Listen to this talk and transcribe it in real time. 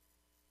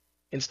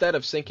Instead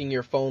of syncing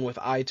your phone with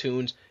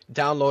iTunes,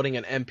 downloading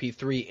an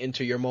MP3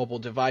 into your mobile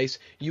device,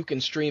 you can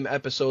stream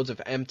episodes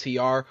of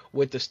MTR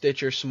with the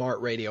Stitcher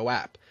Smart Radio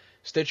app.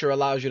 Stitcher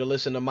allows you to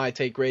listen to My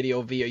Take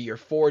Radio via your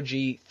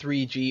 4G,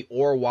 3G,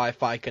 or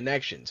Wi-Fi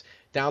connections.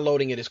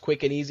 Downloading it is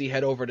quick and easy.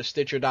 Head over to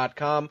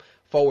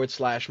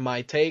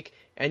Stitcher.com/MyTake,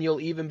 and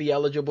you'll even be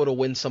eligible to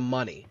win some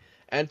money.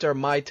 Enter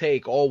My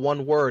Take, all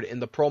one word,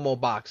 in the promo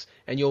box,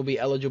 and you'll be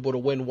eligible to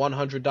win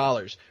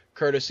 $100,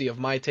 courtesy of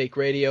My Take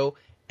Radio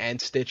and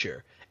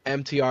Stitcher.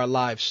 MTR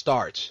Live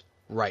starts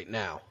right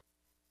now.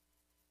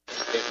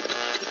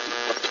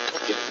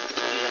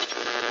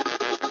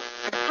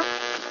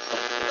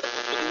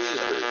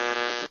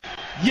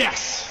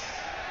 Yes!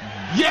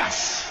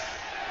 Yes!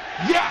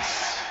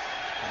 Yes!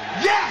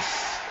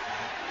 Yes!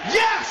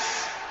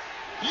 Yes!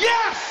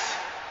 Yes!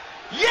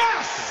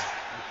 Yes!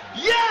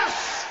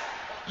 Yes!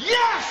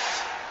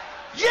 Yes!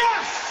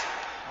 Yes!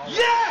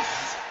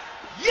 Yes!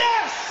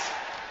 Yes!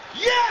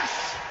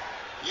 Yes!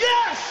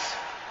 Yes!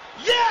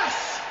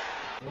 Yes!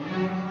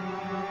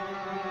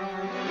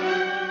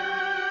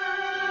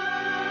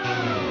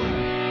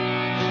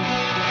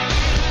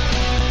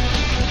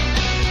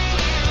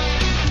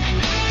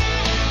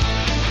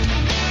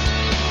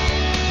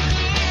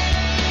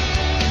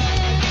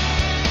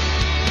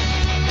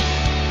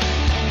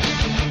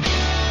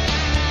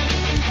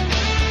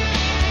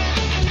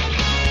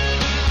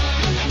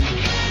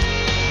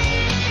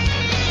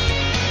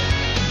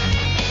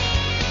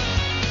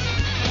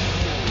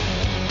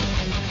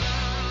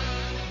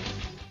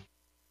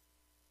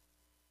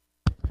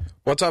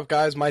 What's up,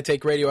 guys? My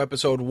Take Radio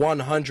episode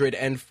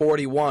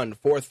 141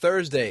 for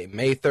Thursday,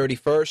 May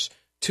 31st,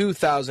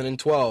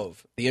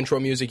 2012. The intro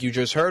music you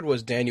just heard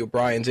was Daniel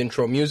Bryan's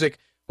intro music,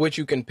 which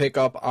you can pick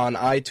up on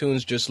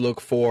iTunes. Just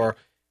look for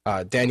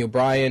Daniel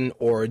Bryan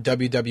or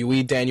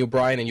WWE Daniel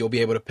Bryan, and you'll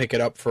be able to pick it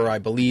up for, I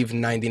believe,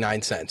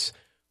 99 cents.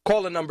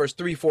 Call-in number is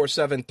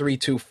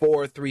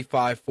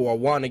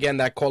 347-324-3541. Again,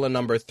 that call-in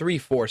number,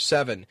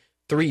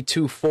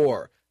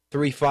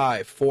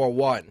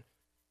 347-324-3541.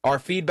 Our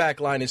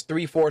feedback line is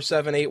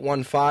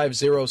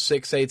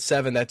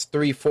 347-815-0687. That's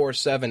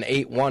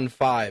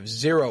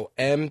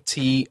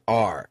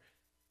 347-815-0MTR.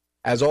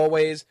 As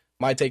always,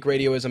 My Take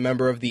Radio is a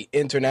member of the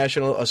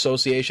International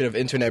Association of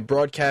Internet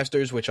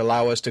Broadcasters, which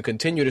allow us to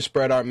continue to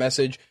spread our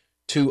message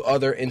to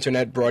other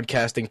internet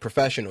broadcasting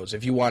professionals.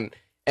 If you want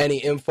any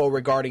info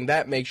regarding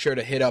that, make sure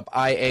to hit up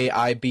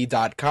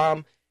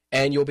IAIB.com,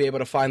 and you'll be able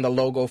to find the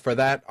logo for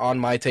that on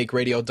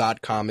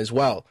MyTakeRadio.com as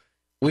well.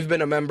 We've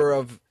been a member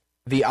of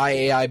the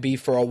IAIB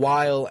for a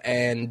while,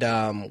 and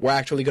we're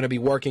actually going to be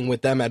working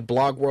with them at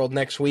Blog World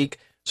next week,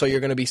 so you're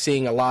going to be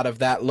seeing a lot of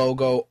that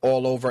logo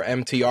all over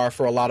MTR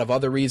for a lot of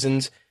other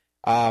reasons.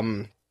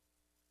 Most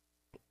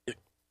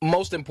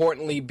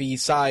importantly,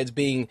 besides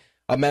being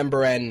a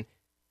member and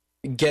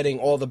getting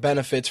all the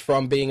benefits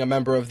from being a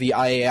member of the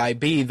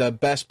IAIB, the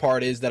best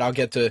part is that I'll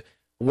get to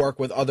work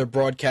with other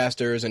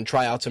broadcasters and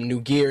try out some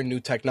new gear, new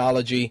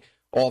technology,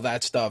 all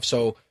that stuff.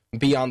 So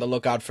be on the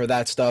lookout for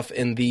that stuff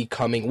in the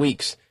coming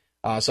weeks.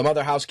 Some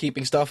other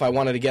housekeeping stuff I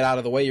wanted to get out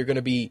of the way. You're going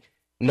to be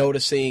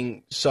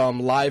noticing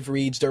some live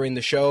reads during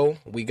the show.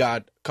 We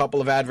got a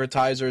couple of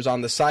advertisers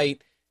on the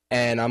site,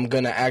 and I'm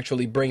going to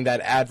actually bring that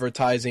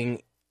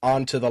advertising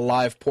onto the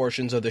live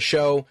portions of the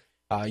show,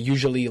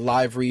 usually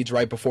live reads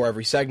right before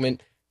every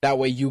segment. That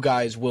way you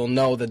guys will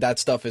know that that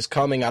stuff is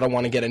coming. I don't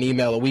want to get an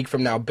email a week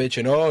from now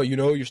bitching, oh,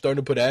 you're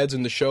starting to put ads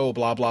in the show,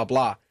 blah, blah,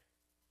 blah.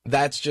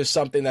 That's just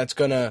something that's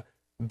going to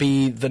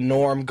be the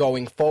norm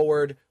going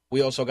forward.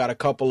 We also got a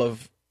couple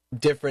of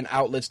different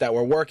outlets that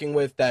we're working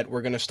with that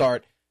we're going to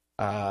start,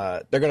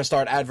 they're going to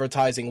start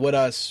advertising with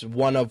us.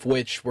 One of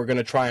which we're going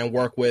to try and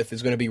work with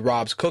is going to be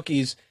Rob's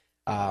Cookies.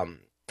 For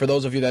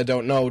those of you that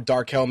don't know,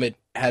 Dark Helmet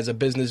has a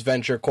business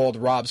venture called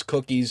Rob's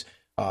Cookies.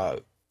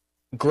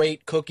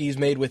 Great cookies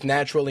made with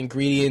natural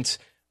ingredients,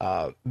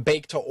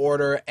 baked to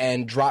order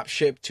and drop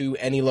shipped to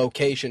any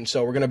location.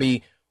 So we're going to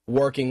be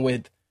working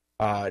with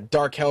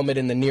Dark Helmet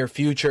in the near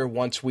future.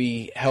 Once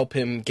we help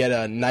him get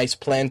a nice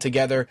plan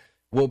together,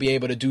 we'll be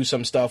able to do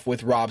some stuff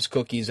with Rob's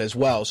Cookies as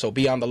well. So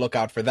be on the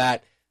lookout for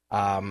that.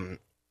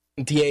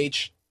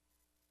 DH,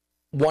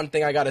 one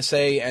thing I got to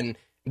say, and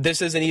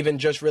this isn't even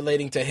just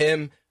relating to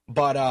him,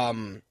 but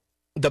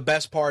the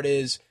best part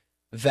is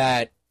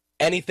that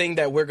anything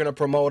that we're going to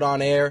promote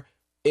on air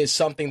is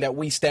something that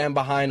we stand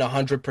behind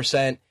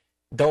 100%.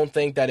 Don't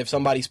think that if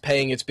somebody's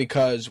paying, it's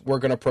because we're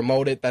going to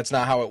promote it. That's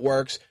not how it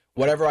works.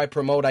 Whatever I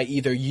promote, I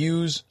either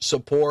use,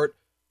 support,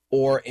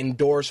 or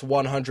endorse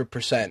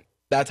 100%.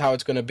 That's how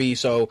it's going to be.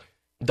 So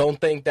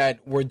don't think that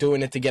we're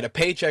doing it to get a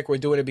paycheck. We're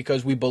doing it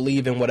because we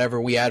believe in whatever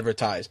we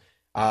advertise.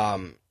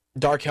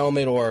 Dark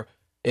Helmet, or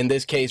in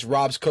this case,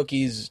 Rob's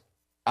Cookies,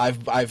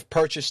 I've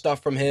purchased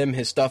stuff from him.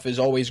 His stuff is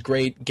always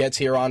great, gets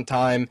here on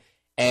time,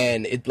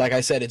 and it, like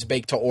I said, it's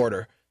baked to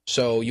order.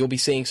 So you'll be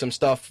seeing some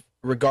stuff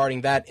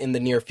regarding that in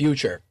the near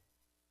future.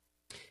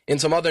 In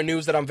some other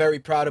news that I'm very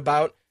proud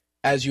about,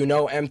 as you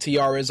know,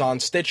 MTR is on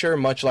Stitcher,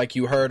 much like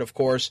you heard, of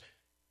course,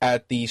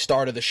 at the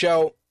start of the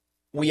show.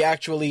 We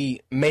actually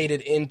made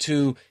it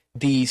into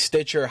the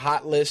Stitcher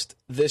hot list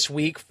this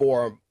week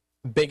for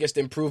biggest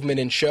improvement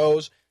in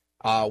shows.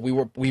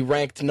 We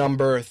ranked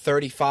number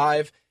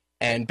 35,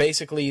 and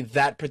basically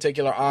that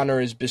particular honor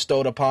is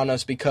bestowed upon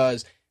us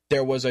because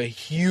there was a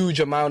huge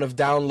amount of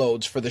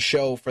downloads for the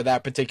show for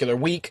that particular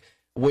week,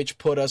 which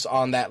put us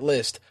on that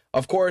list.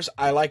 Of course,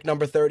 I like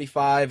number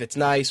 35. It's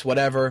nice,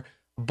 whatever,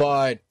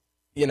 but,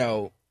 you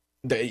know,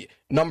 the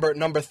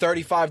number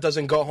 35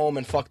 doesn't go home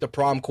and fuck the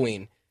prom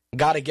queen.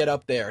 Got to get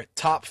up there,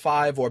 top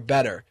 5 or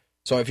better.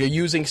 So if you're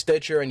using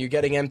Stitcher and you're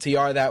getting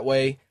MTR that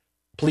way,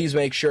 please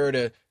make sure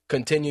to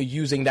continue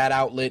using that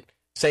outlet.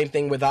 Same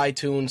thing with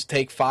iTunes.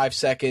 Take 5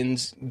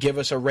 seconds, give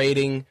us a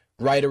rating,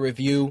 write a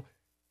review.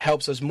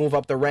 Helps us move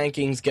up the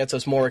rankings, gets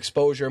us more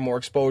exposure. More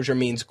exposure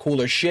means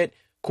cooler shit.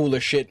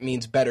 Cooler shit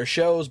means better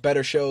shows.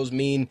 Better shows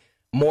mean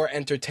more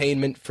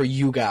entertainment for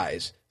you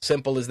guys.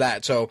 Simple as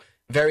that. So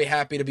very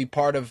happy to be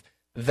part of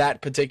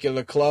that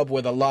particular club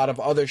with a lot of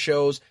other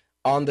shows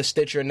on the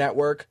Stitcher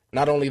network.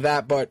 Not only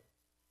that, but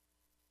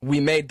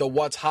we made the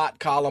What's Hot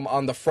column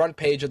on the front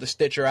page of the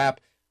Stitcher app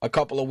a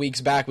couple of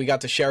weeks back. We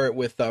got to share it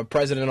with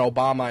President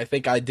Obama. I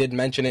think I did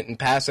mention it in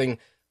passing,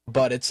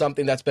 but it's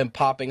something that's been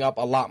popping up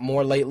a lot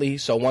more lately.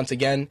 So once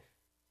again,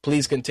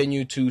 please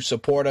continue to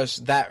support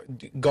us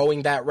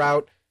going that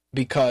route,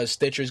 because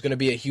Stitcher is going to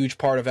be a huge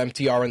part of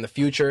MTR in the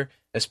future,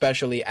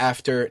 especially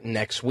after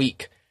next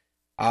week.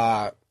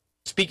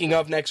 Speaking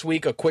of next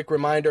week, a quick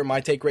reminder,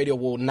 My Take Radio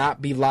will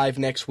not be live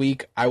next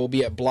week. I will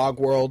be at Blog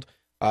World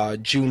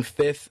June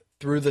 5th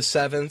through the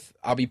 7th.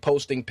 I'll be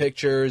posting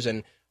pictures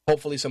and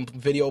hopefully some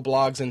video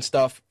blogs and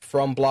stuff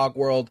from Blog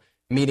World,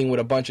 meeting with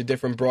a bunch of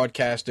different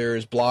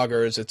broadcasters,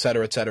 bloggers,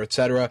 etc., etc.,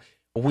 etc.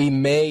 We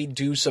may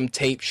do some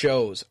tape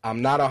shows.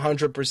 I'm not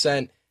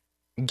 100%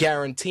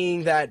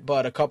 guaranteeing that,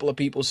 but a couple of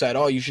people said,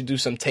 oh, you should do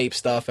some tape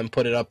stuff and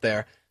put it up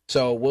there.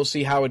 So we'll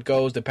see how it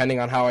goes, depending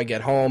on how I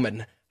get home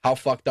and how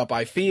fucked up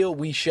I feel.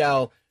 We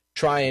shall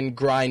try and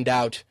grind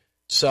out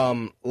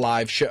some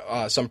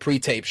some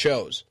pre-tape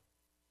shows.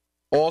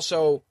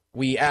 Also,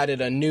 we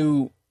added a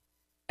new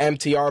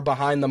MTR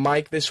Behind the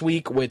Mic this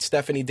week with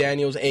Stephanie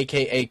Daniels,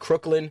 a.k.a.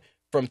 Crooklyn,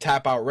 from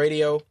Tap Out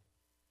Radio.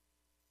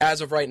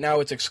 As of right now,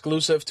 it's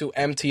exclusive to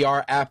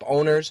MTR app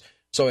owners.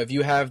 So if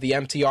you have the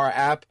MTR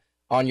app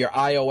on your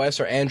iOS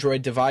or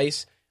Android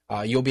device,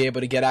 you'll be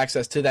able to get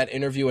access to that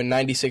interview in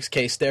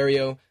 96K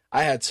stereo.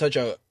 I had such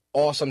an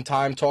awesome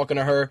time talking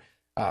to her,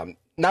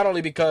 not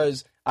only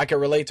because I can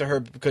relate to her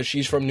because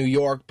she's from New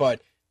York,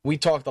 but we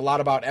talked a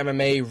lot about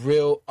MMA,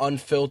 real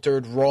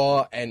unfiltered,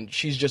 raw, and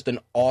she's just an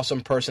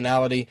awesome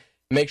personality.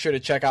 Make sure to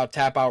check out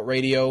Tap Out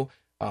Radio.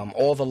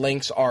 All the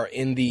links are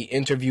in the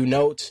interview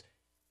notes.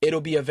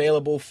 It'll be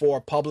available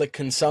for public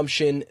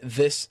consumption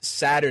this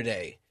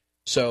Saturday.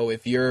 So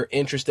if you're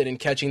interested in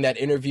catching that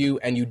interview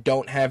and you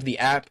don't have the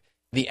app,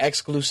 the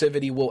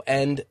exclusivity will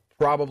end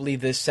probably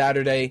this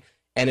Saturday,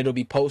 and it'll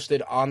be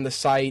posted on the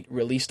site,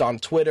 released on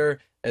Twitter,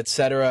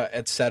 etc.,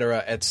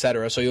 etc.,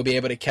 etc. So you'll be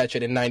able to catch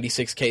it in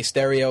 96K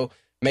stereo.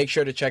 Make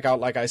sure to check out,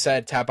 like I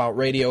said, Tap Out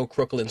Radio,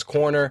 Crooklyn's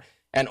Corner,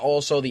 and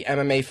also the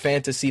MMA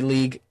Fantasy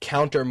League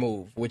Counter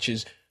Move, which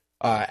is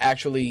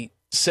actually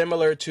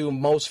similar to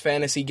most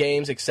fantasy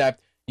games,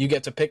 except you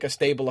get to pick a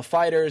stable of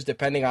fighters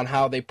depending on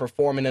how they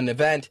perform in an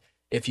event.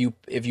 If you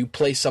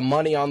place some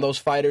money on those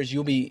fighters,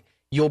 you'll be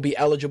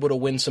eligible to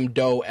win some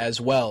dough as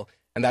well.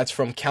 And that's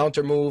from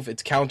Counter Move.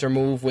 It's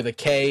countermove with a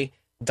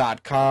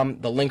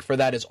K.com. The link for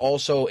that is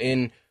also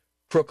in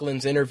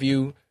Crooklyn's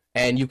interview,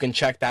 and you can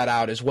check that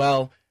out as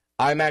well.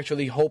 I'm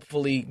actually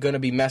hopefully going to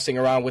be messing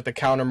around with the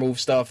Counter Move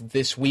stuff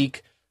this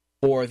week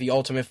for the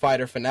Ultimate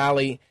Fighter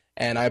finale,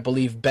 and I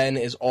believe Ben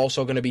is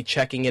also going to be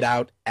checking it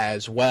out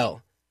as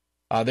well.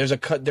 There's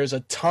a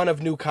ton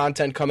of new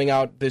content coming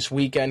out this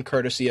weekend,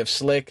 courtesy of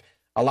Slick.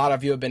 A lot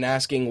of you have been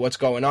asking what's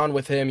going on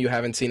with him. You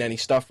haven't seen any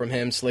stuff from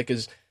him. Slick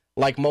is,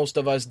 like most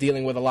of us,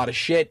 dealing with a lot of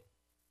shit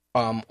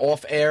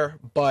off air,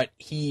 but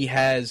he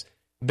has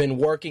been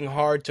working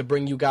hard to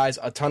bring you guys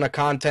a ton of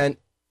content.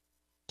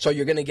 So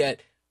you're going to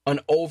get an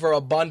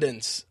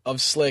overabundance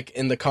of Slick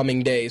in the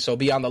coming days. So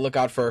be on the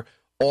lookout for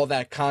all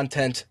that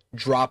content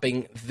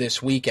dropping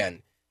this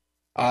weekend.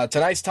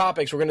 Tonight's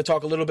topics, we're going to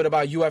talk a little bit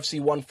about UFC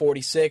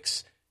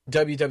 146,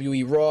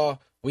 WWE Raw.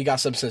 We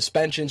got some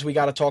suspensions we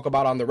got to talk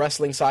about on the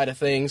wrestling side of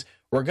things.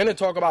 We're going to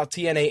talk about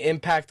TNA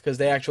Impact because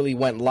they actually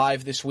went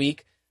live this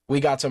week. We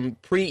got some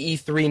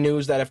pre-E3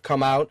 news that have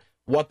come out,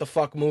 what the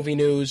fuck movie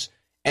news,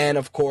 and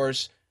of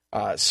course,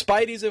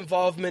 Spidey's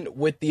involvement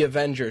with the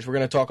Avengers. We're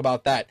going to talk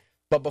about that.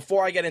 But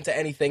before I get into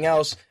anything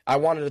else, I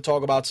wanted to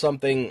talk about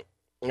something,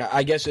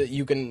 I guess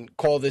you can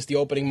call this the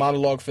opening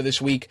monologue for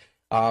this week.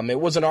 It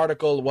was an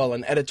article,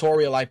 an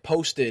editorial I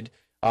posted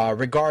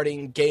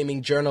regarding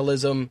gaming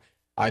journalism.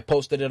 I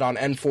posted it on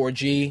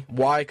N4G.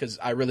 Why? Because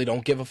I really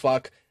don't give a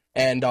fuck.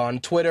 And on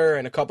Twitter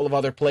and a couple of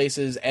other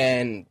places.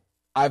 And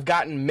I've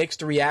gotten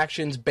mixed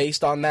reactions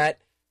based on that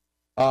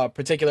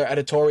particular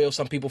editorial.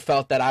 Some people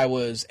felt that I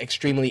was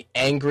extremely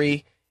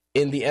angry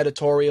in the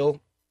editorial.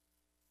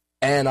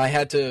 And I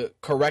had to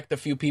correct a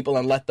few people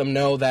and let them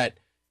know that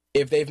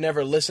if they've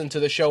never listened to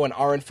the show and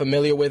aren't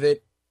familiar with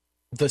it,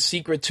 the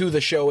secret to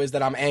the show is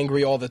that I'm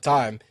angry all the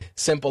time.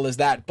 Simple as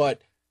that.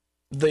 But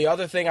the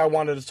other thing I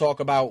wanted to talk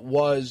about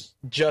was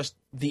just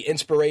the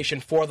inspiration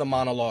for the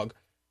monologue.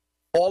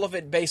 All of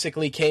it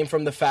basically came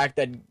from the fact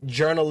that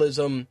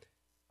journalism,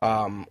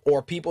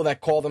 or people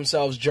that call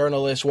themselves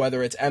journalists,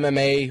 whether it's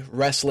MMA,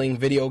 wrestling,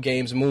 video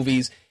games,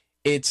 movies,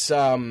 it's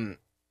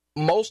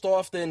most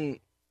often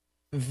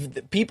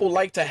people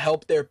like to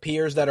help their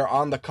peers that are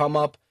on the come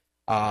up.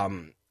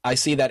 I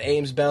see that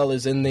Ames Bell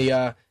is in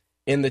the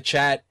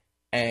chat,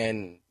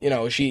 and you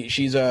know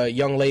she's a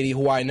young lady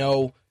who I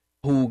know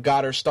who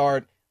got her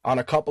start on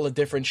a couple of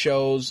different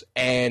shows,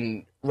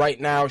 and right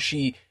now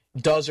she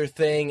does her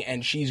thing,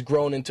 and she's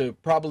grown into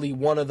probably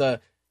one of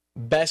the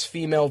best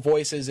female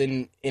voices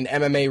in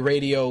MMA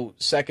radio,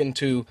 second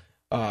to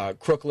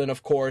Crooklyn,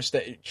 of course.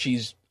 That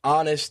she's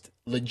honest,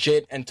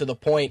 legit, and to the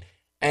point.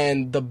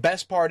 And the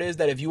best part is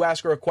that if you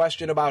ask her a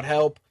question about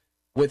help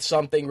with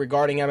something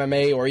regarding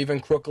MMA or even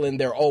Crooklyn,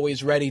 they're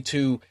always ready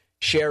to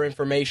share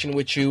information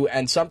with you.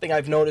 And something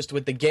I've noticed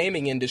with the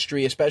gaming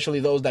industry, especially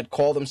those that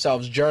call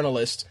themselves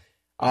journalists,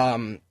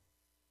 I'm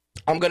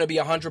going to be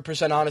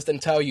 100% honest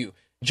and tell you,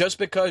 just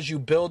because you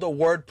build a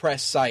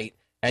WordPress site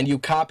and you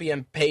copy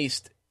and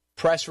paste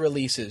press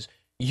releases,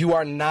 you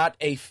are not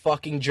a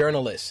fucking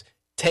journalist.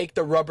 Take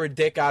the rubber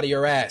dick out of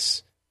your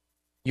ass.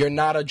 You're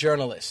not a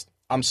journalist.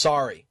 I'm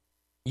sorry.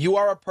 You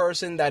are a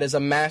person that is a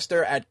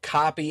master at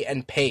copy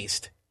and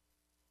paste.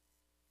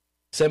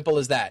 Simple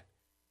as that.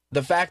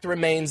 The fact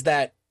remains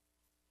that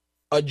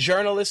a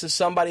journalist is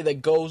somebody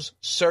that goes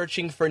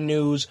searching for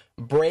news,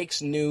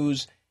 breaks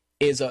news,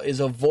 is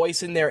a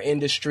voice in their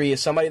industry,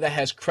 is somebody that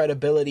has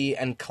credibility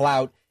and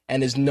clout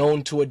and is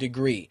known to a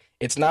degree.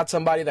 It's not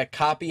somebody that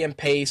copy and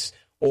pastes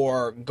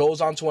or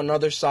goes onto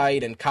another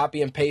site and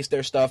copy and paste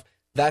their stuff.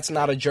 That's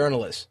not a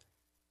journalist.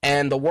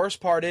 And the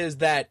worst part is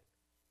that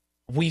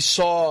we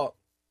saw,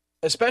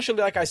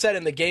 especially like I said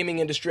in the gaming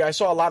industry, I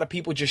saw a lot of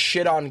people just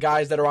shit on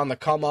guys that are on the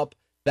come up,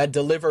 that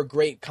deliver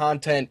great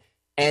content,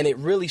 and it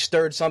really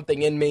stirred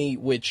something in me,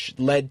 which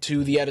led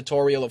to the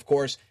editorial. Of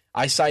course,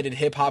 I cited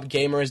Hip Hop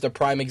Gamer as the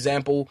prime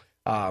example.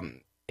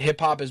 Hip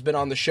Hop has been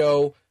on the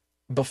show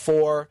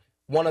before.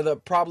 One of the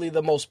probably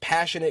the most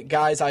passionate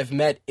guys I've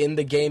met in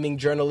the gaming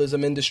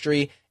journalism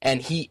industry,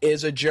 and he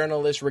is a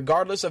journalist,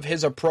 regardless of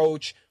his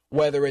approach,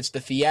 whether it's the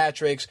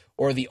theatrics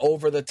or the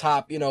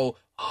over-the-top,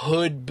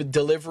 hood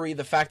delivery.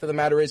 The fact of the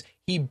matter is,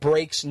 he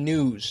breaks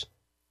news.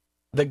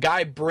 The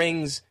guy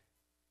brings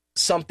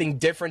something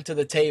different to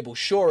the table.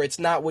 Sure, it's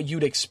not what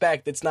you'd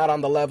expect. It's not on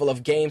the level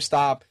of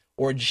GameStop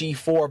or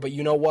G4, but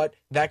you know what?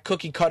 That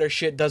cookie cutter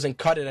shit doesn't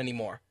cut it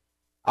anymore.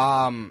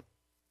 The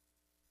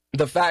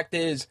fact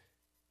is,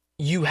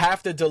 you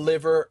have to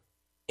deliver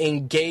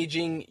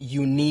engaging,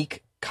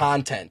 unique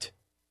content.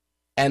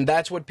 And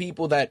that's what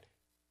people that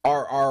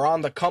are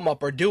on the come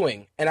up are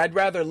doing. And I'd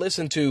rather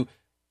listen to,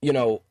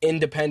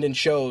 independent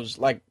shows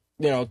like,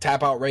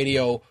 Tap Out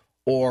Radio,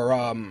 or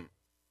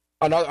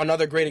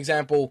another great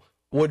example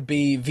would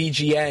be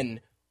VGN,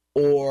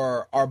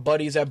 or our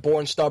buddies at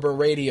Born Stubborn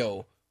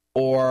Radio,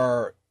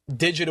 or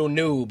Digital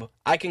Noob.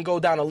 I can go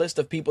down a list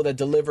of people that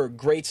deliver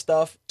great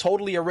stuff,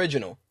 totally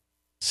original.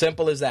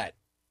 Simple as that.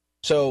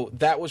 So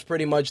that was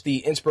pretty much the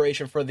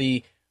inspiration for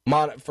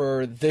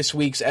for this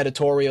week's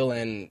editorial,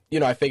 and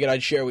I figured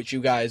I'd share with you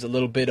guys a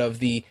little bit of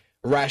the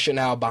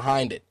rationale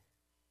behind it.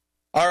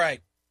 All right,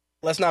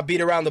 let's not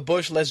beat around the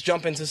bush. Let's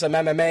jump into some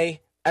MMA.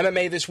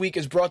 MMA this week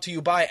is brought to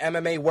you by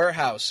MMA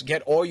Warehouse.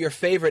 Get all your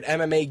favorite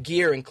MMA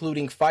gear,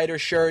 including fighter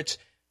shirts,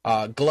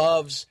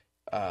 gloves,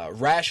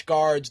 rash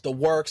guards, the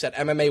works at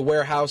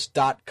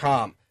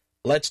MMAwarehouse.com.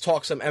 Let's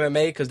talk some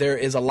MMA because there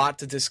is a lot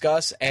to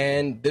discuss,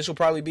 and this will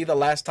probably be the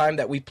last time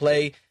that we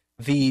play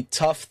the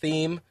tough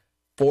theme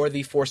for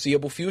the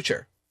foreseeable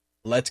future.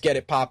 Let's get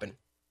it poppin'.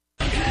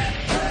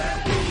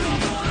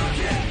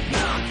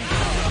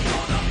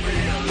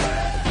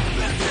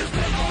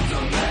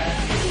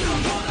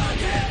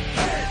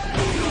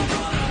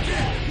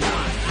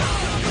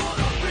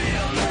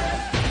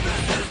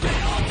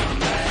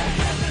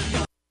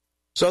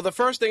 So the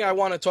first thing I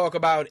want to talk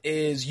about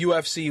is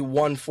UFC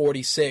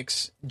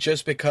 146,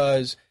 just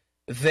because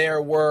there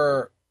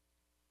were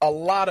a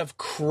lot of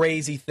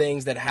crazy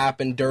things that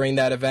happened during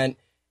that event,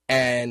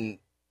 and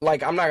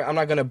I'm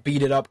not going to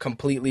beat it up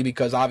completely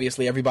because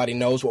obviously everybody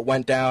knows what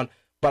went down,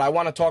 but I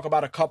want to talk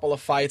about a couple of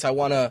fights. I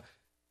want to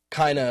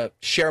kind of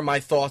share my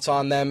thoughts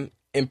on them.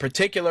 In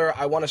particular,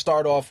 I want to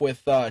start off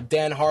with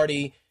Dan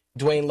Hardy,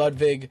 Duane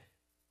Ludwig.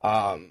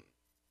 I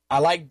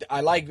like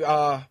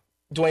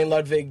Duane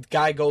Ludwig.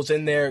 Guy goes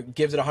in there,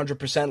 gives it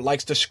 100%,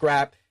 likes to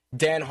scrap.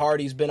 Dan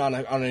Hardy's been on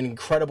an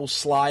incredible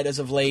slide as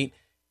of late,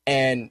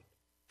 and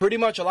pretty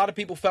much a lot of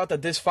people felt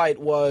that this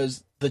fight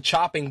was the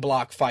chopping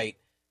block fight.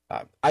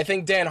 I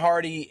think Dan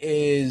Hardy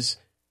is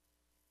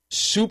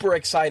super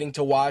exciting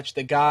to watch.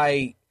 The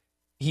guy,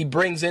 he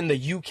brings in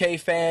the UK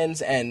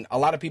fans, and a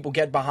lot of people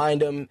get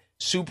behind him.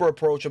 Super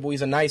approachable.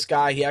 He's a nice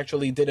guy. He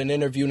actually did an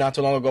interview not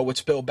too long ago with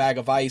Spill Bag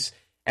of Ice,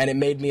 and it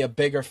made me a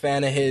bigger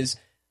fan of his.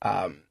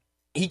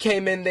 He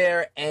came in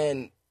there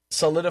and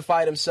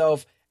solidified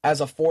himself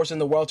as a force in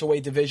the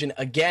welterweight division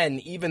again,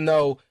 even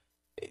though,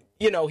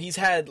 he's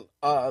had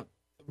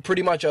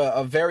pretty much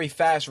a very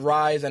fast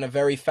rise and a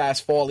very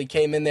fast fall. He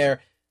came in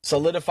there,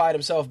 solidified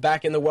himself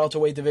back in the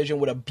welterweight division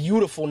with a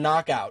beautiful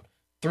knockout,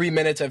 3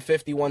 minutes and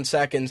 51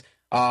 seconds.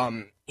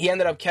 He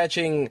ended up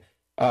catching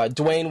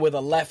Dwayne with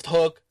a left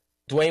hook.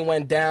 Dwayne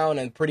went down,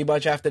 and pretty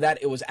much after that,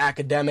 it was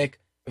academic.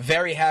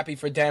 Very happy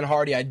for Dan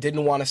Hardy. I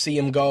didn't want to see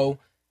him go.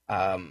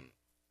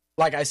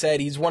 Like I said,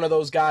 he's one of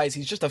those guys.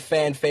 He's just a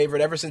fan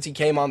favorite. Ever since he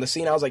came on the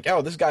scene, I was like,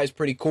 oh, this guy's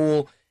pretty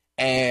cool.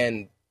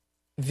 And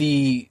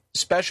the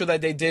special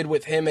that they did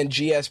with him and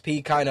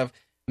GSP kind of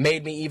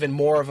made me even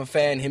more of a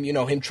fan.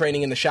 Him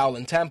training in the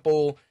Shaolin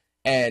Temple.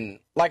 And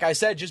like I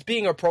said, just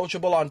being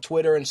approachable on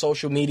Twitter and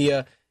social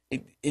media.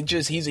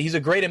 He's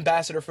a great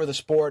ambassador for the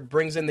sport,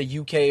 brings in the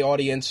UK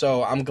audience,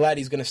 so I'm glad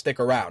he's going to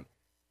stick around.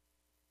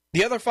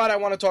 The other fight I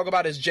want to talk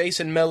about is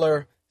Jason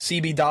Miller,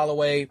 CB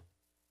Dollaway.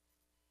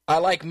 I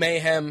like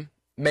Mayhem,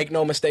 make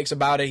no mistakes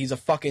about it. He's a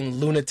fucking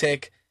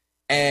lunatic,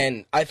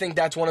 and I think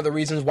that's one of the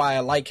reasons why I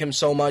like him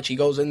so much. He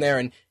goes in there,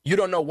 and you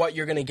don't know what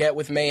you're going to get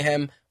with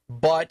Mayhem,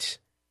 but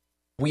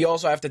we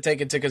also have to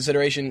take into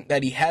consideration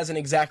that he hasn't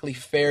exactly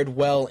fared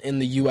well in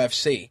the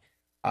UFC.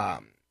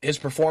 His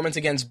performance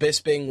against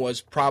Bisping was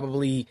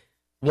probably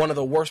one of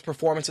the worst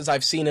performances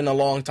I've seen in a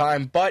long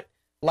time, but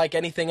like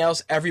anything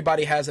else,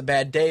 everybody has a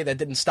bad day. That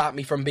didn't stop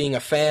me from being a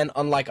fan,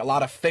 unlike a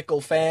lot of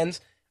fickle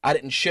fans. I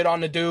didn't shit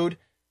on the dude.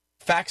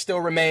 Fact still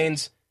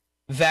remains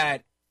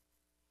that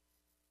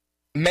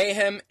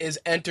Mayhem is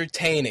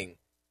entertaining.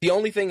 The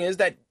only thing is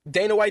that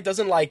Dana White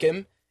doesn't like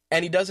him,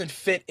 and he doesn't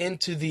fit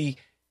into the,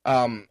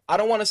 I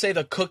don't want to say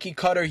the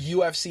cookie-cutter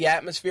UFC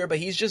atmosphere, but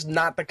he's just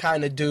not the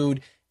kind of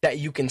dude that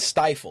you can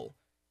stifle.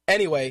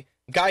 Anyway,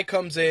 guy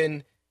comes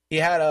in. He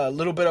had a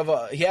little bit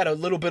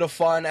of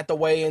fun at the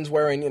weigh-ins,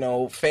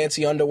 wearing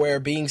fancy underwear,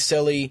 being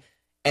silly,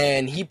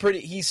 and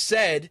he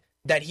said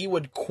that he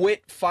would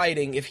quit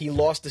fighting if he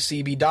lost to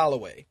CB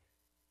Dollaway.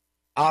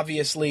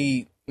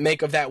 Obviously,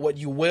 make of that what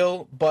you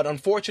will, but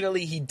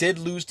unfortunately, he did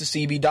lose to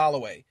CB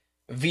Dollaway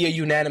via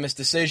unanimous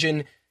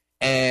decision,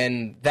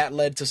 and that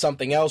led to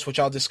something else, which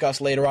I'll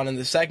discuss later on in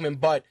the segment.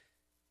 But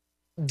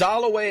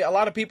Dollaway, a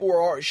lot of people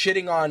were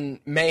shitting on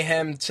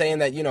Mayhem, saying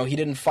that, he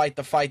didn't fight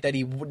the fight that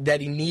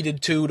he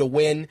needed to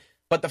win.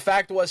 But the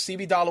fact was,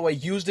 CB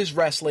Dollaway used his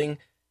wrestling,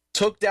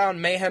 took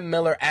down Mayhem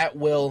Miller at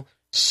will,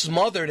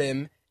 smothered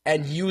him,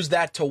 and used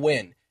that to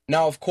win.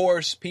 Now, of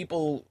course,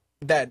 people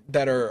that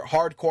are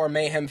hardcore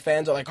Mayhem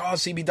fans are like, oh,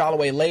 CB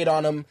Dollaway laid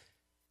on him.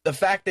 The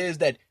fact is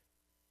that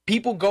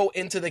people go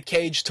into the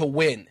cage to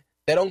win.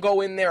 They don't go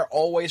in there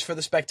always for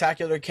the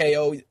spectacular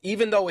KO,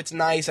 even though it's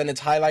nice and it's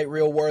highlight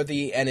reel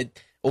worthy and it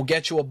will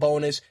get you a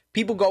bonus.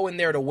 People go in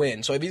there to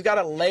win. So if he's got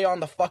to lay on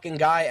the fucking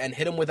guy and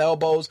hit him with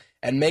elbows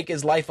and make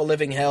his life a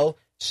living hell,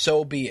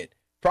 so be it.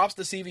 Props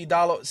to CB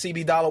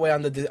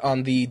Dollaway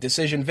on the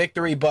decision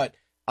victory, but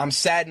I'm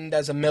saddened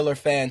as a Miller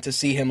fan to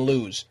see him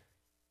lose.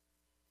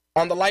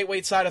 On the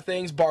lightweight side of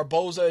things,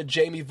 Barboza,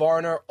 Jamie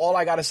Varner, all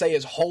I got to say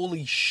is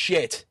holy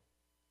shit.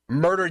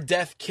 Murder,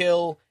 death,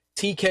 kill,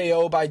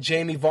 TKO by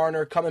Jamie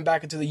Varner coming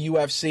back into the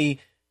UFC.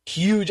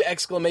 Huge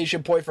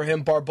exclamation point for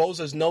him.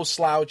 Barboza's no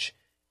slouch,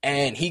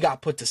 and he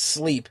got put to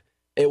sleep.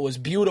 It was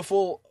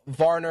beautiful.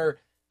 Varner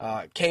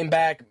came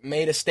back,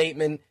 made a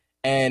statement,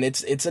 and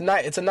it's a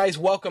nice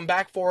welcome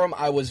back for him.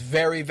 I was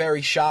very,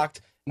 very shocked.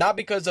 Not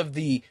because of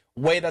the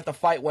way that the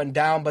fight went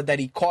down, but that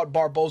he caught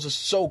Barboza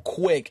so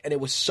quick, and it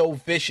was so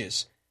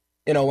vicious.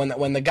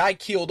 When the guy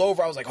keeled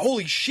over, I was like,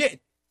 holy shit!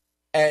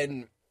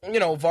 And,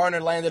 Varner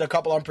landed a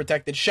couple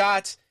unprotected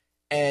shots,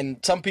 and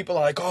some people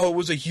are like, oh, it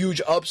was a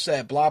huge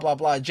upset, blah, blah,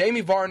 blah.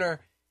 Jamie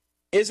Varner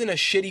isn't a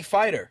shitty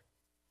fighter.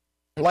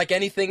 Like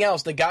anything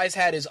else, the guy's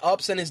had his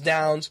ups and his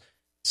downs.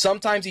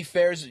 Sometimes he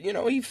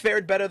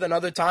fared better than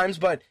other times,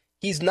 but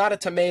he's not a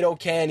tomato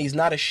can. He's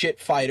not a shit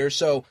fighter,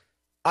 so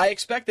I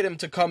expected him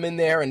to come in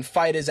there and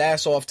fight his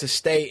ass off to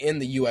stay in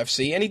the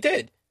UFC, and he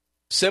did.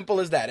 Simple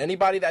as that.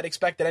 Anybody that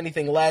expected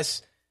anything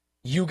less,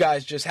 you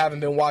guys just haven't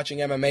been watching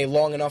MMA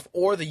long enough,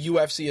 or the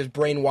UFC has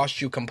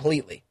brainwashed you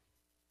completely.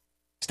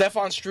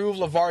 Stefan Struve,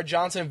 LeVar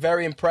Johnson,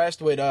 very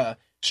impressed with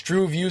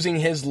Struve using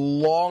his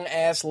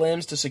long-ass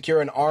limbs to secure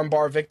an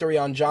armbar victory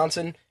on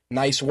Johnson.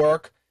 Nice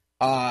work.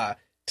 Stipe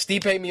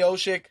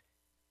Miocic,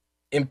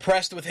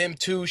 impressed with him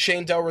too.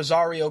 Shane Del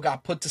Rosario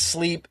got put to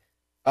sleep.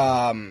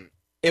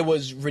 It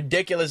was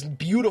ridiculous.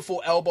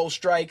 Beautiful elbow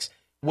strikes,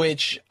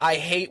 which I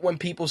hate when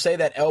people say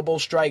that elbow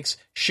strikes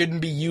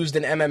shouldn't be used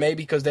in MMA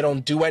because they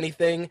don't do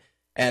anything.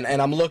 And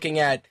I'm looking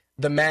at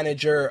the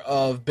manager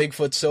of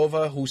Bigfoot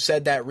Silva who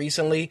said that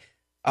recently.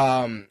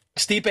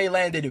 Stipe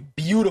landed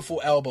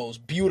beautiful elbows.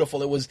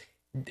 Beautiful. It was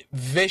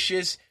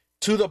vicious,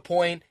 to the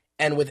point,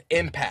 and with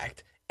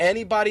impact.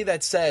 Anybody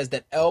that says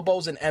that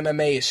elbows in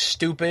MMA is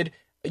stupid,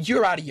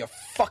 you're out of your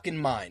fucking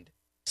mind.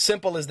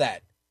 Simple as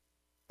that.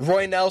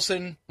 Roy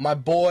Nelson, my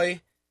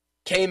boy,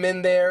 came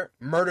in there,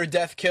 murder,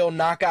 death, kill,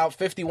 knockout,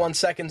 51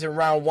 seconds in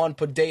round one,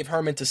 put Dave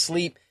Herman to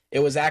sleep. It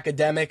was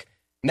academic.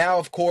 Now,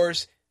 of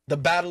course, the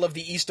battle of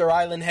the Easter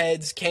Island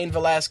heads, Cain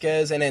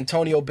Velasquez and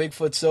Antonio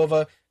Bigfoot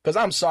Silva, Because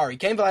I'm sorry,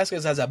 Cain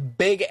Velasquez has a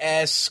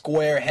big-ass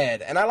square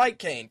head. And I like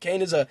Cain.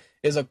 Cain is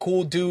a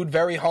cool dude,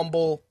 very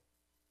humble.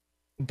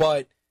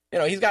 But, you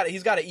know, he's got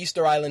an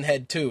Easter Island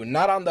head, too.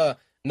 Not on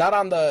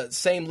the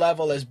same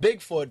level as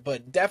Bigfoot,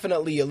 but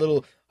definitely a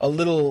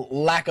little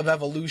lack of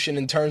evolution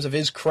in terms of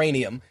his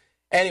cranium.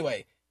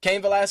 Anyway,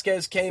 Cain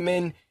Velasquez came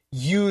in,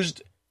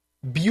 used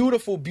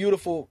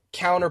beautiful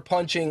counter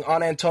punching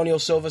on Antonio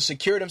Silva,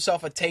 secured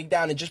himself a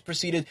takedown, and just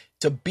proceeded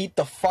to beat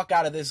the fuck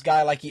out of this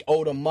guy like he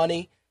owed him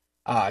money.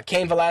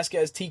 Cain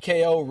Velasquez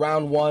TKO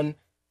round 1.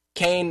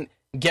 Cain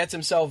gets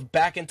himself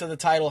back into the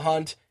title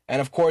hunt,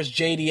 and of course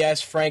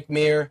JDS, Frank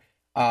Mir.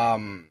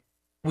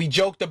 We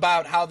joked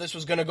about how this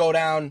was going to go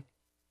down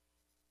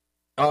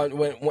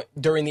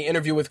during the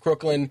interview with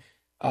Crooklyn.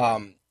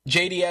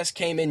 JDS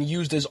came in,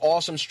 used his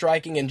awesome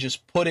striking, and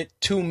just put it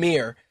to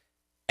Mir,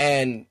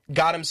 and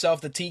got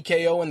himself the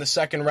TKO in the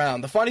second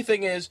round. The funny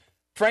thing is,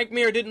 Frank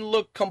Mir didn't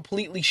look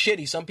completely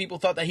shitty. Some people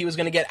thought that he was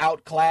going to get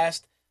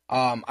outclassed.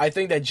 I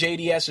think that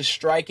JDS's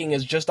striking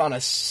is just on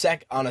a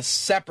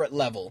separate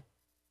level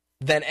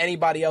than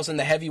anybody else in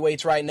the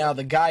heavyweights right now.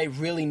 The guy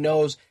really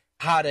knows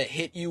how to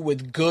hit you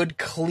with good,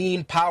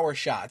 clean power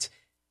shots.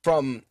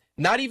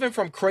 Not even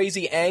from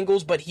crazy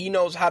angles, but he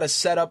knows how to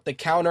set up the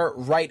counter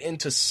right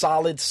into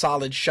solid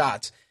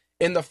shots.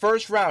 In the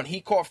first round,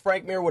 he caught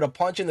Frank Mir with a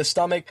punch in the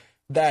stomach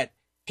that,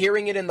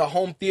 hearing it in the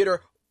home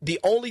theater, the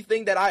only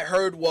thing that I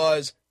heard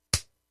was,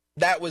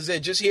 that was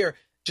it. Just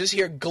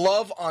hear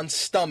glove on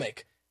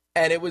stomach.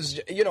 And it was,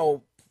 you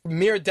know,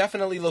 Mir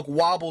definitely looked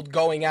wobbled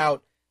going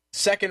out.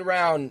 Second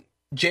round,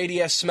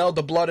 JDS smelled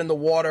the blood in the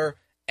water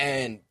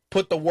and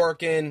put the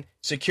work in,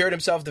 secured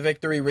himself the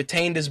victory,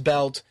 retained his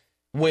belt,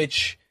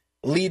 which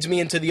leads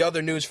me into the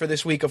other news for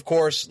this week, of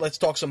course. Let's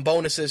talk some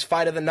bonuses.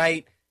 Fight of the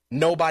night,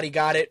 nobody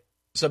got it.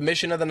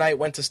 Submission of the night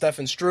went to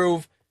Stefan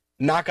Struve.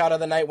 Knockout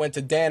of the night went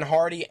to Dan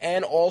Hardy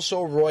and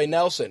also Roy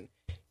Nelson.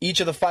 Each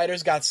of the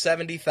fighters got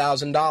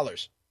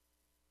 $70,000.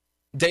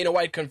 Dana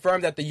White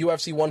confirmed at the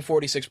UFC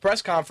 146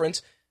 press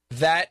conference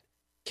that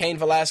Cain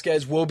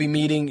Velasquez will be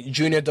meeting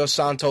Junior Dos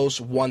Santos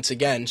once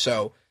again.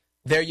 So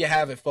there you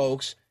have it,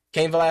 folks.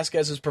 Cain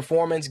Velasquez's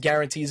performance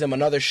guarantees him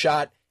another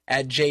shot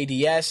at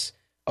JDS.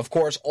 Of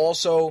course,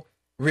 also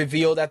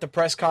revealed at the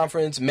press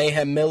conference,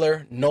 Mayhem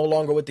Miller no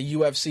longer with the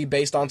UFC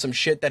based on some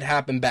shit that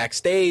happened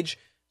backstage.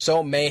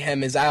 So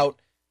Mayhem is out.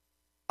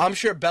 I'm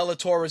sure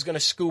Bellator is going to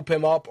scoop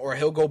him up, or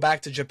he'll go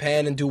back to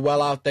Japan and do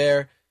well out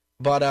there.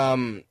 But,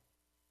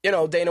 you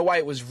know, Dana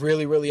White was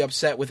really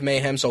upset with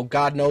Mayhem, so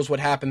God knows what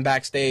happened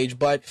backstage.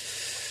 But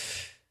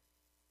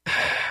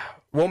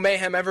will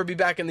Mayhem ever be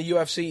back in the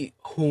UFC?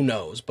 Who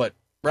knows? But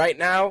right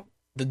now,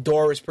 the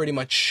door is pretty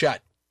much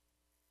shut.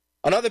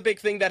 Another big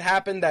thing that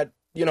happened that,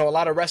 you know, a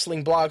lot of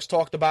wrestling blogs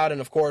talked about,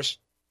 and of course,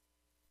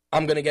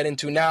 I'm going to get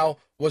into now,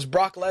 was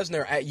Brock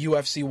Lesnar at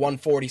UFC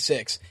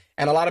 146.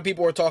 And a lot of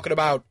people were talking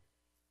about,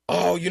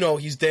 oh, you know,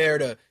 he's there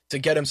to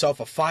get himself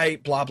a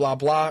fight, blah, blah,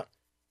 blah.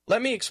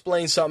 Let me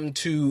explain something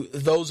to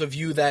those of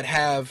you that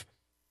have,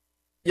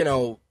 you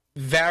know,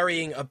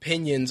 varying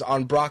opinions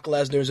on Brock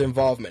Lesnar's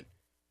involvement.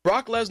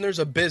 Brock Lesnar's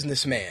a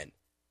businessman.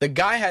 The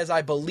guy has,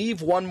 I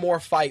believe, one more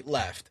fight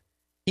left.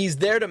 He's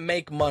there to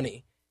make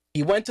money.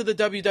 He went to the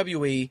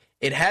WWE.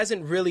 It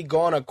hasn't really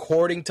gone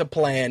according to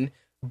plan,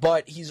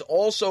 but he's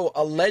also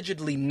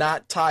allegedly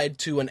not tied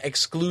to an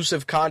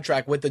exclusive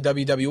contract with the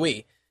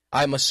WWE.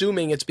 I'm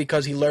assuming it's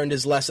because he learned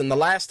his lesson the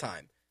last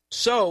time.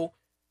 So,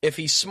 if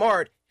he's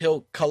smart,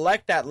 he'll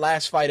collect that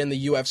last fight in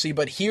the UFC,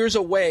 but here's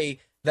a way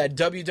that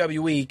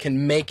WWE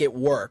can make it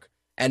work,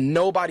 and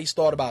nobody's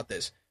thought about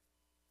this.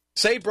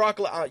 Say I'm Brock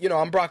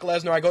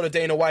Lesnar, I go to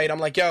Dana White, I'm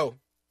like, yo,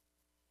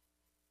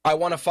 I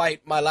want to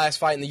fight my last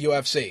fight in the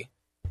UFC.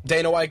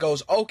 Dana White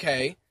goes,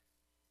 okay.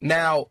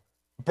 Now,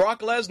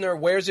 Brock Lesnar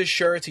wears his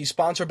shirts. He's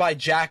sponsored by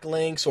Jack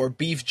Links or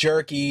Beef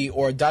Jerky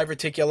or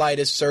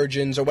Diverticulitis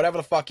Surgeons or whatever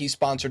the fuck he's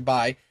sponsored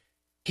by.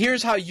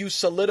 Here's how you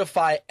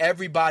solidify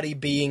everybody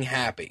being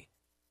happy.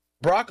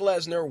 Brock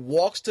Lesnar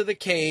walks to the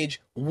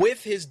cage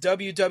with his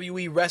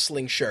WWE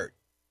wrestling shirt.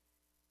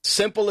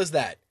 Simple as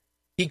that.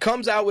 He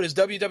comes out with his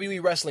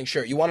WWE wrestling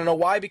shirt. You want to know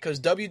why? Because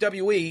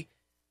WWE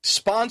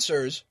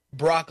sponsors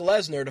Brock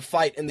Lesnar to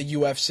fight in the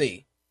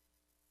UFC.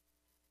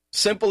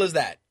 Simple as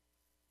that.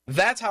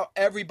 That's how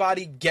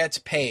everybody gets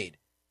paid.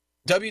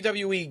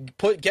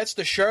 WWE gets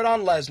the shirt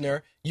on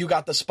Lesnar. You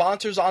got the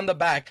sponsors on the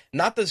back,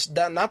 not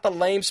the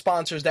lame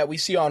sponsors that we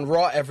see on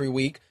Raw every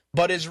week,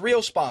 but his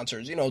real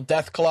sponsors. You know,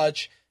 Death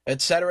Clutch,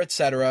 etc.,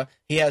 etc.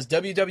 He has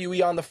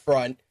WWE on the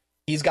front.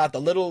 He's got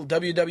the little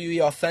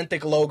WWE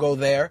Authentic logo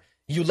there.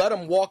 You let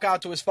him walk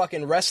out to his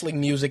fucking wrestling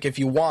music if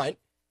you want,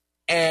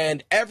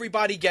 and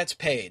everybody gets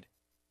paid.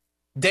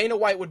 Dana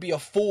White would be a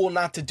fool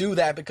not to do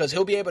that because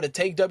he'll be able to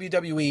take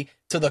WWE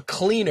to the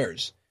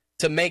cleaners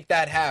to make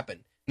that happen.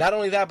 Not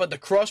only that, but the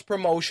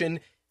cross-promotion,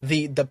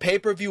 the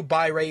pay-per-view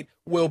buy rate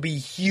will be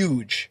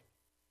huge.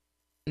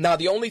 Now,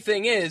 the only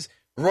thing is,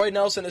 Roy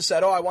Nelson has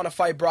said, oh, I want to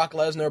fight Brock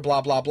Lesnar,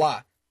 blah, blah,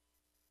 blah.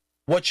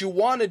 What you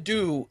want to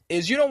do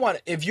is you don't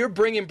want, if you're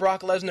bringing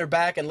Brock Lesnar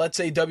back and let's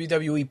say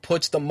WWE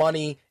puts the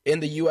money in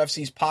the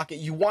UFC's pocket,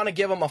 you want to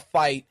give him a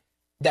fight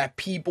that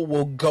people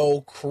will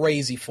go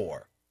crazy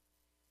for.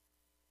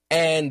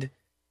 And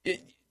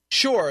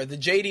sure, the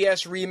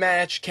JDS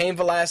rematch, Cain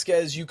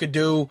Velasquez, you could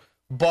do,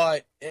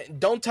 but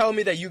don't tell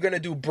me that you're going to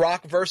do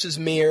Brock versus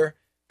Mir,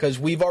 because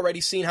we've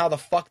already seen how the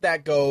fuck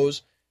that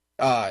goes.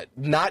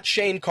 Not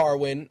Shane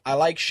Carwin. I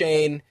like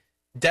Shane.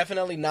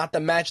 Definitely not the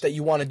match that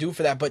you want to do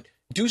for that, but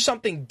do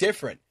something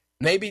different.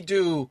 Maybe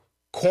do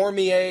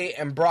Cormier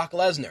and Brock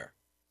Lesnar.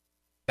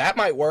 That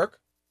might work.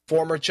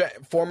 Former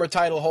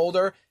title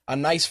holder. A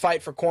nice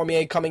fight for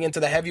Cormier coming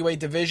into the heavyweight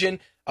division.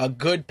 A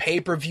good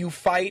pay-per-view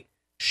fight.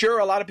 Sure,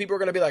 a lot of people are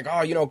going to be like,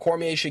 oh, you know,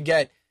 Cormier should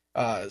get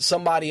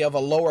somebody of a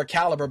lower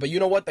caliber. But you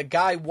know what? The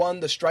guy won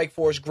the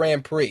Strikeforce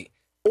Grand Prix.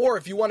 Or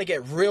if you want to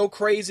get real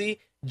crazy,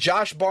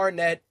 Josh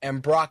Barnett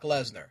and Brock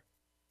Lesnar.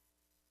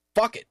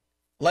 Fuck it.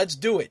 Let's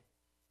do it.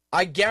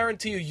 I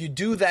guarantee you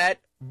do that.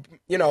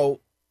 You know,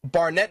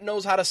 Barnett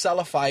knows how to sell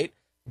a fight.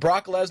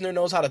 Brock Lesnar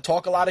knows how to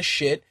talk a lot of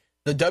shit.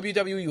 The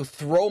WWE will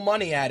throw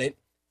money at it,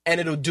 and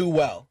it'll do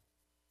well.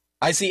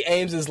 I see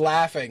Ames is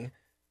laughing.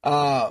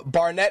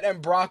 Barnett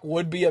and Brock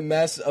would be a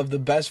mess of the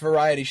best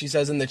variety, she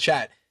says in the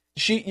chat.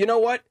 You know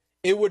what?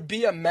 It would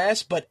be a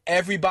mess, but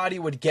everybody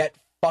would get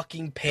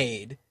fucking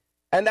paid.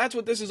 And that's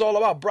what this is all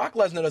about. Brock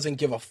Lesnar doesn't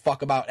give a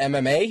fuck about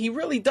MMA. He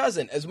really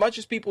doesn't. As much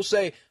as people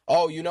say,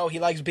 oh, you know, he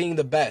likes being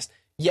the best.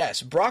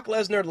 Yes, Brock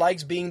Lesnar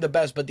likes being the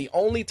best, but the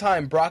only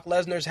time Brock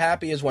Lesnar's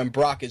happy is when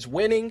Brock is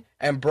winning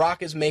and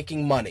Brock is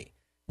making money.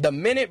 The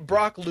minute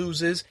Brock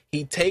loses,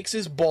 he takes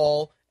his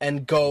ball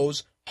and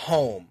goes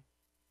home.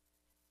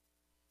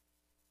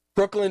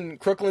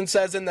 Crooklyn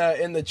says in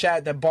the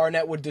chat that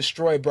Barnett would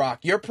destroy Brock.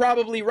 You're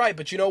probably right,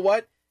 but you know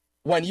what?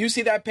 When you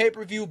see that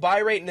pay-per-view buy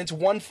rate and it's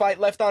one fight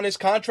left on his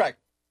contract,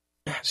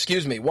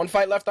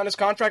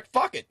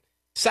 fuck it.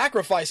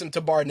 Sacrifice him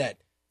to Barnett.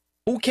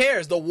 Who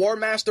cares? The War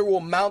Master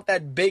will mount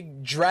that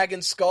big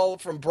dragon skull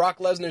from Brock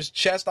Lesnar's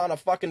chest on a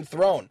fucking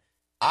throne.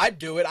 I'd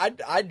do it.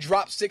 I'd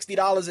drop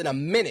 $60 in a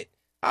minute.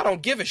 I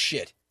don't give a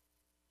shit.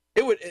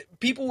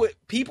 People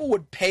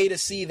would pay to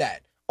see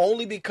that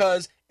only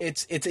because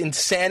it's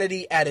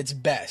insanity at its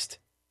best.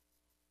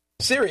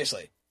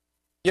 Seriously.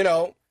 You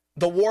know,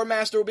 the War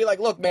Master will be like,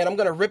 look, man, I'm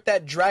going to rip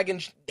that dragon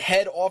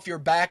head off your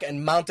back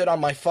and mount it on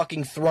my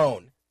fucking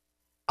throne.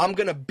 I'm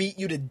going to beat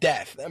you to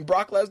death. And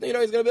Brock Lesnar, you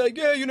know, he's going to be like,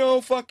 yeah, you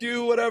know, fuck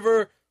you,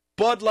 whatever.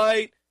 Bud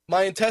Light,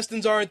 my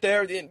intestines aren't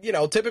there. You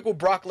know, typical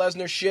Brock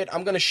Lesnar shit.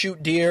 I'm going to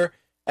shoot deer,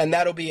 and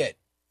that'll be it.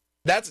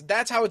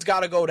 That's how it's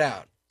got to go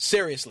down.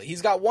 Seriously.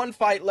 He's got one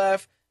fight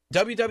left.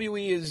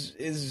 WWE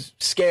is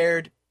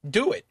scared.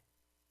 Do it.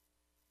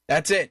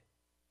 That's it.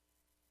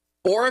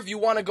 Or if you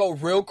want to go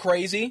real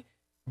crazy,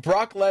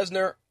 Brock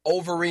Lesnar,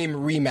 Overeem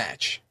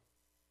rematch.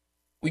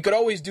 We could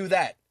always do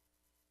that.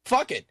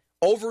 Fuck it.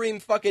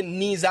 Overeem fucking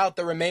knees out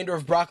the remainder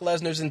of Brock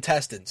Lesnar's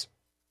intestines.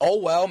 Oh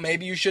well,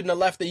 maybe you shouldn't have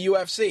left the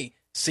UFC.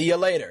 See you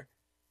later.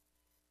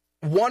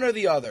 One or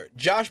the other,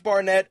 Josh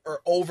Barnett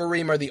or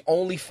Overeem are the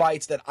only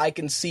fights that I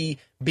can see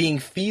being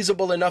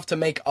feasible enough to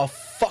make a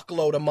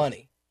fuckload of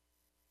money.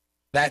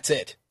 That's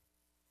it.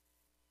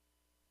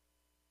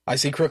 I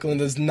see Crooklyn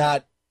does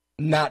not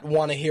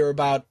want to hear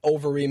about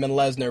Overeem and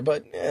Lesnar,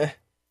 but,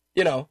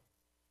 you know.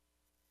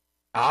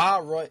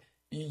 Roy,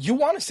 you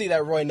want to see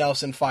that Roy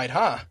Nelson fight,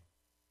 huh?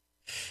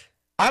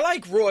 I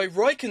like Roy.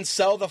 Roy can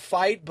sell the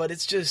fight, but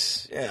it's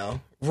just, you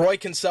know, Roy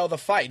can sell the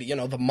fight. You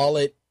know, the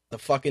mullet, the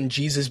fucking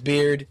Jesus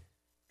beard.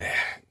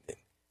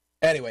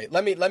 Anyway,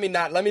 let me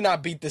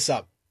not beat this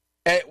up.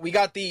 We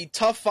got the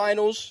tough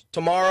finals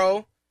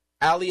tomorrow.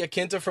 Ali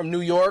Akinta from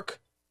New York,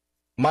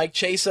 Mike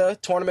Chesa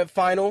tournament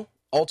final,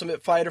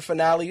 Ultimate Fighter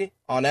finale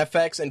on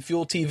FX and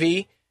Fuel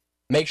TV.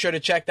 Make sure to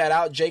check that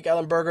out. Jake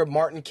Ellenberger,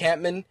 Martin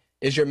Kampman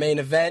is your main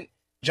event.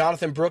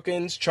 Jonathan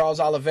Brookins, Charles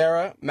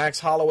Oliveira,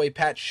 Max Holloway,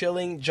 Pat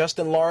Schilling,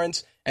 Justin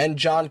Lawrence, and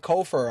John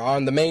Kofer are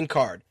on the main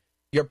card.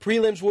 Your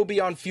prelims will be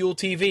on Fuel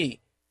TV.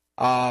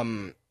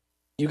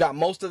 You got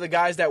most of the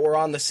guys that were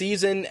on the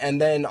season,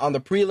 and then on the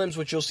prelims,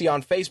 which you'll see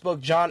on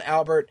Facebook, John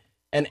Albert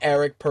and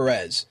Eric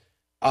Perez.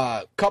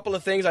 Couple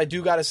of things I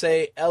do got to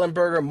say.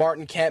 Ellenberger,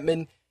 Martin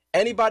Kampman,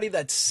 anybody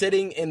that's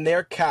sitting in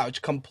their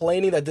couch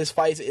complaining that this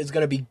fight is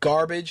going to be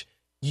garbage,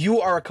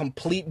 you are a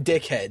complete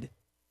dickhead.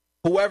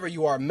 Whoever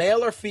you are,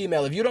 male or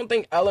female, if you don't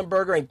think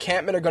Ellenberger and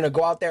Kampman are going to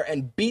go out there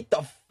and beat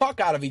the fuck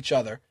out of each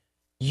other,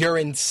 you're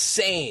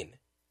insane.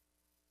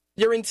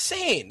 You're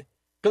insane.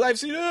 Because I've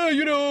seen,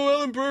 you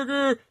know,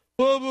 Ellenberger,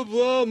 blah, blah,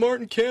 blah,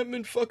 Martin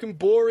Kampman, fucking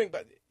boring.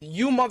 But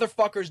you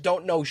motherfuckers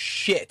don't know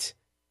shit.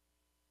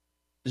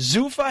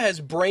 Zuffa has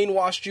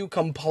brainwashed you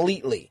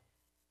completely.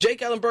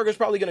 Jake Ellenberger's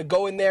probably going to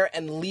go in there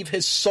and leave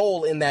his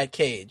soul in that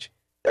cage.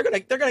 They're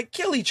gonna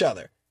kill each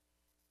other.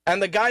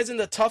 And the guys in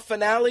the tough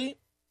finale,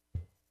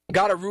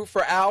 gotta root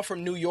for Al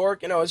from New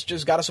York. You know, it's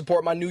just gotta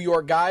support my New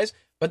York guys.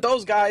 But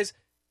those guys,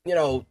 you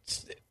know,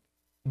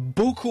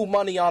 buku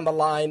money on the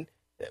line.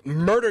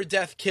 Murder,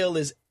 death, kill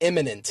is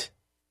imminent.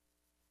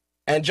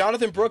 And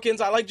Jonathan Brookins,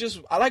 I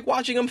like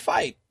watching him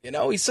fight. You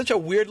know, he's such a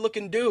weird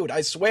looking dude.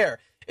 I swear,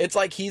 it's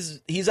like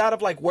he's out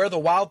of like Where the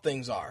Wild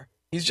Things Are.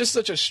 He's just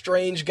such a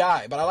strange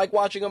guy, but I like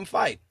watching him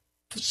fight.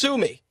 Sue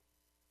me.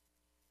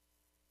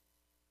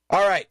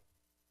 All right.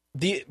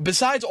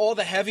 Besides all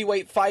the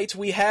heavyweight fights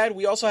we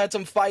also had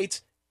some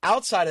fights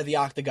outside of the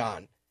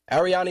octagon.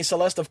 Ariane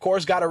Celeste, of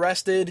course, got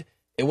arrested.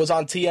 It was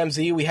on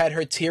TMZ. We had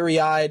her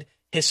teary-eyed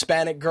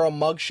Hispanic girl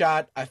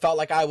mugshot. I felt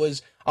like I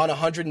was on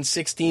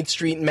 116th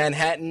Street in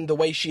Manhattan, the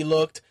way she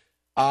looked.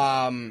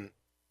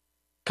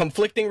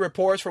 Conflicting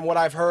reports from what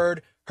I've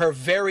heard. Her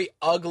very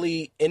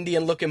ugly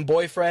Indian-looking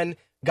boyfriend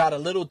got a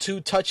little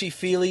too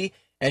touchy-feely,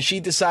 and she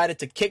decided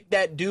to kick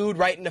that dude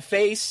right in the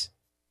face,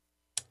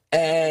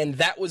 and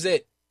that was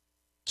it.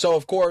 So,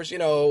 of course, you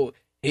know,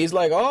 he's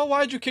like, oh,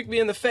 why'd you kick me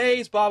in the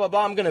face? Blah, blah,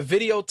 blah. I'm going to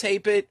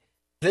videotape it.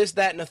 This,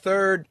 that, and the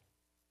third.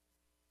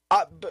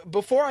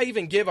 Before I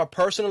even give a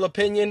personal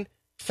opinion,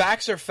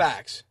 facts are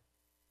facts.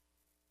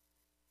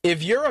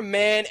 If you're a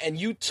man and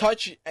you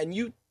touch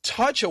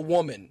a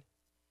woman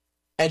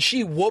and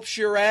she whoops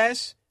your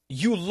ass,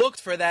 you looked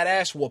for that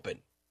ass whooping.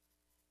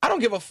 I don't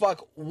give a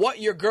fuck what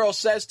your girl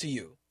says to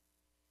you.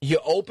 You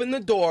open the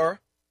door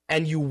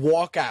and you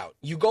walk out.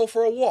 You go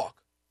for a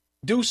walk.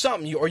 Do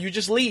something, or you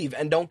just leave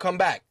and don't come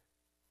back.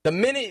 The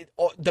minute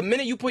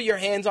you put your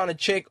hands on a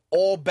chick,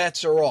 all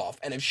bets are off.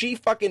 And if she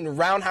fucking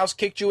roundhouse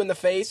kicked you in the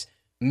face,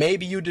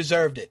 maybe you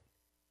deserved it.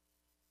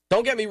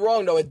 Don't get me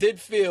wrong, though. It did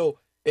feel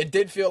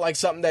like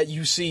something that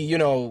you see, you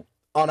know,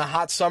 on a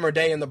hot summer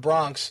day in the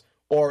Bronx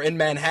or in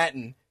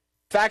Manhattan.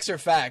 Facts are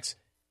facts.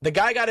 The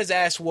guy got his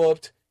ass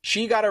whooped.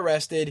 She got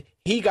arrested.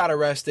 He got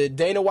arrested.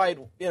 Dana White,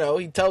 you know,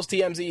 he tells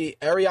TMZ,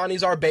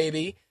 Ariane's our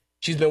baby.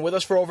 She's been with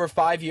us for over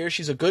 5 years.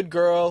 She's a good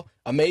girl,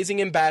 amazing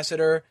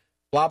ambassador,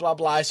 blah, blah,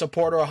 blah. I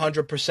support her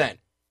 100%.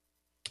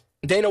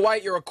 Dana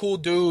White, you're a cool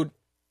dude.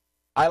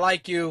 I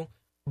like you.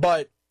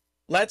 But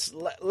let's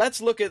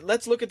look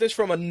at this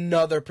from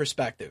another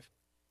perspective.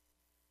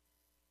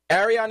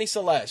 Ariane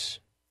Celeste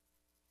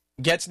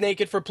gets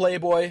naked for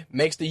Playboy,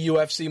 makes the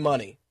UFC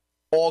money.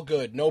 All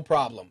good, no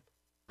problem.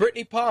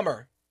 Brittany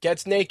Palmer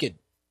gets naked.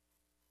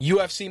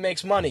 UFC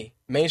makes money,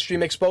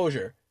 mainstream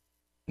exposure.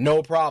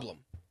 No problem.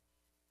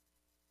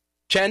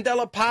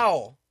 Chandela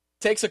Powell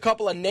takes a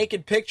couple of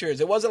naked pictures.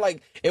 It wasn't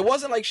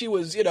like she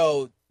was, you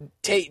know,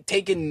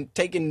 taking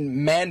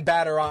man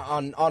batter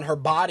on her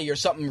body or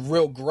something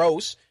real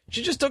gross.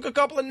 She just took a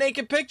couple of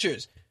naked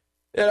pictures.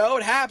 You know,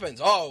 it happens.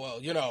 Oh,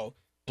 well, you know,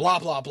 blah,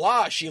 blah,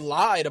 blah. She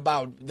lied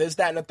about this,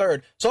 that, and the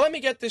third. So let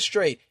me get this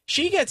straight.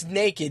 She gets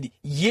naked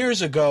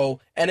years ago,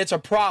 and it's a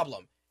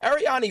problem.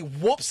 Ariane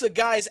whoops a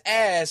guy's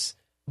ass,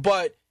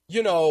 but,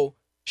 you know,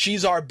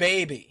 she's our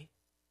baby.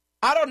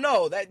 I don't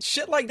know. That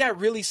shit like that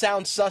really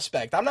sounds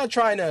suspect. I'm not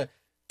trying to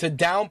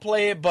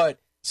downplay it, but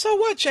so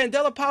what?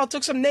 Chandela Powell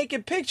took some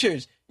naked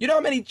pictures. You know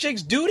how many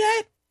chicks do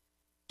that?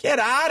 Get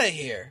out of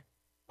here.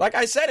 Like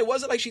I said, it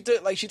wasn't like she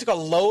took a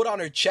load on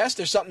her chest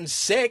or something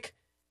sick.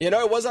 You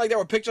know, it wasn't like there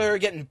were pictures of her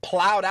getting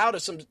plowed out or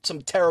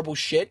some terrible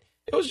shit.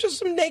 It was just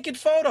some naked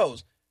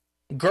photos.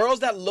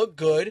 Girls that look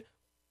good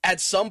at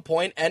some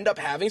point end up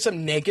having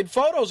some naked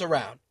photos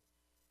around.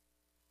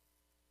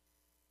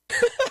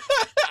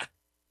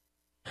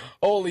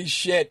 Holy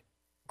shit.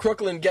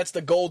 Crooklyn gets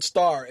the gold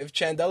star. If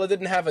Chandela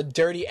didn't have a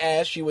dirty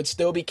ass, she would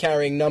still be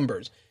carrying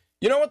numbers.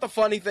 You know what the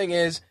funny thing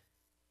is?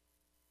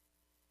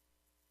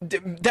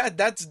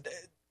 That's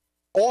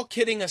all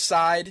kidding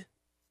aside,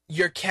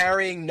 you're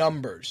carrying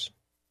numbers.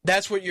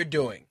 That's what you're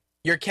doing.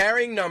 You're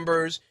carrying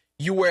numbers,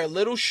 you wear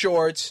little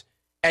shorts,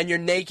 and you're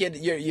naked.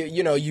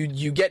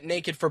 You get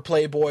naked for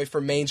Playboy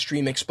for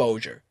mainstream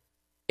exposure.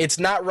 It's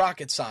not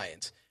rocket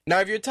science. Now,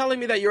 if you're telling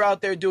me that you're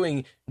out there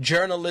doing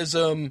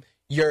journalism,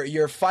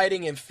 you're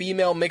fighting in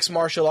female mixed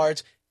martial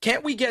arts,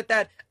 can't we get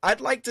that?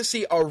 I'd like to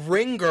see a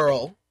ring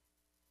girl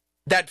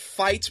that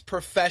fights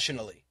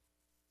professionally.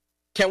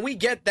 Can we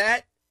get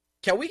that?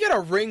 Can we get a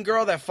ring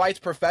girl that fights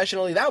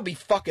professionally? That would be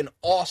fucking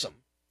awesome.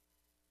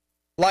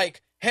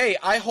 Like, hey,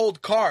 I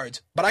hold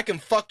cards, but I can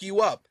fuck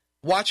you up.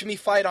 Watch me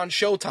fight on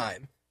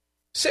Showtime.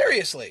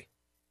 Seriously.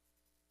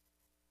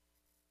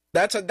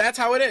 That's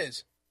how it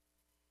is.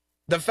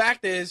 The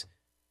fact is,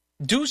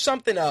 do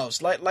something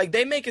else. Like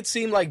they make it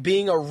seem like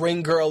being a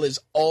ring girl is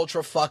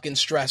ultra fucking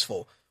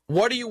stressful.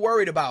 What are you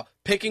worried about?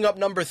 Picking up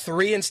number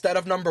 3 instead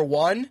of number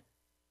 1?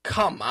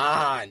 Come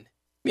on. Give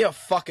me a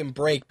fucking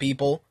break,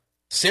 people.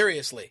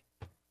 Seriously.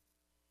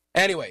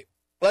 Anyway,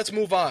 let's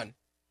move on.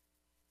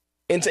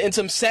 In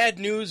some sad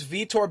news,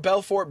 Vitor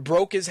Belfort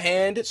broke his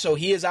hand, so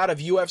he is out of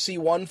UFC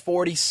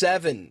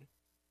 147,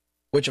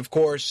 which, of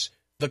course,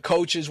 the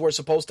coaches were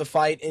supposed to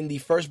fight in the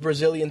first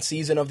Brazilian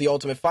season of The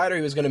Ultimate Fighter.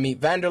 He was going to meet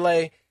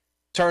Vanderlei.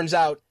 Turns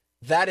out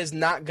that is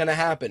not going to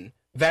happen.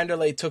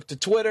 Vanderlei took to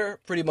Twitter,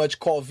 pretty much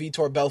called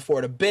Vitor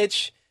Belfort a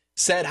bitch,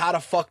 said, how the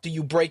fuck do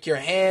you break your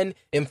hand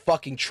in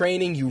fucking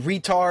training, you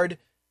retard?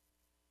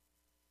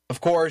 Of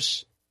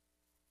course,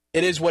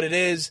 it is what it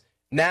is.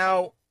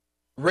 Now,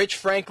 Rich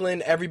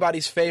Franklin,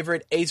 everybody's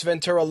favorite Ace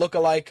Ventura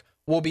lookalike,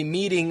 will be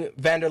meeting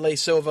Vanderlei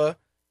Silva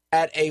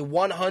at a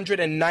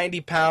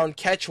 190-pound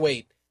catch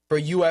weight for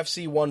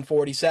UFC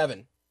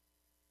 147.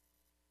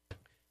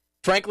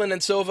 Franklin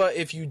and Silva,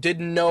 if you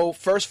didn't know,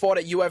 first fought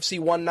at UFC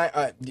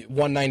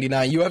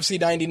 199, UFC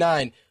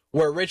 99,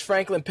 where Rich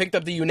Franklin picked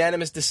up the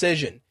unanimous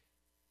decision.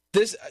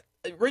 This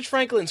Rich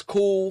Franklin's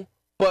cool,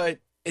 but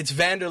it's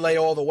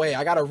Vanderlei all the way.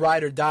 I got to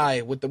ride or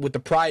die with the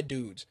Pride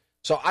dudes.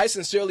 So I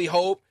sincerely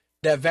hope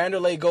that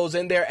Vanderlei goes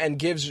in there and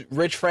gives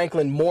Rich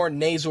Franklin more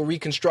nasal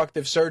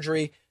reconstructive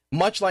surgery,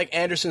 much like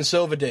Anderson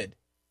Silva did.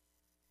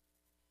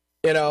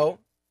 You know,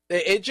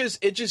 it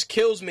just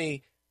kills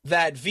me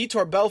that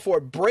Vitor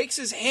Belfort breaks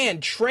his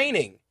hand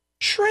training.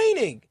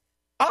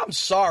 I'm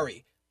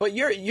sorry, but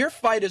your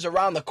fight is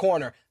around the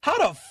corner. How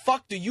the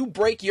fuck do you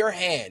break your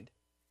hand?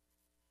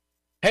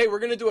 Hey, we're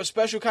going to do a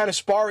special kind of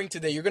sparring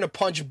today. You're going to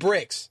punch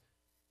bricks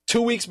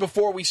 2 weeks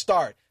before we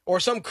start. Or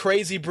some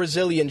crazy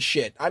Brazilian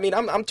shit. I mean,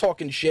 I'm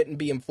talking shit and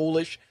being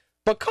foolish.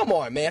 But come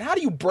on, man. How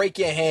do you break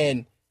your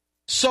hand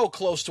so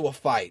close to a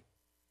fight?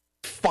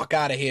 Fuck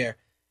out of here.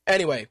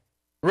 Anyway,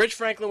 Rich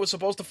Franklin was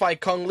supposed to fight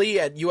Kung Lee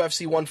at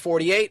UFC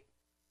 148.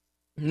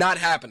 Not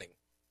happening.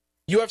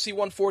 UFC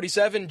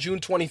 147, June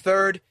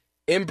 23rd,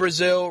 in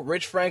Brazil.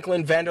 Rich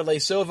Franklin,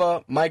 Vanderlei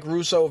Silva, Mike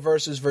Russo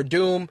versus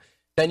Verdum.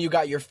 Then you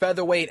got your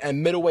featherweight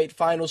and middleweight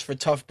finals for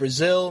Tough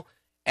Brazil.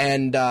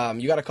 And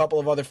you got a couple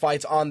of other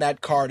fights on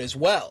that card as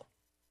well.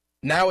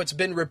 Now it's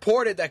been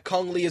reported that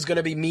Kung Lee is going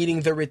to be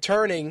meeting the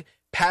returning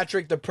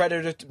Patrick the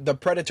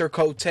Predator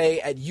Cote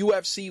at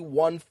UFC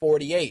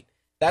 148.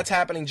 That's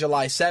happening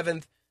July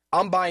 7th.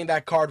 I'm buying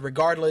that card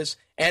regardless.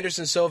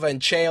 Anderson Silva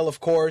and Chael, of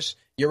course.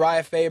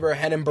 Uriah Faber,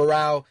 Renan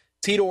Barão.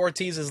 Tito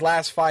Ortiz's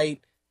last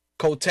fight.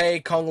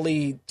 Cote, Kung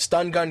Lee,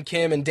 Stun Gun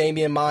Kim, and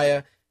Damian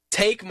Maia.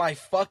 Take my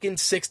fucking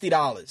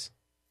 $60.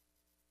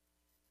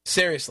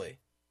 Seriously.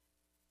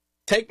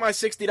 Take my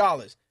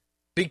 $60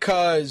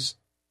 because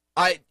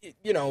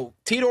Tito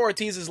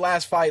Ortiz's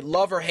last fight,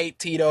 love or hate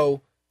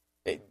Tito,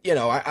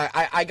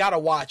 I gotta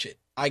watch it.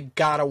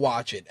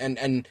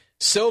 And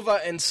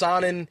Silva and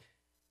Sonnen,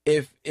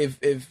 if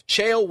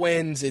Chael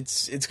wins,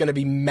 it's gonna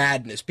be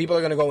madness. People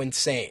are gonna go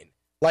insane.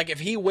 Like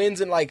if he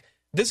wins, and like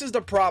this is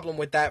the problem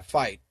with that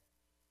fight.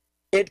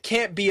 It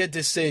can't be a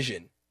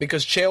decision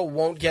because Chael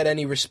won't get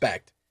any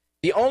respect.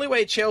 The only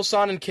way Chael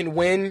Sonnen can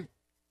win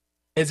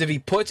is if he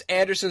puts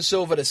Anderson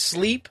Silva to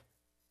sleep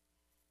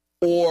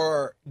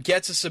or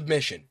gets a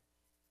submission.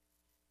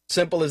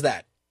 Simple as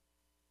that.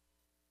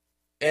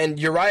 And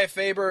Uriah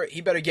Faber,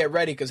 he better get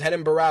ready because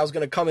Renan Barão is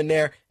going to come in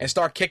there and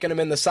start kicking him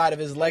in the side of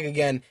his leg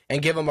again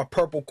and give him a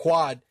purple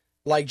quad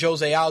like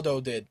Jose Aldo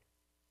did.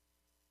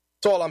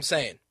 That's all I'm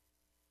saying.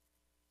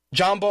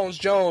 John Bones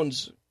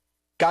Jones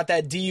got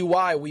that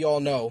DUI we all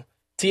know.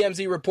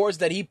 TMZ reports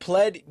that he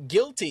pled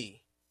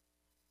guilty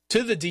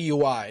to the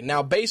DUI.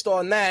 Now, based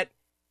on that,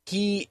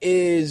 he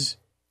is,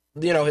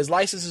 his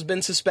license has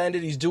been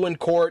suspended. He's due in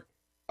court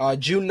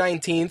June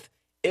 19th.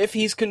 If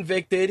he's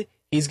convicted,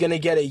 he's going to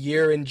get a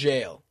year in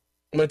jail.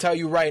 I'm going to tell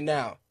you right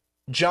now,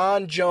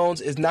 John Jones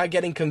is not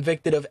getting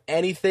convicted of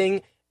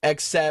anything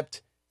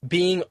except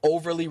being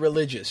overly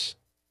religious.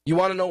 You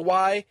want to know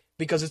why?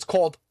 Because it's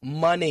called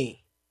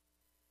money.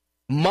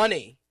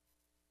 Money.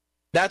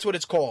 That's what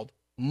it's called.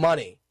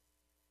 Money.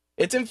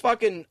 It's in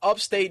fucking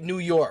upstate New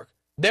York.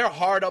 They're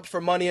hard up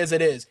for money as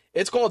it is.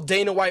 It's called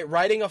Dana White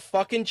writing a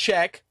fucking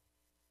check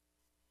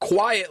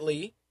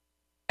quietly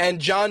and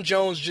John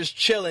Jones just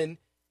chilling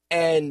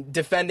and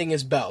defending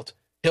his belt.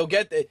 He'll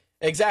get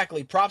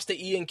exactly. Props to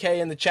Ian K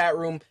in the chat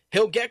room.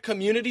 He'll get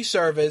community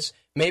service.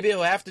 Maybe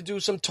he'll have to do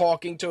some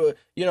talking to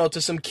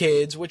some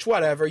kids, which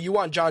whatever. You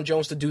want John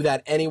Jones to do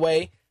that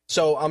anyway.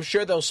 So I'm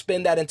sure they'll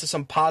spin that into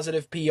some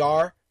positive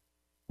PR.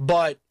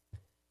 But,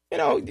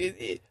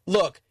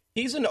 look,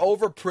 he's an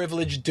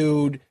overprivileged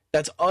dude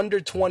that's under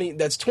 20,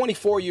 that's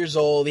 24 years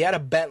old. He had a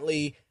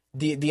Bentley.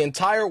 The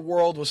entire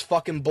world was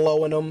fucking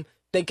blowing him,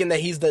 thinking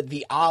that he's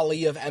the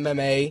Ali of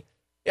MMA.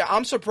 Yeah,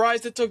 I'm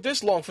surprised it took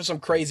this long for some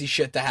crazy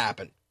shit to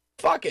happen.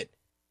 Fuck it.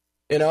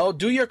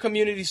 Do your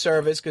community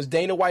service because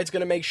Dana White's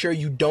going to make sure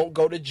you don't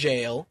go to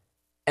jail,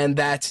 and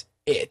that's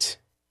it.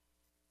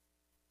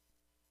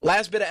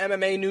 Last bit of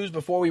MMA news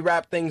before we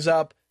wrap things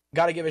up.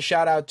 Got to give a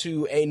shout out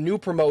to a new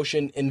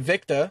promotion,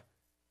 Invicta.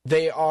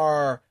 They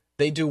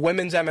do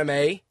women's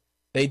MMA.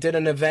 They did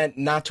an event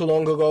not too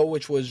long ago,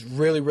 which was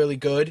really, really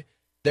good.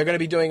 They're going to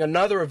be doing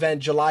another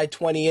event July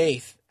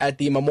 28th at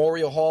the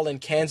Memorial Hall in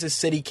Kansas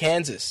City,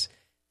 Kansas.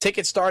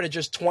 Tickets start at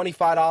just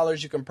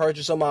 $25. You can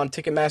purchase them on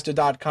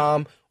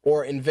Ticketmaster.com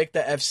or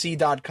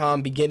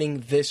InvictaFC.com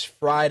beginning this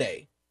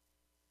Friday.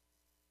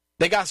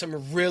 They got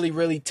some really,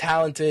 really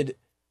talented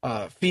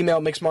female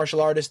mixed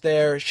martial artists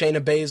there.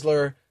 Shayna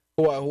Baszler,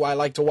 who I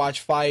like to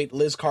watch fight.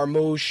 Liz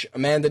Carmouche,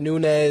 Amanda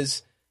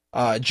Nunes,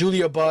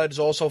 Julia Budd's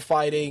also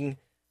fighting.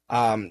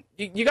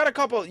 You got a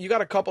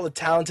couple of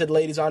talented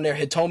ladies on there.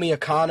 Hitomi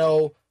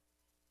Akano.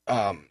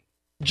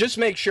 Just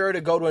make sure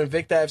to go to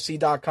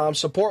InvictaFC.com.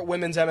 Support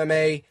women's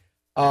MMA.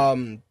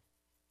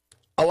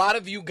 A lot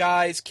of you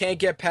guys can't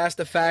get past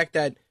the fact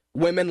that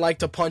women like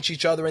to punch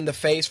each other in the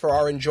face for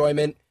our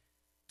enjoyment.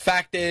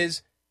 Fact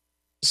is,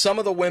 some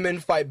of the women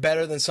fight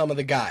better than some of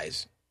the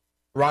guys.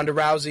 Ronda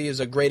Rousey is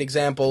a great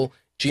example.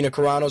 Gina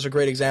Carano is a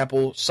great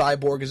example.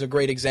 Cyborg is a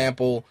great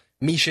example.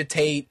 Misha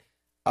Tate,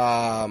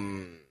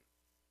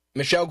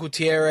 Michelle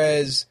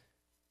Gutierrez,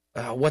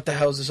 what the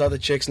hell is this other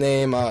chick's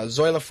name?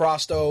 Zoila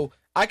Frosto.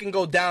 I can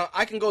go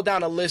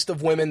down a list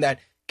of women that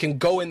can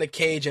go in the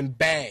cage and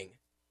bang.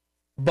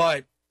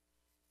 But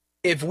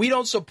if we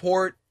don't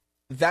support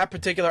that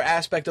particular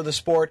aspect of the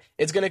sport,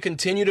 it's going to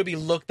continue to be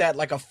looked at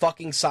like a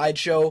fucking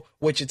sideshow,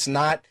 which it's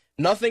not.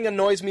 Nothing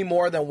annoys me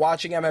more than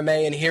watching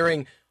MMA and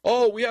hearing,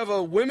 oh, we have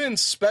a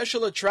women's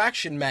special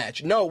attraction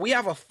match. No, we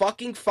have a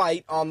fucking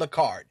fight on the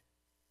card.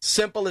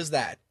 Simple as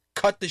that.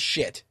 Cut the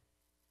shit.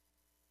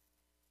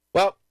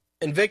 Well,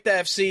 Invicta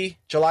FC,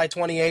 July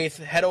 28th.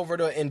 Head over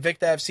to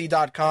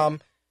invictafc.com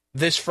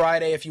this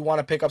Friday if you want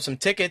to pick up some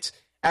tickets.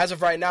 As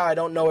of right now, I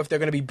don't know if they're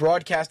going to be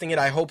broadcasting it.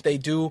 I hope they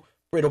do.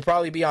 It'll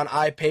probably be on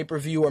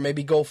iPay-per-view or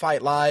maybe Go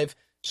Fight Live.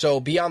 So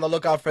be on the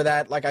lookout for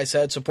that. Like I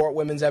said, support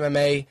women's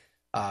MMA.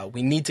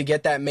 We need to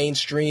get that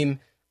mainstream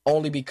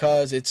only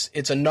because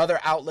it's another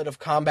outlet of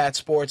combat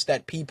sports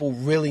that people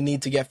really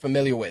need to get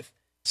familiar with.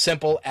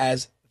 Simple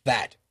as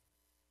that.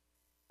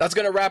 That's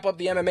going to wrap up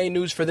the MMA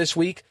news for this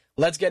week.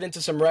 Let's get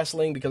into some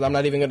wrestling because I'm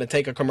not even going to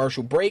take a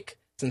commercial break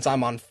since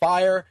I'm on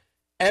fire.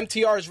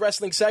 MTR's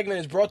wrestling segment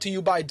is brought to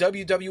you by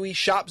WWE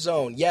Shop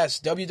Zone. Yes,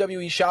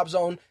 WWE Shop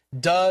Zone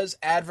does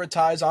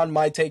advertise on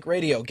My Take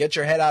Radio. Get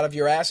your head out of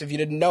your ass if you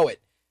didn't know it.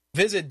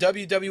 Visit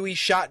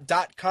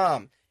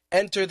WWEshop.com.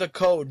 Enter the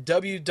code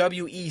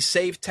WWE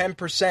Save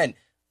 10%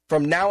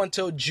 from now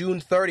until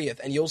June 30th,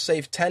 and you'll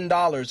save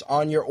 $10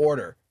 on your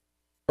order.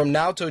 From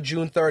now till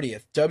June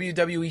 30th,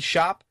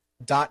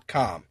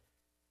 WWEshop.com.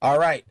 All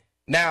right,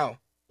 now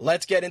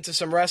let's get into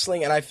some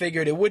wrestling, and I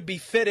figured it would be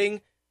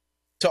fitting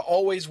to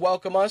always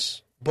welcome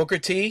us. Booker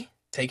T,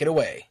 take it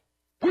away.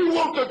 We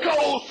want the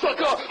gold,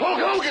 sucker! Hulk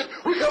Hogan,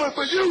 we coming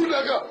for you,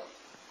 nigga!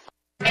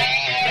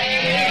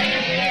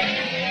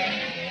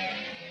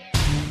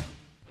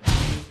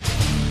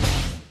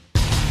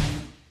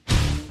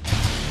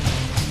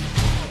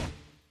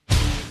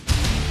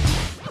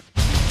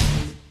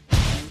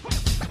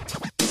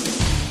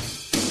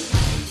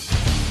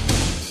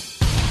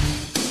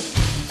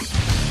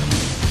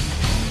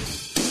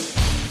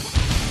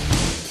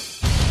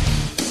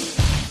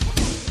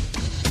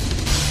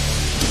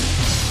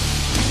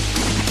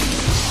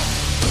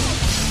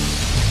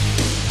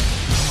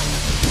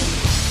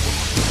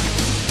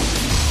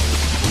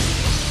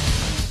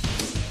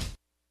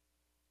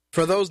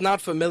 For those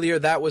not familiar,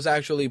 that was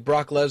actually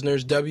Brock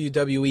Lesnar's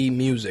WWE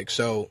music,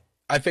 so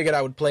I figured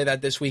I would play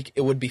that this week.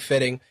 It would be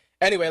fitting.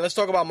 Anyway, let's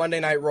talk about Monday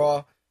Night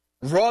Raw.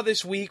 Raw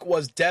this week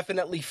was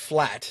definitely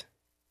flat.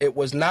 It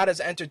was not as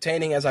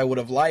entertaining as I would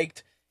have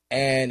liked,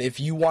 and if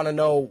you want to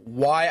know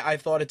why I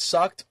thought it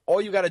sucked,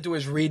 all you got to do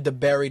is read the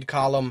buried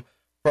column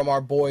from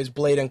our boys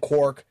Blade and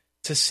Quark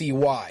to see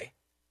why.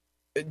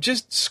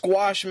 Just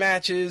squash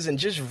matches and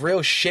just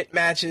real shit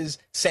matches.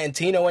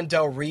 Santino and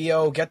Del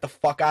Rio, get the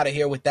fuck out of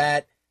here with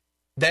that.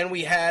 Then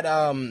we had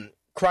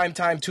Crime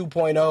Time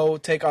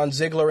 2.0 take on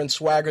Ziggler and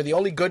Swagger. The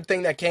only good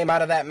thing that came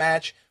out of that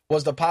match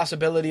was the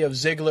possibility of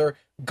Ziggler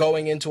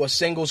going into a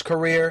singles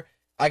career.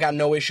 I got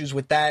no issues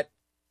with that.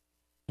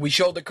 We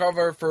showed the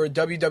cover for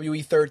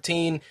WWE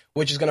 13,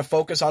 which is going to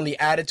focus on the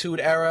Attitude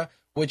Era,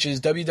 which is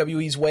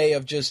WWE's way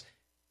of just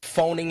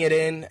phoning it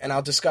in, and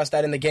I'll discuss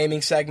that in the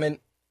gaming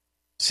segment.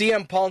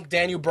 CM Punk,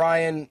 Daniel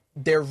Bryan,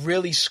 they're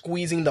really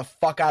squeezing the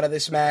fuck out of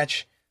this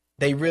match.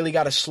 They really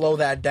got to slow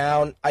that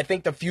down. I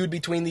think the feud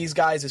between these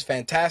guys is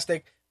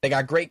fantastic. They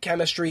got great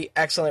chemistry,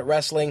 excellent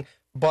wrestling,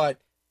 but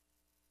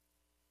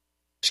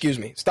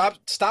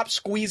stop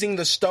squeezing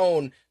the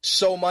stone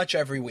so much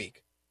every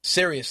week.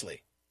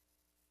 Seriously.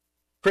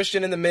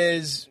 Christian and The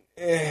Miz,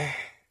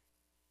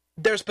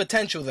 there's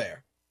potential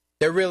there.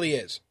 There really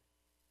is.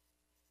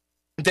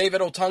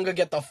 David Otunga,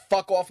 get the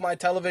fuck off my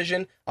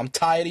television. I'm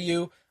tired of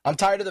you. I'm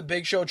tired of the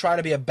Big Show trying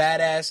to be a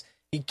badass.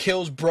 He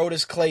kills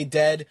Brodus Clay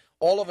dead.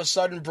 All of a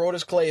sudden,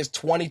 Brodus Clay is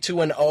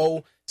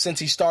 22-0 since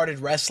he started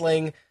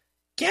wrestling.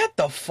 Get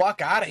the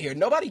fuck out of here.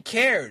 Nobody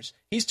cares.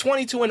 He's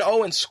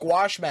 22-0 in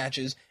squash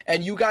matches,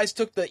 and you guys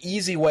took the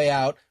easy way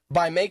out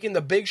by making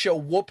the Big Show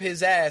whoop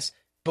his ass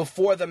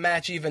before the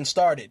match even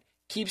started.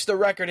 Keeps the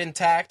record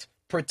intact,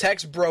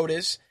 protects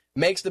Brodus,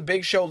 makes the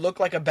Big Show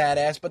look like a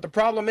badass, but the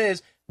problem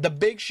is, the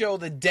Big Show,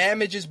 the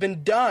damage has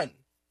been done.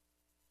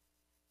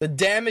 The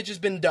damage has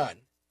been done.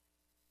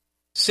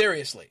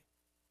 Seriously.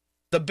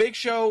 The Big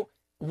Show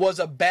was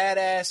a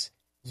badass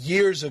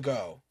years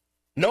ago.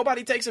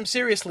 Nobody takes him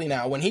seriously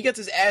now. When he gets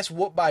his ass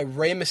whooped by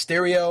Rey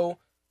Mysterio,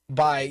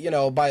 by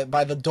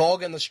the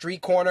dog in the street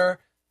corner,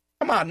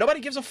 come on, nobody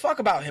gives a fuck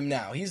about him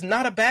now. He's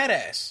not a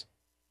badass.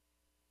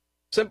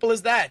 Simple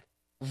as that.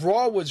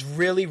 Raw was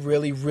really,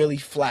 really, really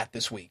flat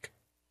this week.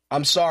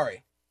 I'm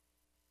sorry.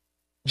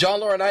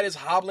 John Laurinaitis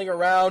hobbling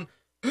around,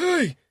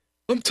 hey,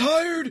 I'm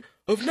tired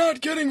of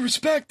not getting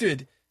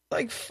respected.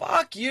 Like,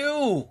 fuck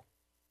you.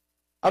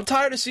 I'm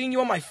tired of seeing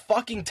you on my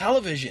fucking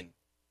television.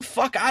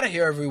 Fuck out of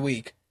here every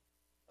week.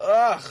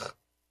 Ugh.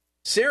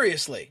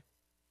 Seriously.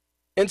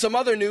 In some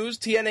other news,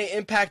 TNA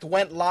Impact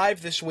went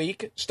live this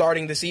week,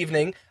 starting this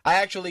evening. I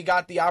actually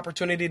got the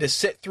opportunity to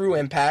sit through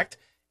Impact,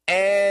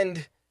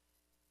 and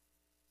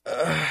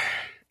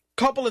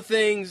couple of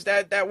things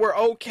that were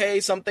okay,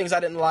 some things I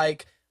didn't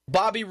like.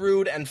 Bobby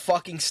Roode and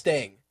fucking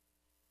Sting.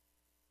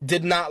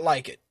 Did not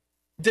like it.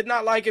 Did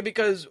not like it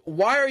because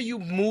why are you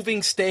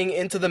moving Sting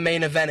into the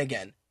main event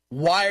again?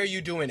 Why are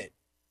you doing it?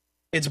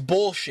 It's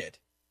bullshit.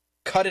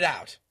 Cut it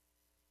out.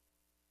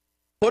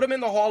 Put him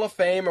in the Hall of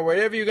Fame or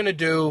whatever you're going to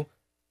do.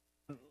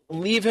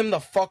 Leave him the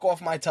fuck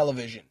off my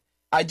television.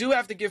 I do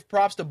have to give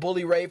props to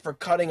Bully Ray for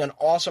cutting an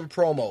awesome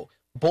promo.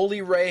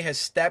 Bully Ray has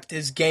stepped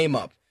his game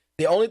up.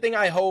 The only thing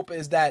I hope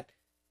is that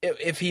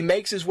if he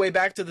makes his way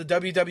back to the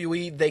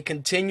WWE, they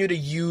continue to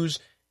use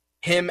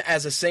him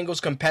as a singles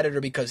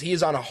competitor because he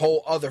is on a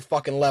whole other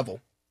fucking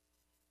level.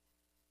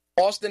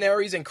 Austin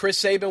Aries and Chris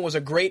Sabin was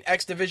a great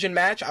X Division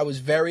match. I was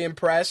very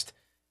impressed.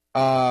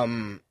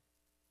 Samoa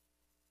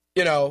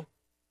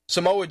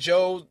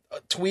Joe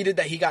tweeted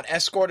that he got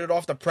escorted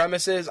off the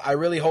premises. I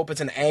really hope it's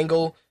an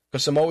angle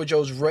because Samoa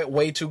Joe's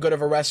way too good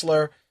of a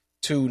wrestler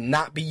to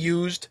not be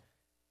used.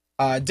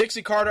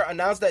 Dixie Carter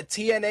announced that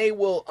TNA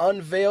will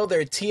unveil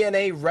their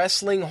TNA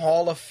Wrestling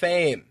Hall of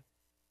Fame.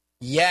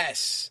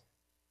 Yes.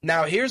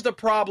 Now, here's the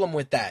problem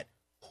with that.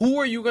 Who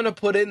are you going to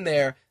put in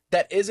there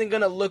that isn't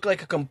going to look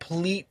like a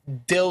complete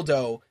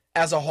dildo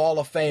as a Hall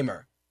of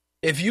Famer?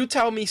 If you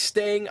tell me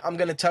Sting, I'm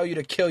going to tell you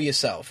to kill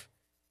yourself.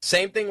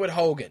 Same thing with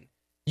Hogan.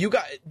 You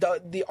got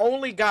the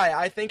only guy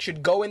I think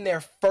should go in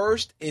there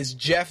first is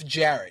Jeff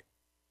Jarrett.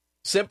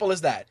 Simple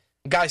as that.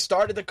 Guy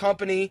started the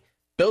company,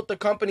 built the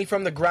company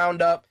from the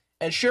ground up,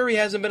 and sure, he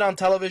hasn't been on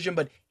television,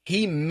 but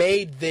he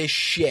made this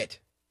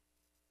shit.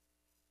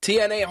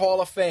 TNA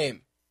Hall of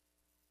Fame,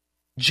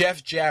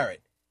 Jeff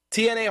Jarrett.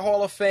 TNA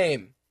Hall of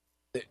Fame,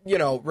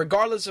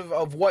 regardless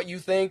of what you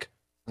think,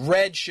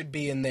 Red should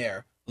be in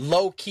there.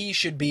 Low Key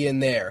should be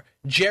in there.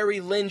 Jerry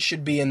Lynn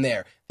should be in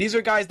there. These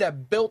are guys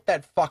that built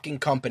that fucking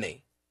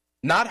company.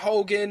 Not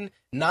Hogan,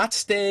 not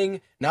Sting,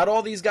 not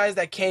all these guys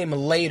that came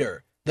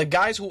later. The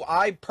guys who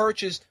I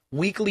purchased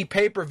weekly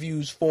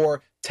pay-per-views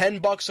for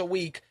 $10 a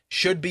week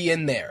should be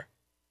in there.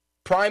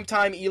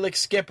 Primetime Elix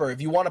Skipper,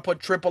 if you want to put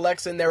Triple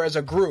X in there as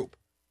a group,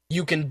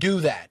 you can do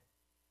that.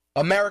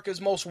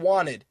 America's Most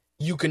Wanted,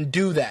 you can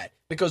do that.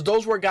 Because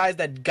those were guys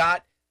that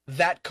got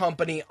that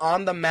company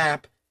on the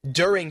map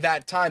during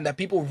that time that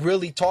people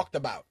really talked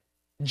about.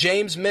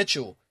 James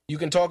Mitchell, you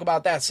can talk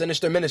about that,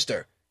 Sinister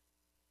Minister.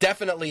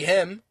 Definitely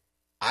him.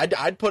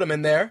 I'd put him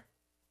in there.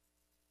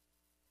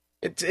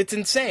 It's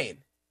insane.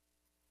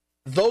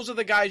 Those are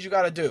the guys you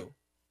got to do.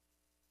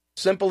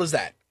 Simple as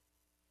that.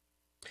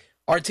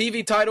 Our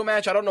TV title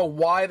match, I don't know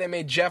why they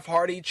made Jeff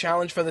Hardy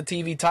challenge for the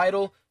TV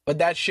title, but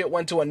that shit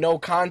went to a no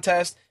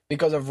contest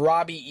because of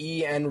Robbie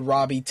E and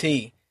Robbie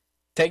T.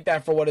 Take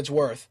that for what it's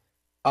worth.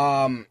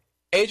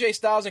 AJ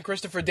Styles and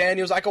Christopher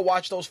Daniels, I could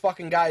watch those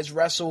fucking guys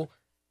wrestle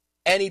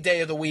any day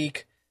of the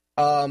week.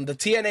 The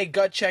TNA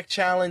Gut Check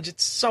Challenge,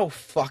 it's so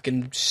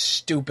fucking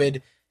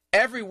stupid.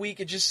 Every week,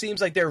 it just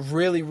seems like they're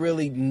really,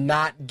 really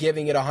not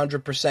giving it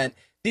 100%.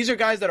 These are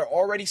guys that are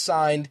already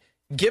signed.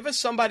 Give us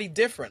somebody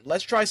different.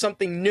 Let's try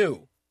something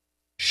new.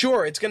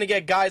 Sure, it's going to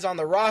get guys on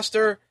the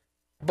roster,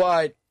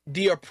 but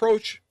the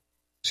approach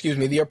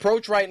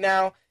right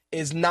now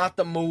is not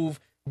the move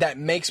that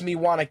makes me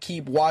want to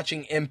keep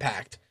watching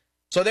Impact.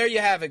 So there you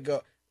have it.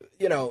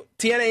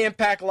 TNA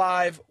Impact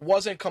Live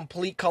wasn't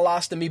complete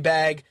colostomy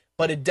bag,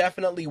 but it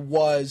definitely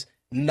was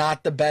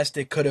not the best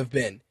it could have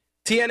been.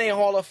 TNA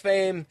Hall of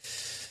Fame,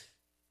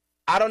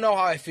 I don't know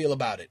how I feel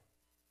about it.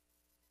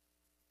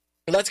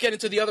 Let's get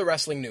into the other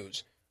wrestling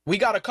news. We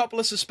got a couple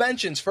of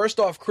suspensions. First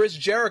off, Chris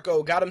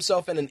Jericho got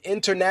himself in an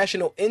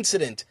international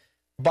incident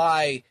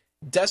by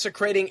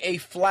desecrating a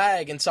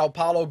flag in Sao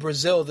Paulo,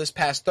 Brazil this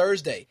past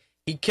Thursday.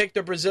 He kicked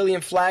a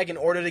Brazilian flag in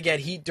order to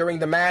get heat during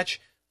the match.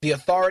 The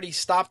authorities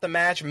stopped the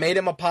match, made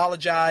him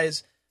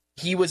apologize.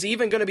 He was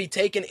even going to be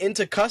taken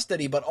into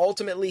custody, but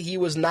ultimately he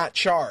was not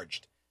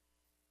charged.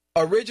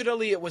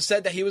 Originally, it was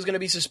said that he was going to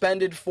be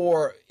suspended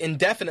for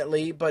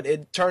indefinitely, but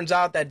it turns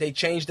out that they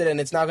changed it, and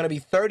it's now going to be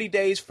 30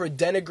 days for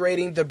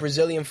denigrating the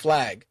Brazilian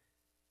flag.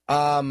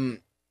 I'm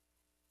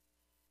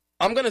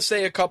going to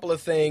say a couple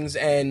of things,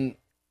 and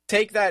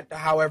take that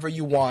however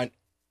you want.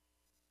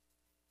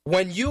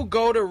 When you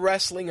go to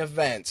wrestling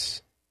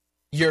events,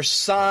 your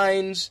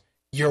signs,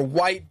 your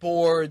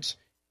whiteboards,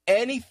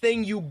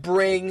 anything you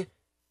bring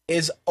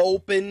is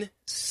open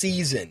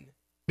season,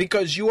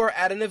 because you are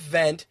at an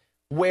event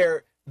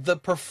where the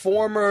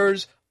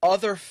performers,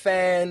 other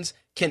fans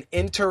can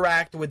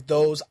interact with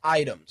those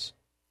items.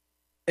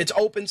 It's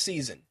open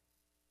season.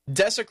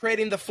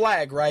 Desecrating the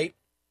flag, right?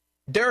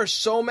 There are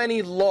so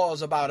many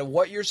laws about it,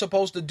 what you're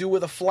supposed to do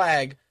with a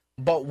flag,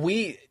 but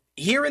we,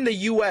 here in the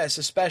U.S.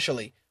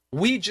 especially,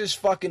 we just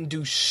fucking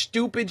do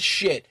stupid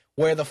shit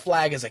where the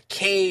flag is a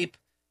cape,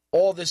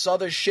 all this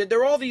other shit.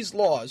 There are all these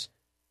laws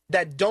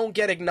that don't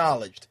get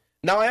acknowledged.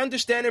 Now, I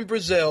understand in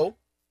Brazil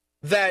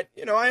that,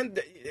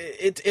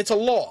 it's a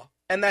law,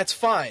 and that's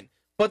fine.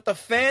 But the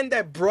fan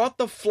that brought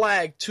the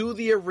flag to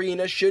the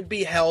arena should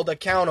be held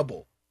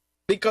accountable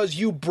because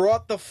you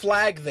brought the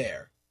flag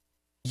there.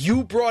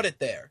 You brought it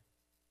there.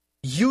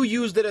 You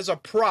used it as a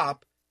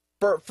prop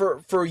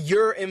for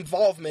your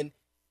involvement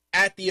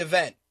at the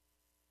event.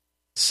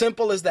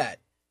 Simple as that.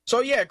 So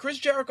yeah, Chris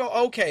Jericho,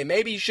 okay,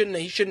 maybe he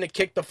shouldn't have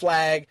kicked the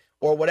flag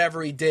or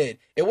whatever he did.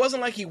 It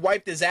wasn't like he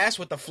wiped his ass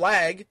with the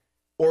flag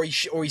or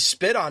he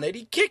spit on it.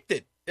 He kicked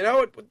it. You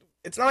know,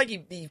 it's not like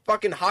he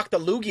fucking hocked a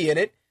loogie in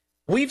it.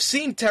 We've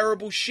seen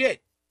terrible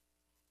shit.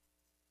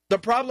 The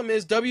problem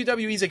is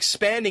WWE's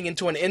expanding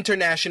into an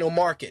international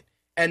market.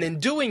 And in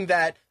doing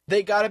that,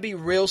 they got to be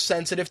real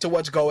sensitive to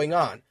what's going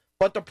on.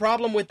 But the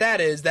problem with that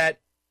is that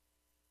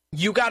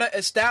you got to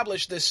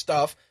establish this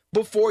stuff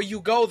before you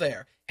go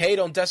there. Hey,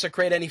 don't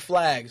desecrate any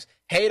flags.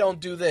 Hey, don't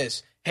do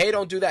this. Hey,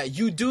 don't do that.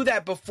 You do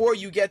that before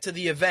you get to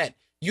the event.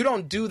 You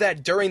don't do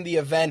that during the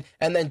event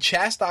and then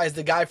chastise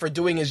the guy for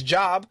doing his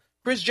job.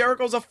 Chris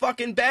Jericho's a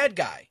fucking bad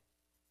guy.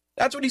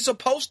 That's what he's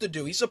supposed to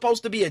do. He's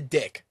supposed to be a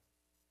dick.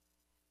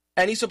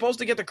 And he's supposed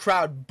to get the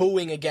crowd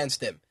booing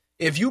against him.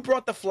 If you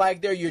brought the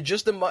flag there, you're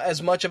just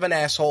as much of an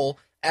asshole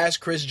as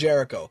Chris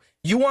Jericho.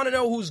 You want to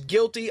know who's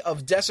guilty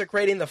of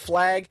desecrating the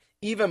flag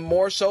even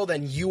more so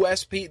than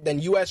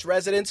U.S.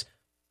 residents?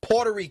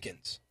 Puerto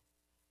Ricans.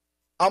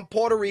 I'm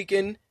Puerto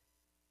Rican.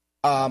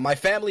 My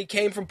family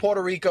came from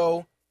Puerto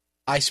Rico.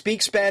 I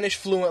speak Spanish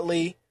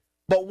fluently.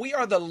 But we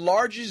are the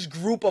largest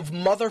group of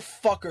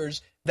motherfuckers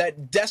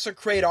that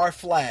desecrate our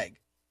flag.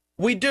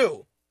 We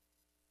do.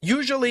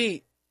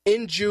 Usually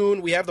in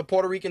June, we have the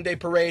Puerto Rican Day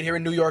Parade here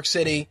in New York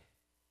City.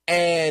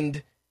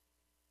 And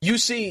you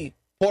see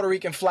Puerto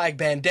Rican flag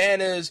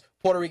bandanas,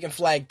 Puerto Rican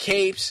flag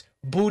capes,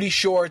 booty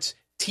shorts,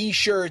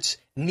 T-shirts,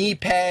 knee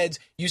pads.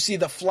 You see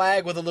the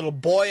flag with a little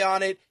boy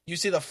on it. You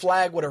see the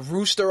flag with a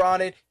rooster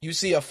on it. You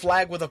see a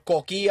flag with a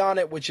coqui on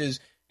it, which is,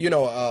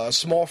 a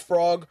small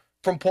frog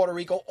from Puerto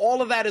Rico.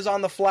 All of that is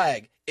on the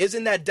flag.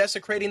 Isn't that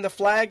desecrating the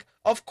flag?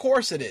 Of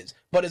course it is.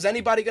 But is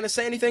anybody going to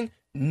say anything?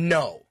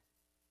 No.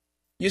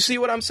 You see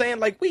what I'm saying?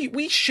 Like,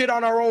 we shit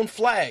on our own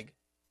flag.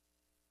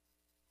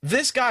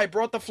 This guy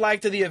brought the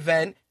flag to the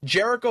event.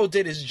 Jericho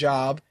did his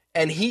job,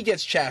 and he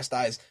gets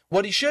chastised.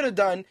 What he should have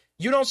done,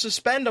 you don't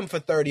suspend him for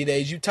 30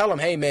 days. You tell him,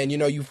 hey, man,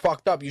 you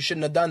fucked up. You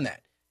shouldn't have done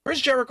that.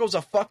 Chris Jericho's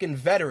a fucking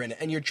veteran,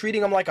 and you're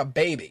treating him like a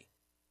baby.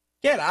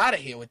 Get out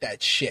of here with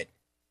that shit.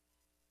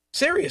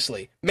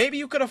 Seriously. Maybe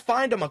you could have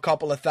fined him a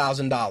couple of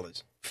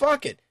 $1,000s.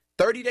 Fuck it.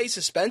 30-day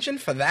suspension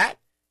for that?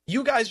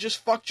 You guys just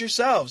fucked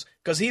yourselves,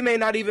 because he may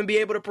not even be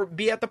able to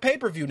be at the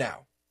pay-per-view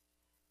now.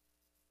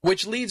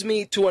 Which leads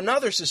me to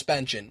another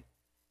suspension,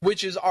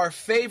 which is our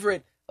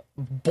favorite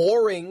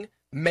boring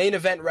main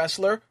event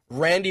wrestler,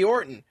 Randy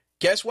Orton.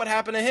 Guess what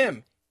happened to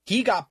him?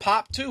 He got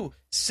popped too,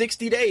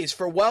 60 days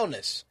for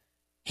wellness.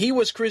 He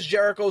was Chris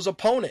Jericho's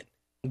opponent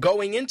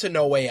going into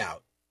No Way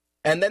Out.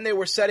 And then they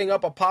were setting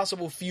up a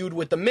possible feud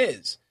with The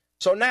Miz.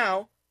 So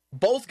now,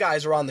 both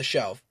guys are on the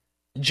shelf.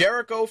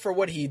 Jericho for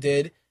what he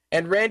did,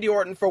 and Randy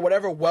Orton for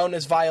whatever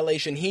wellness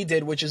violation he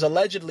did, which is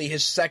allegedly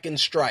his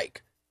second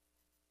strike.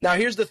 Now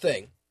here's the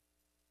thing.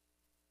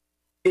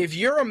 If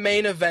you're a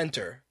main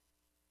eventer,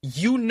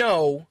 you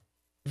know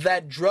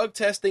that drug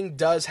testing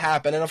does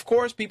happen. And of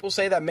course, people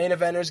say that main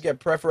eventers get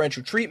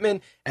preferential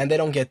treatment and they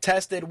don't get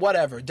tested,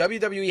 whatever.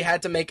 WWE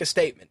had to make a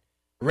statement.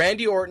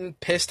 Randy Orton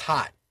pissed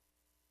hot.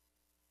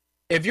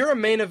 If you're a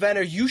main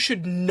eventer, you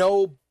should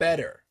know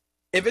better.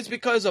 If it's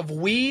because of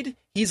weed,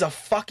 he's a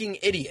fucking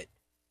idiot.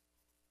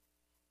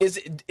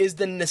 Is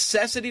the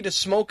necessity to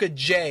smoke a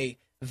J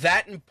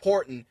that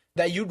important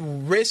that you'd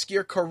risk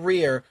your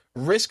career,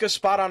 risk a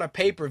spot on a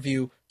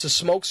pay-per-view to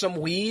smoke some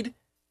weed?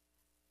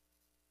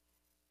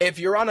 If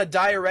you're on a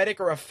diuretic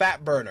or a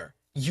fat burner,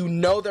 you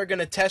know they're going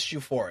to test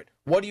you for it.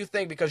 What do you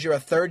think? Because you're a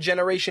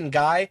third-generation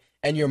guy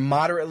and you're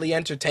moderately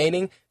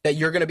entertaining that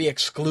you're going to be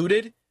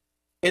excluded?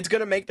 It's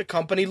going to make the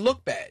company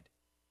look bad.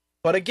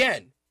 But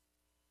again,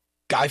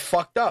 guy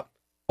fucked up.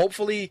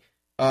 Hopefully,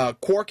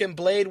 Quark and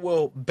Blade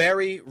will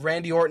bury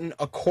Randy Orton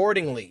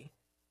accordingly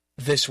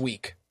this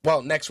week.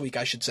 Well, next week,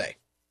 I should say.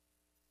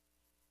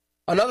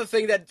 Another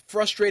thing that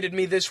frustrated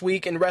me this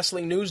week in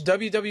wrestling news,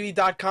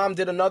 WWE.com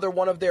did another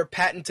one of their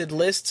patented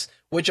lists,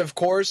 which, of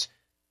course,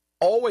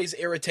 always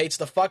irritates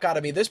the fuck out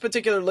of me. This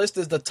particular list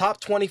is the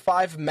top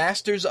 25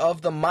 masters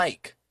of the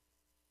mic.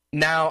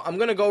 Now, I'm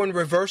going to go in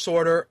reverse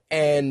order,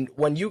 and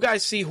when you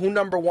guys see who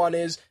number one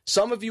is,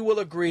 some of you will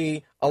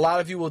agree, a lot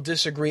of you will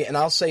disagree, and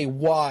I'll say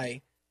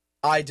why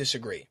I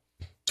disagree.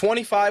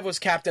 25 was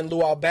Captain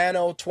Lou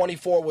Albano,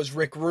 24 was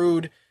Rick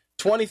Rude,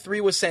 23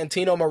 was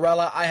Santino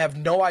Marella. I have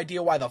no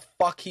idea why the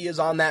fuck he is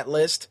on that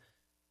list.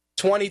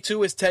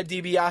 22 is Ted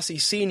DiBiase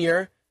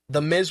Sr.,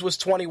 The Miz was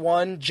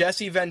 21,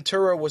 Jesse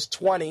Ventura was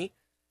 20,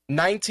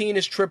 19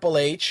 is Triple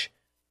H,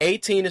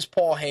 18 is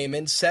Paul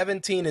Heyman,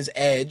 17 is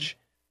Edge,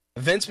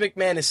 Vince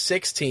McMahon is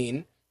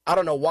 16. I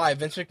don't know why.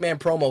 Vince McMahon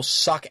promos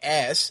suck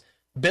ass.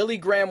 Billy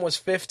Graham was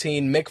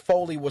 15. Mick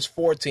Foley was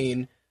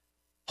 14.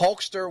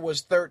 Hulkster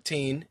was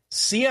 13.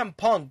 CM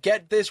Punk,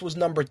 get this, was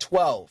number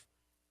 12.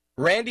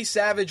 Randy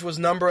Savage was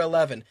number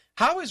 11.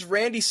 How is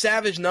Randy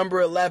Savage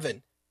number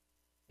 11?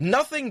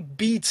 Nothing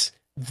beats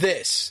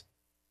this.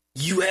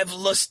 You have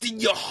lust in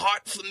your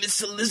heart for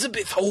Miss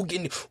Elizabeth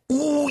Hogan.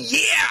 Ooh,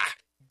 yeah.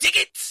 Dig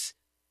it.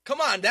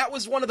 Come on, that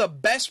was one of the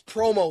best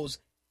promos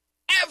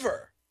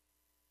ever.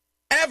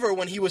 Ever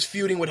when he was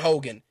feuding with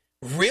Hogan.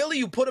 Really?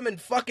 You put him in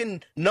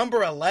fucking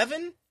number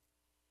 11?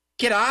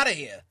 Get out of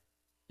here.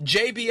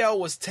 JBL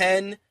was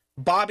 10.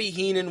 Bobby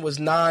Heenan was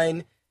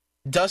 9.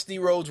 Dusty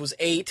Rhodes was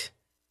 8.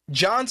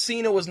 John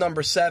Cena was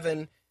number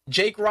 7.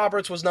 Jake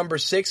Roberts was number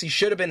 6. He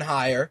should have been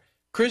higher.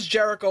 Chris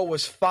Jericho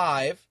was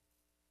 5.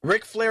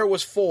 Ric Flair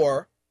was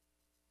 4.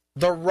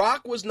 The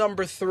Rock was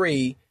number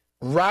 3.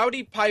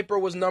 Rowdy Piper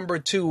was number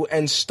 2.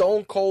 And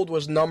Stone Cold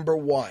was number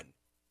 1.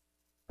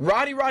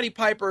 Roddy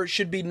Piper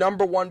should be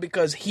number 1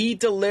 because he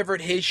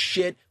delivered his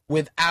shit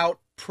without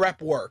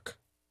prep work.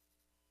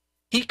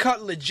 He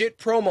cut legit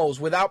promos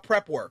without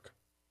prep work.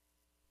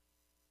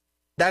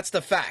 That's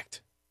the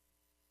fact.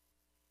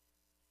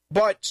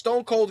 But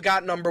Stone Cold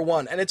got number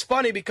 1. And it's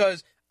funny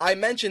because I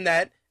mentioned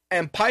that,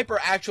 and Piper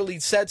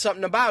actually said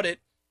something about it.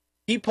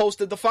 He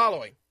posted the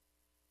following.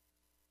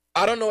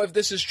 I don't know if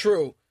this is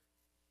true.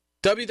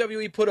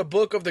 WWE put a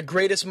book of the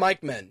greatest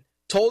mic men.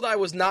 Told I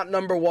was not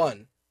number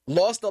 1.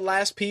 Lost the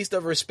last piece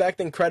of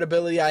respect and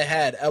credibility I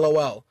had,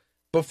 LOL.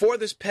 Before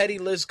this petty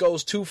list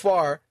goes too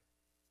far,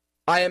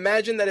 I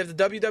imagine that if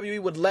the WWE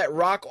would let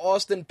Rock,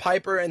 Austin,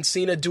 Piper, and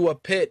Cena do a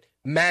pit,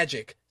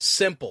 magic,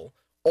 simple.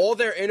 All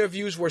their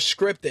interviews were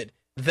scripted.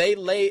 There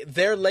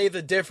lay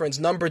the difference.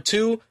 Number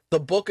 2, the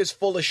book is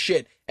full of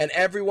shit, and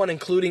everyone,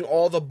 including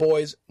all the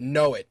boys,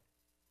 know it.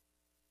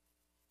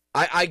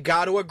 I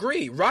got to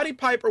agree. Roddy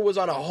Piper was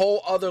on a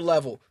whole other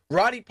level.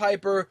 Roddy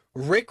Piper,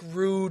 Rick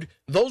Rude,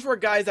 those were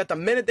guys that the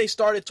minute they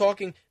started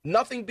talking,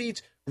 nothing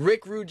beats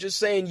Rick Rude just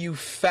saying, you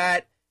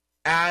fat,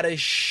 out of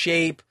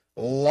shape,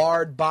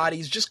 lard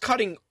bodies, just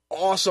cutting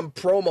awesome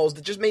promos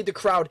that just made the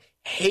crowd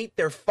hate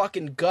their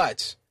fucking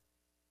guts.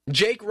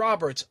 Jake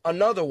Roberts,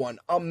 another one,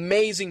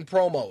 amazing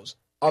promos,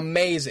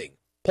 amazing.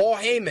 Paul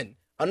Heyman,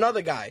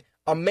 another guy,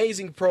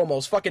 amazing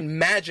promos, fucking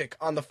magic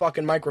on the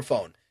fucking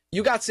microphone.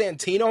 You got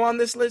Santino on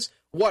this list?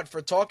 What,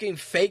 for talking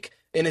fake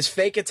in his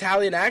fake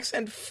Italian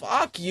accent?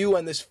 Fuck you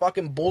and this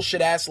fucking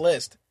bullshit-ass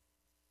list.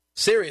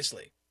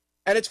 Seriously.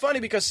 And it's funny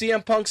because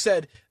CM Punk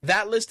said,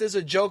 that list is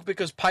a joke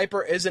because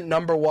Piper isn't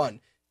number 1.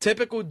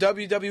 Typical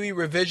WWE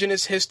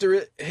revisionist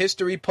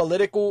history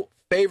political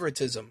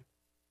favoritism.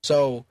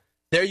 So,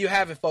 there you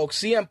have it, folks.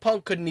 CM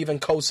Punk couldn't even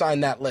co-sign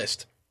that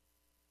list.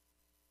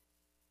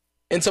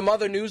 In some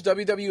other news,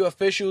 WWE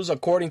officials,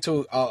 according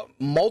to a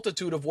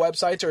multitude of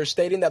websites, are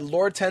stating that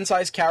Lord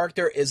Tensai's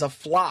character is a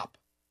flop.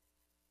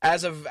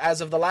 As of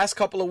the last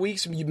couple of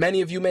weeks,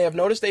 many of you may have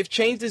noticed, they've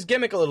changed his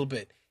gimmick a little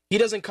bit. He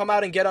doesn't come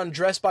out and get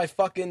undressed by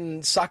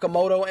fucking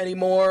Sakamoto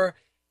anymore.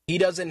 He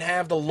doesn't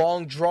have the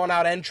long,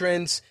 drawn-out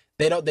entrance.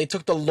 They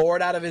took the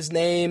Lord out of his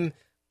name.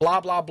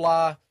 Blah, blah,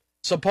 blah.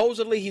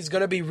 Supposedly, he's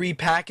going to be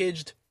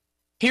repackaged.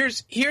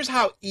 Here's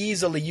how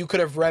easily you could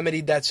have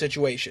remedied that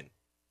situation.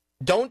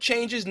 Don't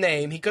change his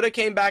name. He could have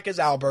came back as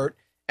Albert,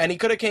 and he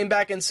could have came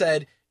back and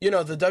said, you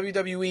know, the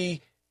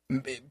WWE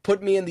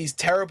put me in these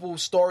terrible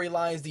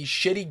storylines, these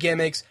shitty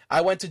gimmicks.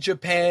 I went to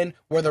Japan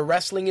where the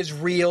wrestling is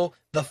real,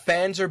 the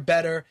fans are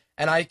better,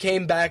 and I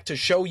came back to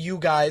show you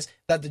guys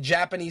that the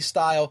Japanese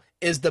style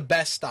is the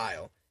best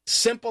style.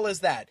 Simple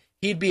as that.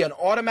 He'd be an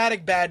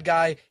automatic bad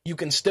guy. You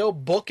can still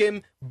book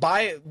him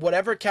by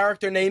whatever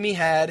character name he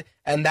had,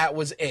 and that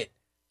was it.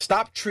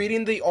 Stop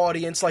treating the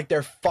audience like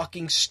they're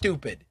fucking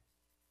stupid.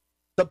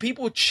 The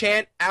people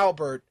chant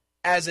Albert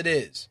as it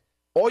is.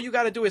 All you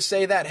got to do is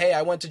say that, hey,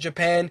 I went to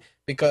Japan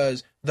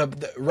because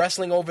the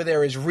wrestling over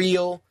there is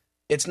real.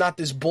 It's not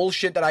this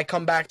bullshit that I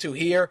come back to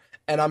here,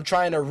 and I'm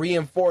trying to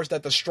reinforce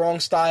that the strong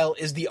style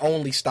is the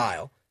only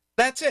style.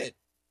 That's it.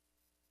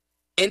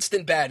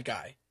 Instant bad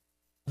guy.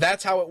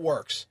 That's how it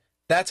works.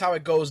 That's how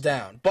it goes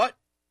down. But,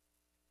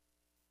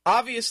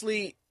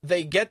 obviously,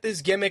 they get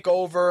this gimmick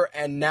over,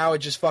 and now it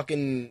just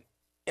fucking,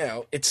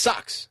 it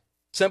sucks.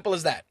 Simple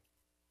as that.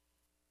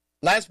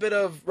 Last bit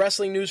of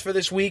wrestling news for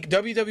this week.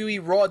 WWE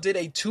Raw did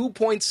a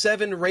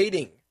 2.7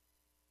 rating.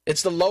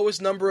 It's the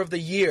lowest number of the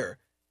year,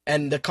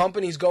 and the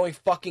company's going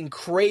fucking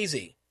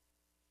crazy.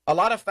 A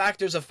lot of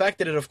factors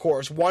affected it, of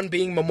course. One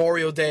being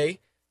Memorial Day,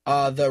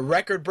 the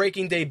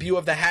record-breaking debut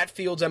of the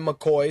Hatfields and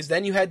McCoys.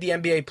 Then you had the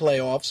NBA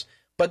playoffs.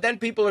 But then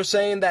people are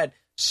saying that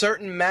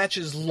certain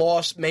matches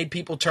lost made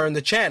people turn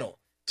the channel.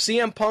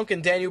 CM Punk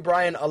and Daniel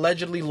Bryan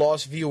allegedly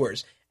lost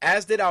viewers,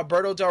 as did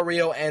Alberto Del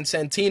Rio and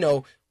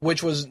Santino,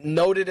 which was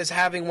noted as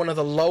having one of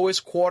the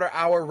lowest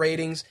quarter-hour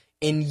ratings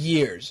in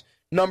years.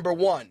 Number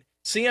 1,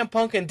 CM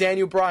Punk and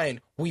Daniel Bryan,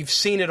 we've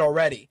seen it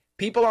already.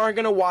 People aren't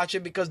going to watch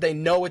it because they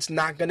know it's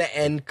not going to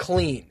end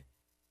clean.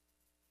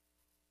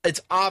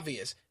 It's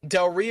obvious.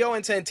 Del Rio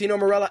and Santino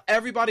Marella,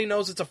 everybody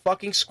knows it's a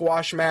fucking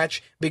squash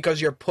match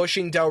because you're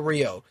pushing Del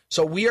Rio.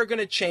 So we are going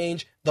to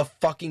change the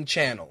fucking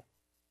channel.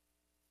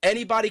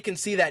 Anybody can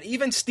see that.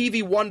 Even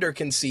Stevie Wonder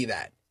can see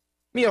that.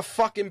 Give me a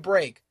fucking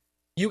break.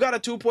 You got a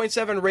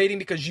 2.7 rating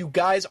because you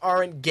guys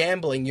aren't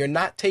gambling. You're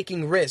not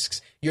taking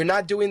risks. You're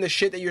not doing the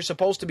shit that you're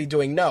supposed to be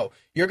doing. No.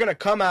 You're going to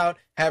come out,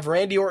 have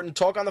Randy Orton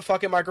talk on the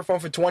fucking microphone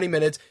for 20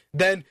 minutes,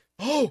 then,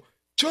 oh,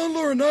 John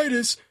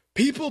Laurinaitis,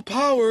 people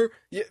power.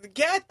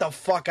 Get the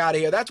fuck out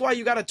of here. That's why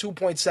you got a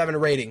 2.7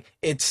 rating.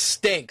 It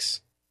stinks.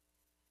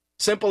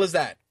 Simple as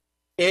that.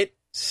 It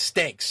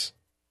stinks.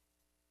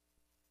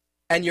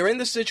 And you're in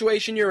the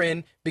situation you're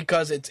in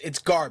because it's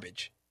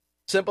garbage.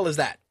 Simple as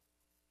that.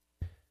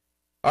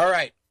 All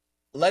right,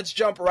 let's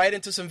jump right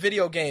into some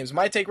video games.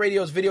 My Take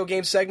Radio's video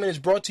game segment is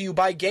brought to you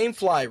by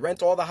GameFly.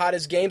 Rent all the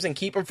hottest games and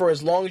keep them for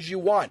as long as you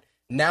want,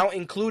 now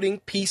including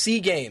PC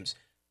games.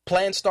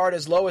 Plans start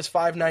as low as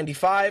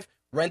 $5.95.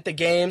 Rent the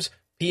games,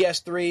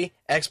 PS3,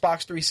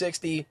 Xbox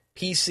 360,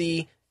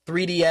 PC,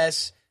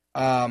 3DS,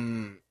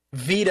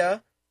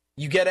 Vita.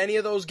 You get any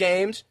of those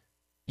games,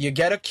 you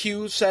get a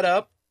queue set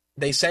up.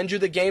 They send you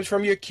the games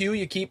from your queue.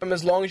 You keep them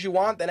as long as you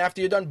want. Then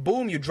after you're done,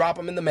 boom, you drop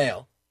them in the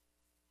mail.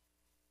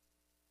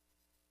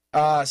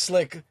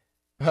 Slick,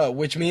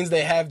 which means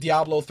they have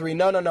Diablo 3.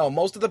 No.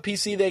 Most of the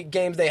PC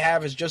games they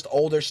have is just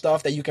older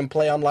stuff that you can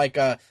play on, like,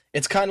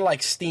 it's kind of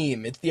like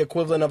Steam. It's the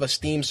equivalent of a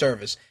Steam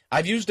service.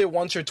 I've used it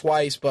once or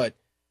twice, but,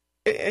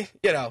 you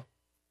know.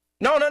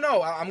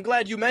 No. I'm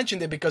glad you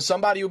mentioned it because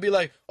somebody will be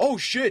like, oh,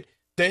 shit,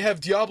 they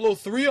have Diablo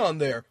 3 on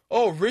there.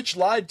 Oh, Rich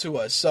lied to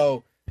us.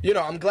 So, you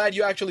know, I'm glad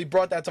you actually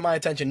brought that to my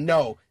attention.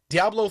 No,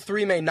 Diablo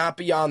 3 may not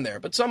be on there,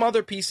 but some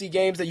other PC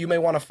games that you may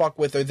want to fuck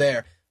with are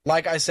there.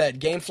 Like I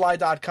said,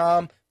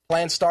 Gamefly.com,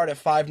 plans start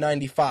at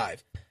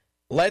 $5.95.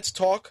 Let's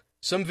talk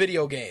some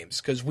video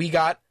games, because we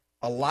got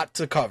a lot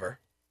to cover.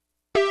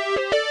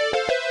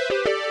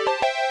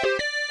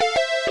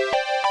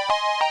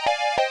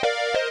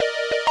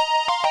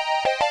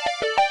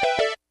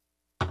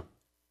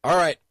 All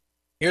right,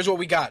 here's what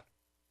we got.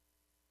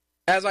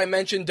 As I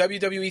mentioned,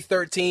 WWE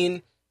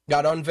 13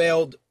 got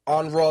unveiled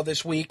on Raw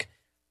this week.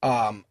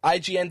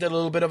 IGN did a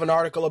little bit of an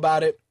article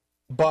about it,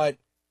 but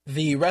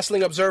the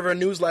Wrestling Observer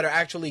newsletter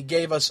actually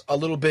gave us a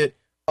little bit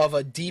of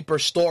a deeper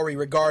story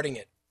regarding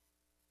it.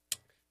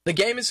 The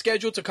game is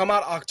scheduled to come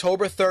out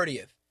October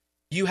 30th.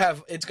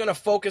 It's going to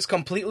focus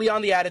completely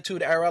on the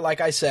Attitude Era, like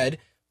I said,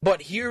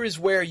 but here is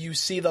where you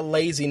see the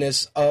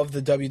laziness of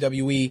the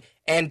WWE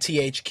and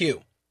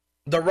THQ.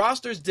 The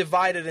roster's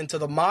divided into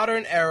the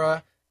Modern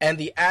Era and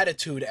the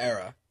Attitude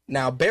Era.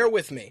 Now, bear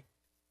with me.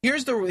 Here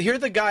are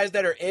the guys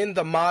that are in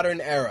the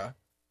Modern Era.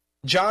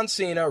 John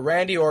Cena,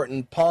 Randy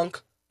Orton,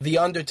 Punk, The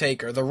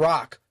Undertaker, The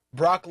Rock,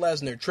 Brock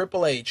Lesnar,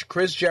 Triple H,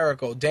 Chris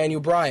Jericho,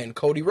 Daniel Bryan,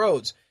 Cody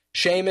Rhodes,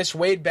 Sheamus,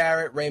 Wade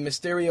Barrett, Rey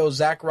Mysterio,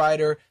 Zack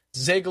Ryder,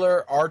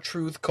 Ziggler,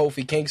 R-Truth,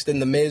 Kofi Kingston,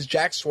 The Miz,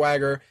 Jack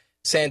Swagger,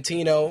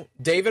 Santino,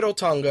 David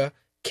Otunga,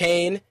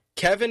 Kane,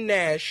 Kevin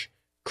Nash,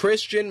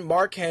 Christian,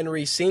 Mark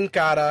Henry, Sin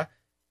Cara,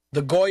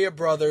 the Goya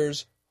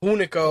Brothers,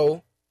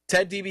 Hunico,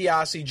 Ted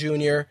DiBiase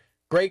Jr.,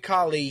 Great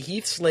Khali,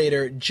 Heath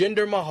Slater,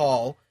 Jinder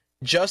Mahal,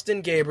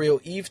 Justin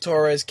Gabriel, Eve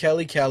Torres,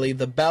 Kelly Kelly,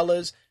 The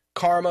Bellas,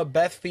 Karma,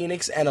 Beth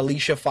Phoenix, and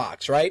Alicia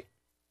Fox, right?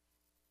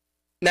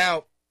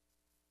 Now,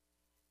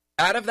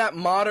 out of that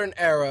Modern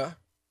Era,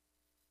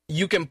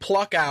 you can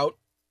pluck out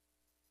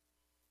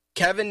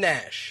Kevin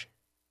Nash.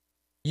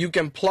 You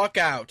can pluck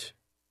out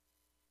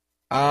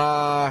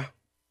Rey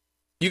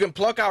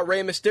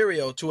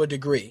Mysterio to a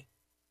degree.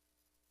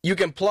 You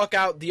can pluck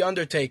out The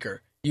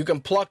Undertaker. You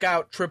can pluck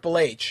out Triple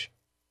H.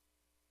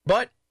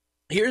 But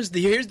here's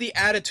the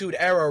Attitude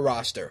Era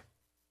roster.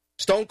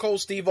 Stone Cold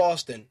Steve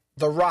Austin,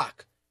 The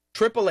Rock,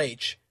 Triple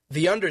H,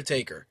 The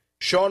Undertaker,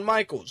 Shawn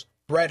Michaels,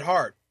 Bret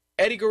Hart,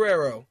 Eddie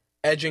Guerrero,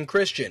 Edge and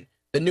Christian,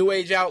 The New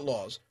Age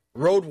Outlaws,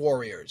 Road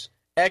Warriors,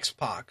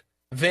 X-Pac,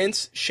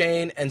 Vince,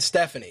 Shane, and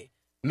Stephanie,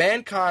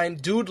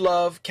 Mankind, Dude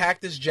Love,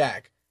 Cactus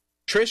Jack,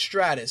 Trish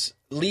Stratus,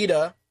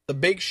 Lita, The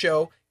Big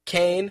Show,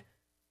 Kane,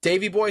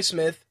 Davey Boy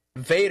Smith,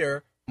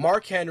 Vader,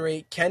 Mark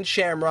Henry, Ken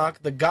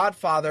Shamrock, The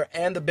Godfather,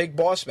 and The Big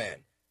Boss Man.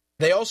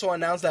 They also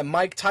announced that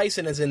Mike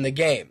Tyson is in the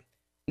game.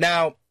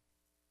 Now,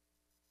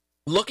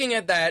 looking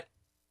at that,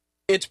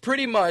 it's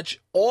pretty much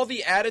all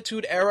the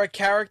Attitude Era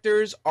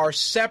characters are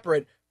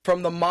separate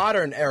from the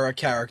Modern Era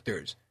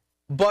characters.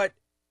 But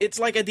it's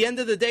like at the end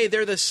of the day,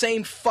 they're the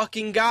same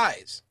fucking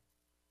guys.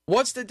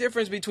 What's the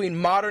difference between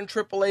Modern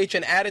Triple H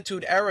and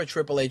Attitude Era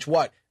Triple H?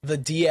 What? The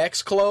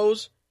DX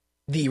clothes?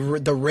 The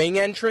ring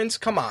entrance?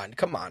 Come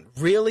on.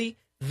 Really?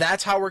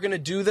 That's how we're going to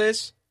do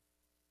this?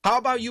 How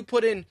about you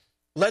put in,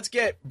 let's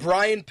get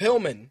Brian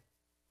Pillman.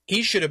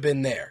 He should have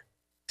been there.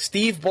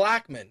 Steve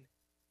Blackman.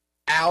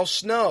 Al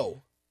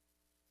Snow.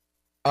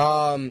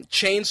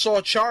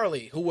 Chainsaw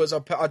Charlie, who was a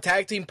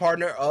tag team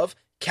partner of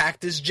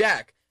Cactus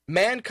Jack.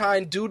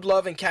 Mankind, Dude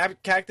Love, and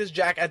Cactus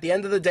Jack, at the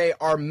end of the day,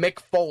 are Mick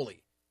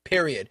Foley.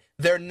 Period.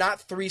 They're not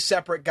three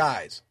separate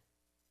guys.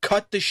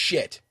 Cut the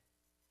shit.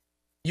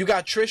 You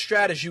got Trish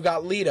Stratus, you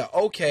got Lita.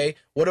 Okay,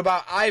 what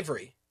about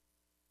Ivory?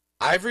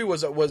 Ivory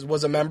was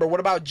a member.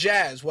 What about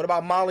Jazz? What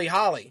about Molly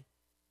Holly?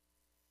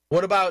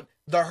 What about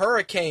the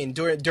Hurricane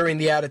during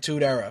the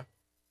Attitude Era?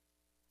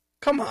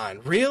 Come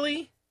on,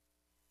 really?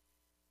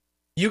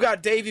 You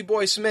got Davey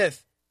Boy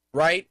Smith,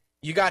 right?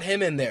 You got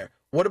him in there.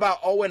 What about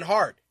Owen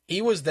Hart?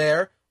 He was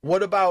there.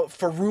 What about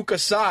Farouk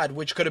Assad,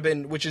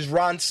 which is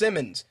Ron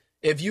Simmons?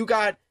 If you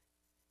got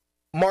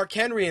Mark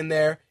Henry in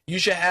there, you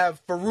should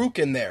have Farouk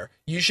in there.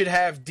 You should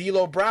have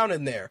D'Lo Brown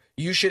in there.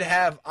 You should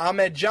have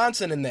Ahmed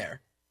Johnson in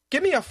there.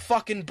 Give me a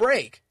fucking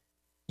break.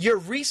 You're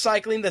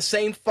recycling the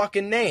same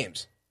fucking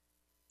names.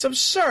 It's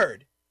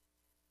absurd.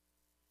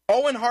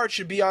 Owen Hart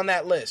should be on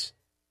that list.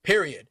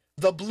 Period.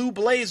 The Blue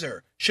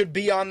Blazer should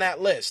be on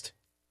that list.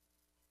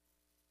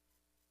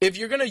 If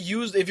you're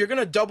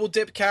gonna double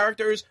dip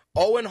characters,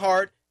 Owen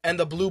Hart and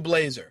the Blue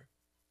Blazer.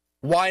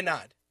 Why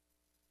not?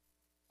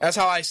 That's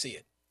how I see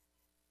it.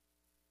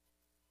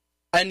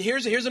 And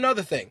here's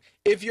another thing.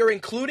 If you're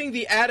including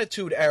the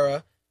Attitude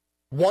Era,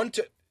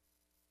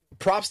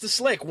 props to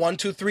Slick, 1,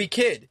 2, 3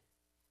 Kid.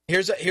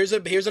 Here's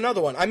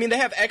another one. I mean, they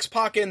have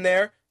X-Pac in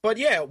there, but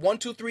yeah, 1,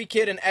 2, 3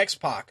 Kid and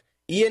X-Pac.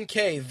 Ian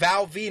K,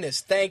 Val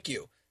Venus, thank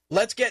you.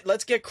 Let's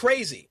get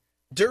crazy.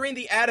 During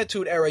the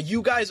Attitude Era,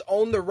 you guys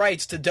own the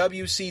rights to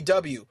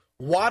WCW.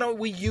 Why don't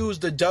we use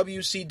the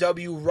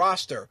WCW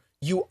roster?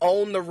 You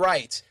own the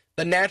rights.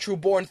 The Natural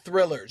Born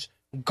Thrillers,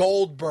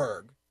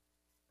 Goldberg,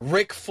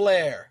 Ric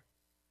Flair,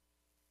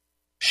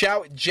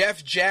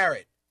 Jeff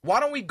Jarrett.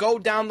 Why don't we go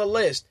down the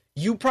list?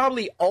 You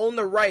probably own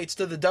the rights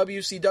to the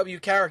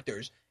WCW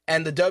characters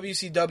and the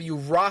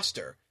WCW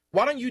roster.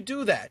 Why don't you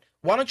do that?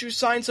 Why don't you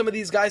sign some of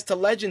these guys to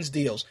Legends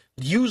deals?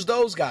 Use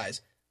those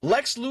guys.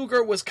 Lex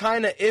Luger was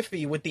kind of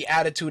iffy with the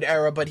Attitude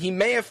Era, but he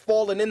may have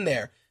fallen in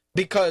there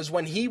because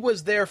when he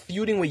was there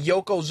feuding with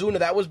Yokozuna,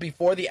 that was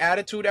before the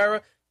Attitude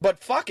Era.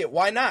 But fuck it,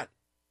 why not?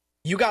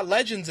 You got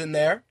Legends in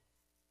there.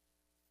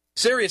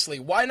 Seriously,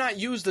 why not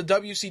use the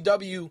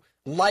WCW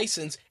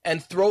license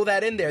and throw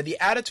that in there? The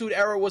Attitude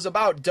Era was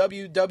about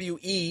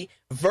WWE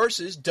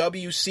versus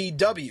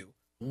WCW.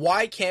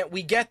 Why can't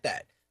we get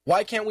that?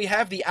 Why can't we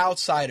have the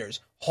Outsiders,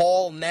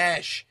 Hall,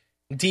 Nash,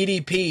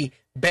 DDP,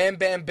 Bam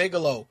Bam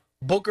Bigelow,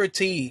 Booker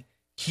T,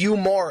 Hugh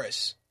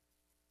Morris,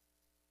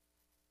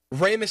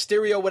 Rey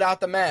Mysterio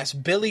without the mask,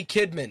 Billy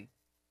Kidman?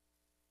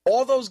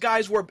 All those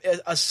guys were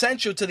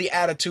essential to the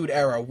Attitude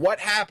Era. What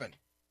happened?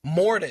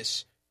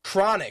 Mortis,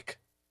 Chronic.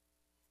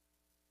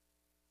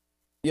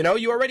 You know,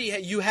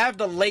 you have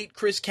the late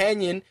Chris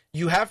Kanyon.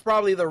 You have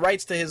probably the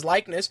rights to his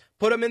likeness.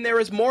 Put him in there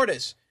as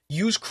Mortis.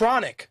 Use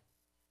Chronic.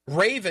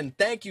 Raven,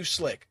 thank you,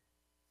 Slick.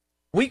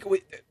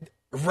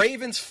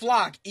 Raven's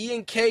Flock,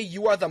 Ian K,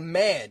 you are the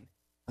man.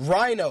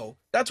 Rhino,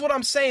 that's what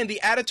I'm saying. The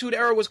Attitude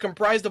Era was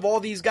comprised of all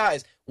these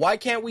guys. Why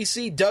can't we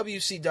see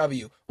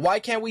WCW? Why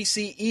can't we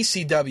see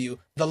ECW?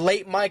 The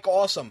late Mike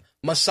Awesome,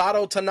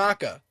 Masato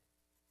Tanaka,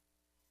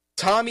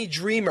 Tommy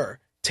Dreamer,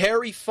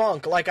 Terry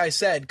Funk, like I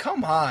said.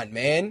 Come on,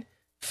 man.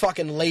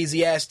 Fucking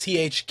lazy-ass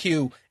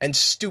THQ and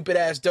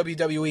stupid-ass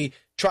WWE.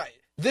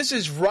 This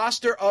is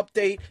roster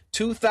update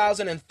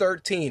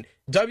 2013.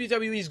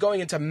 WWE is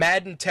going into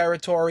Madden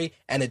territory,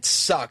 and it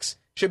sucks.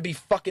 Should be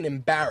fucking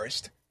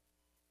embarrassed.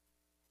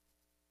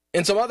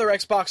 In some other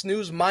Xbox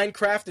news,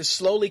 Minecraft is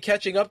slowly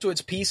catching up to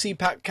its PC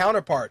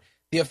counterpart.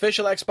 The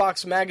official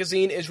Xbox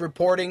magazine is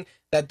reporting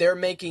that they're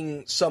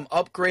making some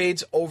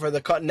upgrades over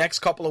the next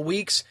couple of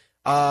weeks.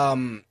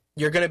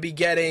 You're going to be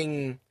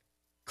getting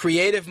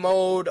creative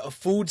mode, a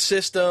food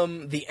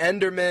system, the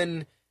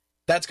Enderman.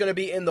 That's going to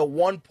be in the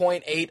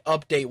 1.8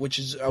 update,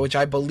 which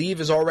I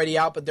believe is already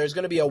out, but there's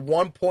going to be a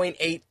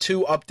 1.82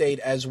 update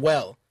as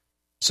well.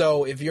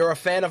 So if you're a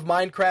fan of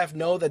Minecraft,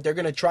 know that they're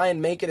going to try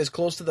and make it as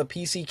close to the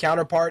PC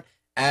counterpart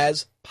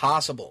as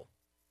possible.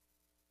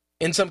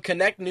 In some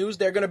Kinect news,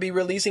 they're going to be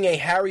releasing a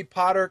Harry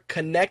Potter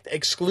Kinect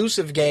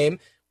exclusive game,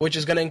 which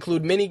is going to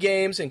include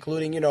mini-games,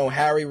 including,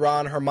 Harry,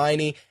 Ron,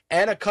 Hermione,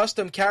 and a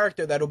custom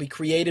character that will be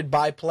created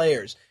by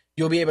players.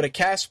 You'll be able to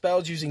cast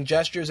spells using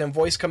gestures and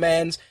voice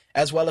commands,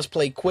 as well as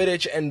play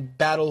Quidditch and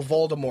battle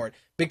Voldemort.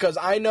 Because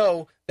I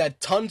know that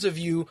tons of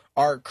you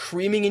are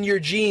creaming in your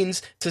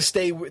jeans to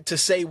say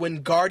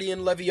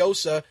Wingardium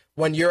Leviosa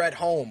when you're at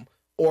home,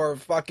 or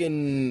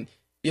fucking,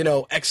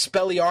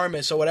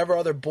 Expelliarmus, or whatever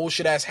other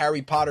bullshit-ass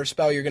Harry Potter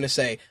spell you're going to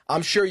say.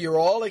 I'm sure you're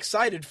all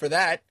excited for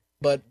that,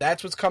 but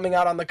that's what's coming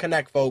out on the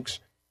Kinect, folks.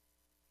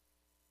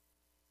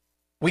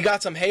 We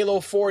got some Halo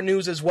 4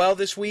 news as well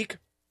this week.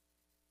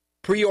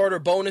 Pre-order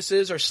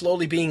bonuses are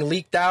slowly being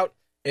leaked out.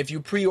 If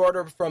you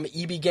pre-order from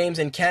EB Games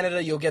in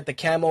Canada, you'll get the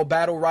camo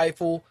battle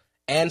rifle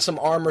and some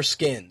armor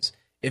skins.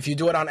 If you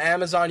do it on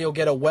Amazon, you'll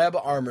get a web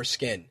armor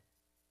skin.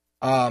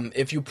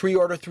 If you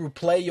pre-order through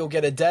Play, you'll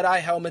get a Deadeye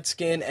helmet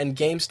skin, and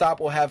GameStop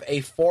will have a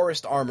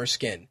forest armor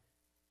skin.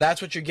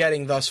 That's what you're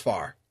getting thus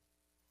far.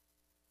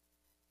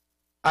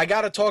 I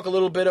gotta talk a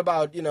little bit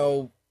about,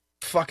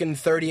 fucking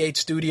 38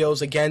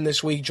 Studios again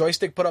this week.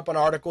 Joystick put up an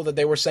article that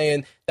they were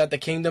saying that the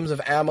Kingdoms of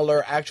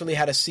Amalur actually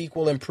had a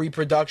sequel in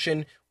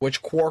pre-production,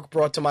 which Quark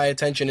brought to my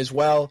attention as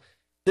well.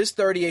 This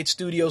 38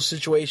 Studios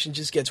situation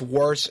just gets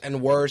worse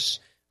and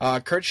worse.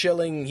 Kurt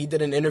Schilling, he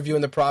did an interview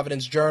in the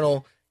Providence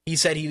Journal. He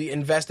said he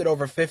invested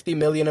over $50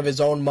 million of his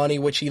own money,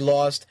 which he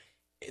lost.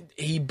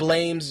 He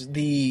blames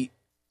the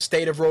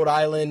state of Rhode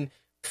Island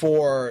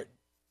for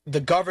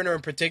the governor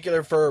in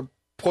particular for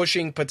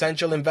pushing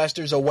potential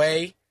investors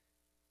away,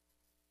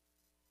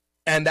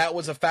 and that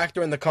was a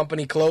factor in the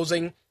company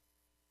closing.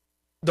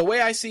 The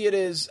way I see it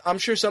is, I'm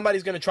sure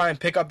somebody's going to try and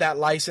pick up that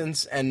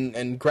license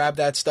and grab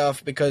that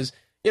stuff because,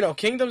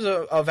 Kingdoms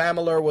of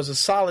Amalur was a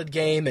solid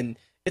game, and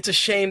it's a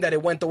shame that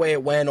it went the way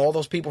it went. All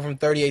those people from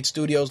 38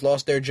 Studios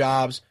lost their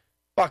jobs.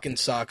 Fucking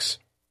sucks.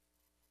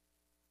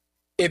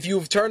 If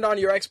you've turned on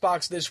your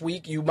Xbox this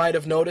week, you might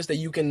have noticed that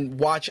you can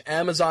watch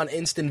Amazon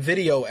Instant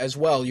Video as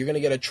well. You're going to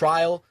get a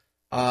trial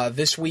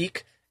this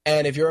week.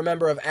 And if you're a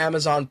member of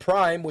Amazon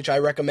Prime, which I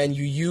recommend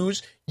you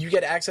use, you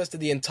get access to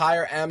the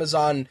entire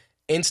Amazon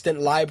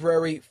Instant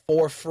library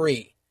for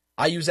free.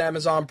 I use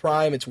Amazon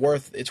Prime. It's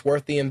worth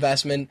the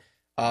investment.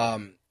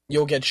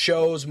 You'll get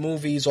shows,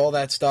 movies, all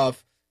that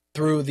stuff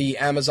through the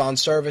Amazon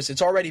service.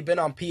 It's already been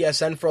on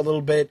PSN for a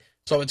little bit,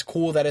 so it's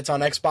cool that it's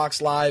on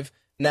Xbox Live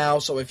now.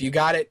 So if you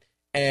got it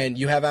and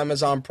you have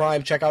Amazon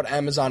Prime, check out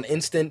Amazon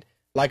Instant.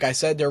 Like I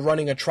said, they're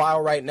running a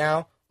trial right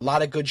now. A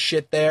lot of good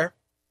shit there.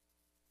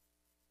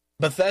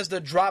 Bethesda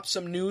dropped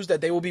some news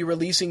that they will be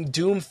releasing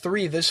Doom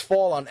 3 this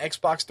fall on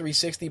Xbox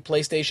 360,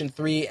 PlayStation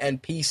 3,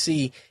 and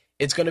PC.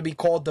 It's going to be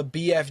called the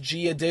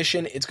BFG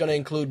Edition. It's going to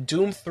include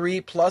Doom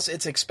 3 plus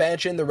its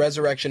expansion, The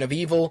Resurrection of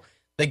Evil.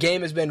 The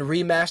game has been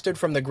remastered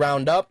from the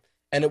ground up,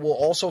 and it will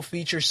also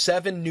feature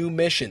 7 new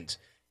missions.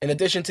 In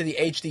addition to the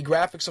HD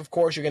graphics, of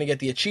course, you're going to get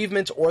the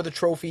achievements or the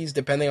trophies,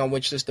 depending on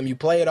which system you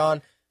play it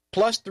on,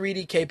 plus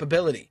 3D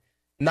capability.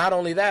 Not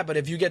only that, but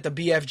if you get the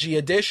BFG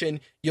Edition,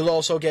 you'll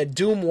also get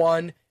Doom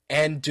 1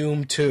 and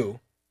Doom 2.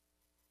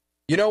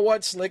 You know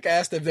what? Slick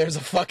asked if there's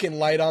a fucking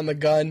light on the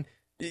gun.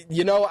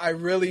 I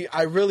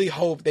really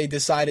hope they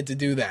decided to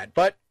do that,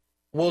 but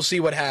we'll see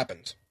what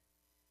happens.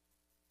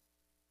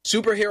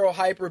 Superhero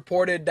Hype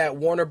reported that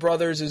Warner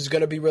Brothers is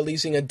going to be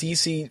releasing a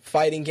DC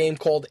fighting game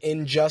called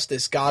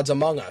Injustice: Gods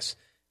Among Us.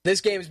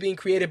 This game is being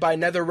created by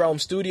NetherRealm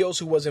Studios,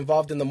 who was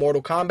involved in the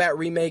Mortal Kombat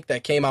remake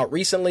that came out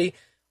recently.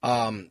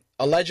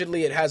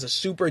 Allegedly, it has a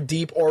super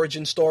deep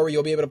origin story.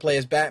 You'll be able to play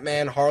as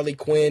Batman, Harley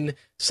Quinn,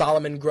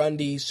 Solomon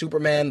Grundy,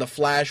 Superman, The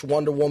Flash,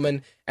 Wonder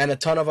Woman, and a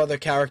ton of other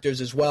characters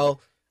as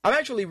well. I'm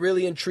actually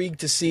really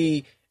intrigued to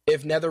see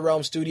if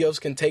NetherRealm Studios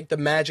can take the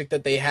magic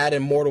that they had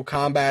in Mortal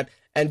Kombat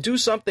and do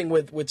something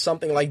with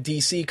something like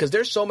DC, because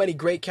there's so many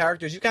great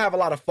characters. You can have a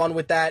lot of fun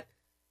with that.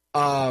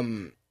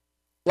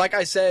 Like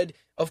I said,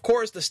 of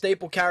course, the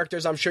staple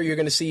characters, I'm sure you're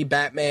going to see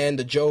Batman,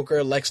 the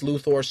Joker, Lex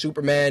Luthor,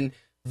 Superman,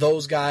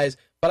 those guys.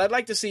 But I'd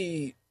like to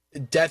see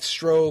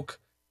Deathstroke,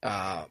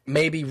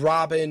 maybe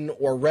Robin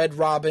or Red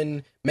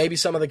Robin, maybe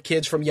some of the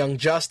kids from Young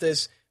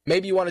Justice.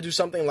 Maybe you want to do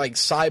something like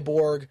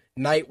Cyborg,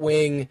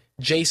 Nightwing,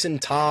 Jason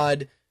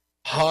Todd,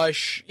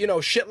 Hush,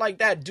 shit like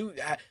that.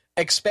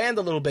 Expand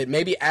a little bit.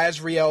 Maybe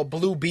Azrael,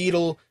 Blue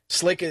Beetle.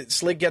 Slick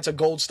gets a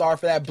gold star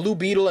for that. Blue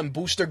Beetle and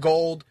Booster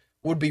Gold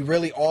would be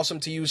really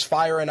awesome to use.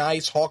 Fire and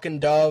Ice, Hawk and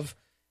Dove.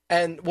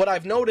 And what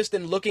I've noticed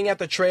in looking at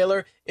the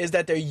trailer is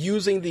that they're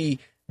using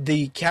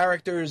the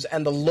characters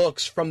and the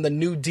looks from the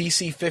new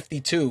DC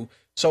 52.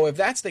 So if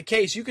that's the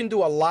case, you can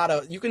do a lot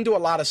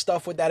of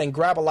stuff with that and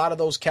grab a lot of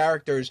those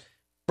characters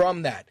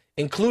from that,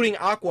 including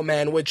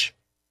Aquaman, which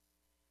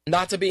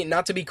not to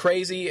be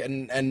crazy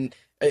and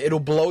it'll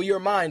blow your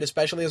mind,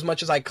 especially as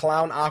much as I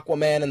clown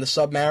Aquaman and the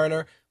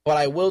Submariner, but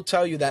I will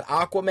tell you that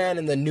Aquaman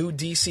in the new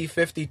DC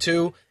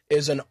 52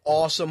 is an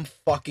awesome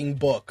fucking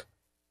book.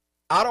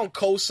 I don't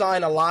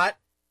co-sign a lot,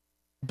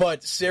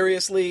 but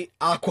seriously,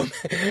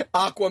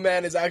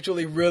 Aquaman is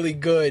actually really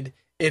good.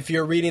 If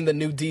you're reading the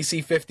new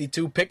DC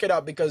 52, pick it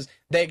up because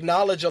they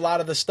acknowledge a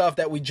lot of the stuff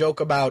that we joke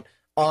about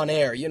on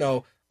air.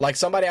 Like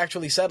somebody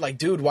actually said, like,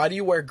 dude, why do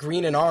you wear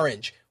green and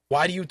orange?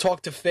 Why do you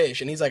talk to fish?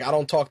 And he's like, I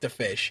don't talk to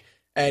fish.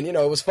 And,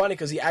 it was funny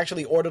because he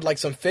actually ordered like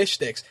some fish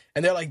sticks.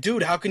 And they're like,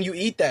 dude, how can you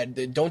eat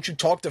that? Don't you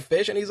talk to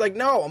fish? And he's like,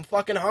 no, I'm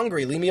fucking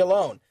hungry. Leave me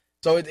alone.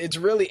 So it's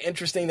really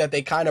interesting that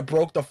they kind of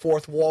broke the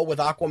fourth wall with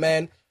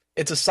Aquaman.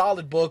 It's a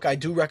solid book. I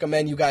do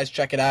recommend you guys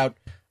check it out.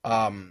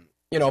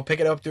 Pick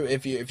it up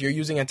if you're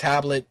using a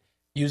tablet,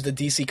 use the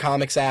DC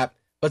Comics app.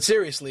 But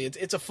seriously,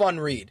 it's a fun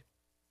read.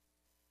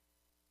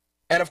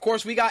 And of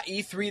course, we got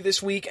E3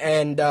 this week,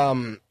 and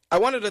I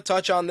wanted to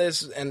touch on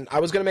this, and I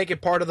was going to make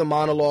it part of the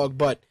monologue,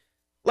 but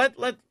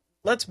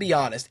let's be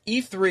honest.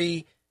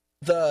 E3,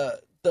 the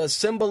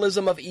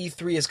symbolism of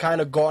E3 has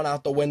kind of gone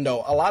out the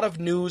window. A lot of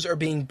news are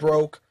being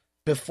broke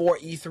before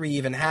E3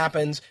 even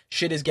happens.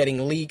 Shit is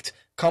getting leaked.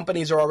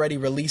 Companies are already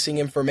releasing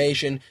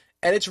information,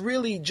 and it's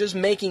really just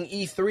making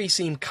E3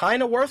 seem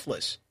kind of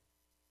worthless.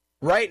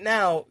 Right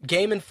now,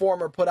 Game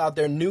Informer put out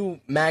their new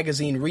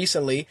magazine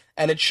recently,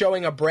 and it's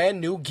showing a brand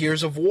new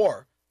Gears of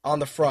War on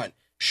the front.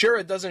 Sure,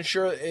 it doesn't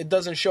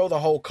show the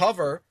whole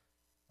cover,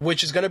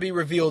 which is going to be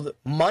revealed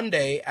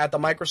Monday at the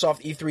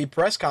Microsoft E3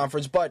 press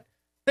conference, but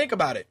think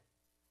about it.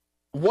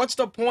 What's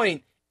the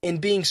point in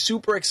being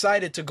super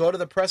excited to go to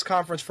the press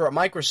conference for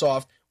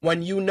Microsoft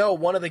when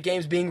one of the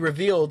games being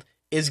revealed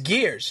is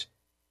Gears?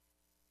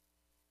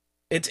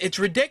 It's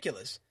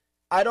ridiculous.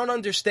 I don't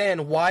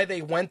understand why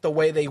they went the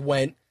way they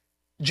went,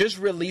 just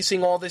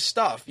releasing all this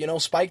stuff.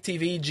 Spike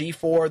TV,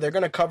 G4, they're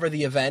going to cover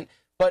the event,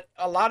 But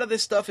a lot of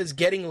this stuff is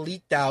getting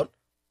leaked out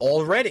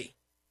already.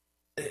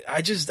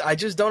 I just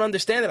don't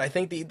understand it. I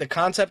think the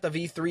concept of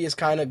E3 has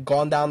kind of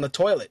gone down the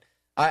toilet.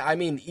 I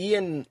mean,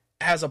 Ian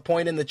has a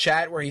point in the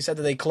chat where he said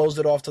that they closed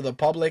it off to the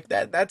public.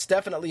 That's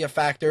definitely a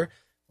factor.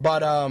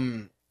 But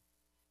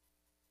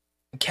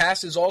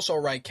Cass is also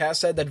right. Cass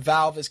said that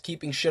Valve is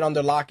keeping shit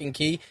under lock and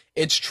key.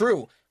 It's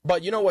true.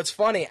 But you know what's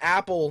funny?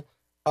 Apple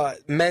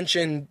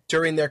mentioned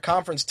during their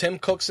conference, Tim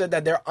Cook said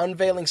that they're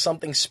unveiling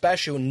something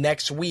special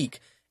next week.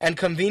 And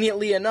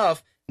conveniently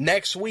enough,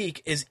 next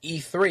week is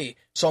E3.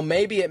 So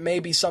maybe it may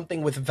be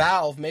something with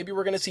Valve. Maybe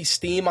we're going to see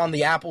Steam on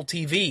the Apple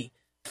TV,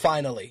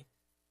 finally,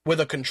 with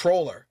a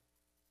controller.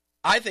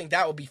 I think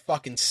that would be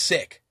fucking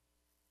sick.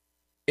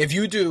 If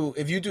you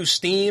do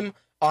Steam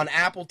on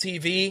Apple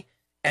TV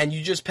and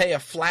you just pay a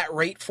flat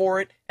rate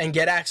for it and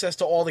get access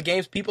to all the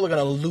games, people are going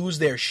to lose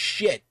their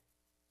shit.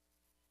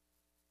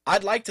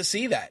 I'd like to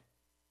see that.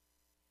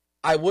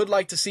 I would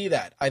like to see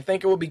that. I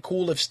think it would be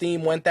cool if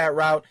Steam went that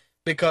route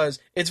because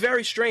it's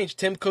very strange.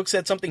 Tim Cook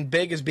said something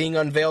big is being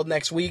unveiled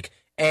next week,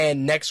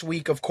 and next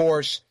week, of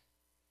course,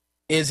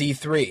 is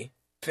E3.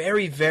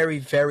 Very, very,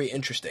 very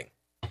interesting.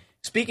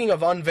 Speaking of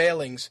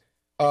unveilings,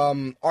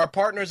 our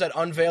partners at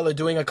Unveil are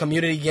doing a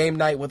community game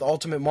night with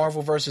Ultimate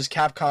Marvel vs.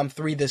 Capcom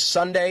 3 this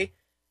Sunday.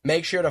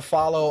 Make sure to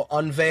follow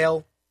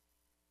Unveil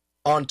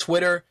on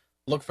Twitter.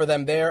 Look for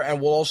them there, and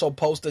we'll also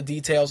post the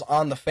details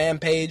on the fan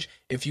page.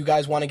 If you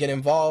guys want to get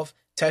involved,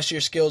 test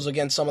your skills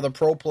against some of the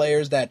pro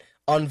players that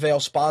Unveil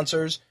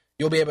sponsors,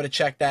 you'll be able to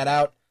check that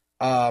out.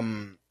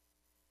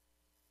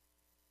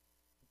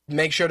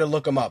 Make sure to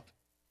look them up.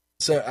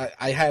 So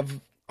I have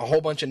a whole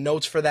bunch of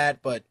notes for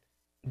that, but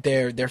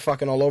they're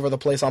fucking all over the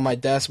place on my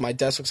desk. My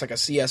desk looks like a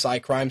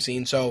CSI crime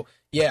scene. So,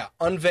 yeah,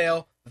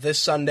 Unveil this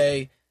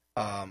Sunday,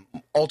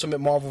 Ultimate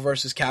Marvel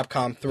vs.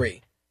 Capcom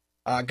 3.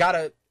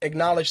 Gotta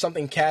acknowledge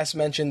something Cass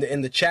mentioned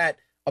in the chat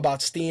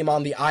about Steam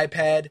on the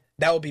iPad.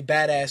 That would be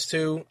badass,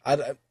 too.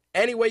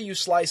 Any way you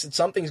slice it,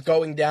 something's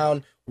going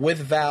down with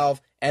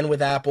Valve and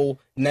with Apple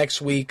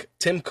next week.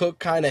 Tim Cook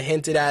kind of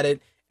hinted at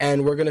it,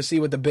 and we're going to see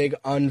what the big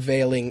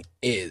unveiling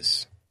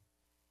is.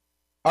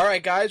 All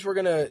right, guys, we're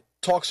going to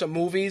talk some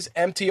movies.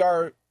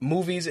 MTR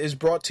Movies is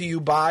brought to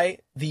you by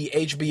the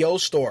HBO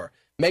Store.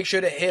 Make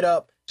sure to hit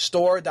up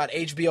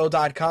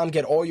store.hbo.com.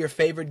 Get all your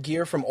favorite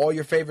gear from all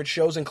your favorite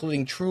shows,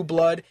 including True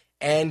Blood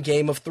and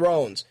Game of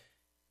Thrones.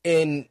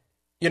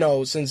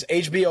 Since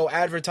HBO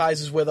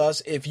advertises with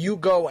us, if you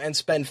go and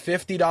spend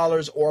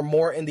 $50 or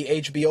more in the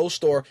HBO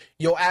Store,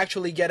 you'll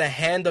actually get a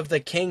Hand of the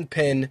King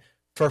pin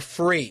for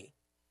free.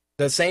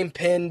 The same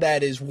pin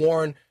that is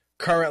worn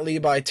currently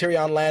by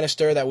Tyrion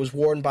Lannister, that was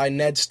worn by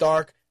Ned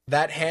Stark.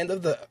 That Hand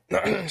of the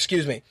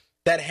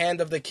that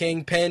Hand of the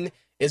King pin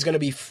is going to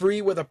be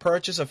free with a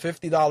purchase of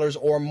 $50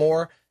 or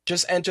more.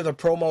 Just enter the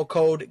promo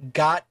code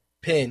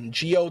GOTPIN,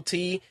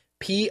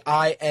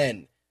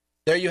 GOTPIN.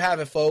 There you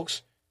have it,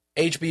 folks.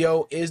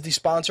 HBO is the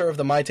sponsor of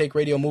the My Take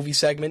Radio movie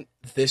segment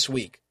this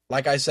week.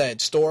 Like I said,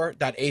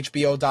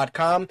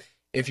 store.hbo.com.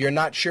 If you're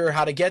not sure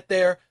how to get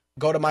there,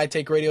 go to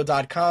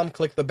mytakeradio.com,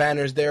 click the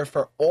banners there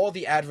for all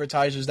the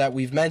advertisers that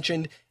we've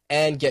mentioned,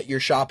 and get your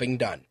shopping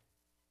done.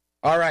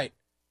 All right,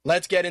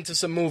 let's get into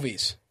some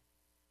movies.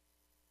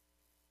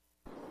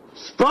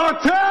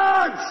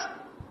 Spartans!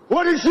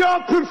 What is your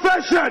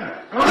profession?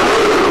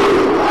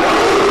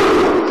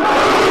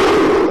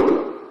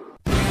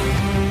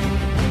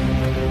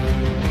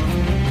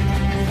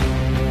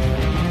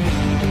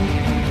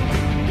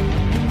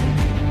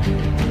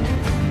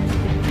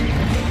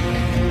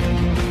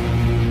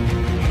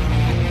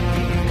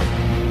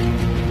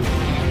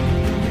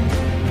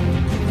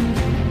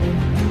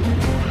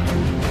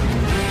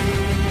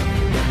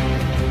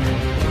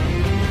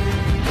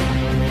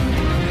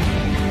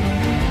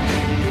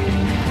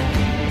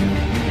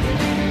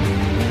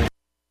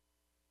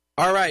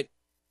 All right,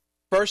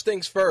 first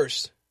things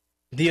first,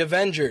 The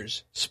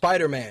Avengers,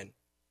 Spider-Man.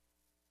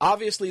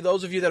 Obviously,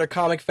 those of you that are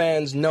comic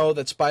fans know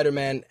that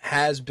Spider-Man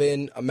has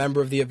been a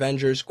member of the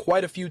Avengers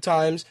quite a few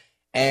times,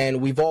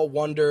 and we've all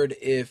wondered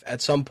if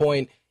at some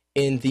point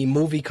in the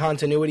movie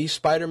continuity,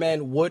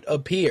 Spider-Man would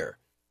appear.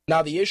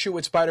 Now, the issue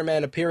with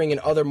Spider-Man appearing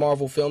in other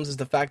Marvel films is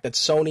the fact that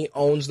Sony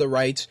owns the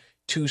rights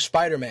to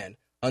Spider-Man.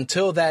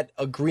 Until that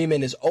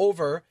agreement is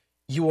over,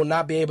 you will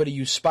not be able to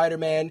use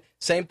Spider-Man.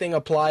 Same thing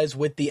applies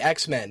with the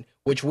X-Men,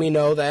 which we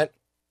know that,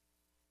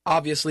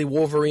 obviously,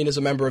 Wolverine is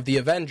a member of the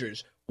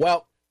Avengers.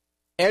 Well,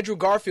 Andrew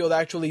Garfield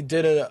actually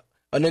did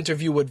an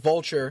interview with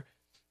Vulture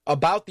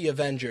about the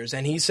Avengers,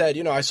 and he said,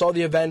 I saw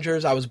the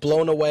Avengers, I was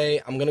blown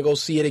away, I'm going to go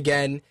see it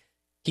again.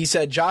 He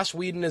said, Joss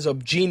Whedon is a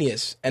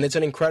genius, and it's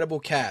an incredible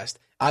cast.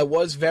 I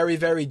was very,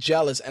 very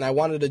jealous, and I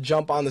wanted to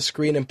jump on the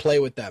screen and play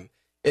with them.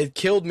 It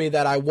killed me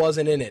that I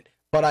wasn't in it,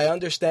 but I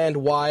understand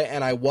why,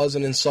 and I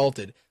wasn't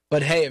insulted.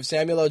 But hey, if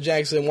Samuel L.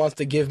 Jackson wants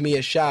to give me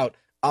a shout,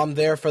 I'm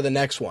there for the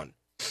next one.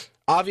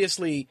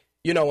 Obviously,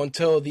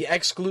 until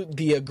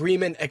the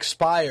agreement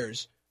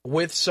expires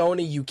with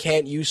Sony, you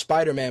can't use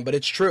Spider-Man, but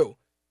it's true.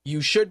 You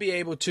should be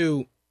able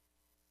to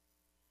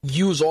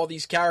use all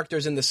these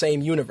characters in the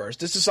same universe.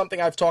 This is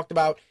something I've talked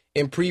about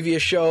in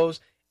previous shows,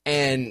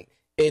 and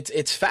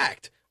it's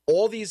fact.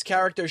 All these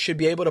characters should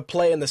be able to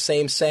play in the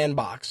same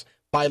sandbox.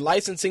 By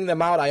licensing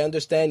them out, I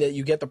understand that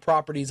you get the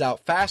properties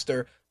out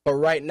faster, but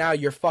right now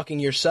you're fucking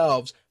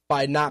yourselves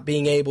by not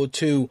being able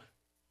to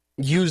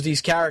use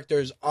these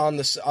characters on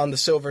the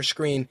silver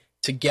screen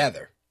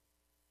together.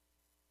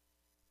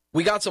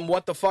 We got some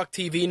what the fuck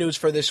TV news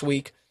for this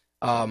week.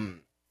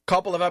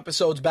 Couple of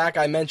episodes back,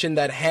 I mentioned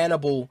that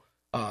Hannibal,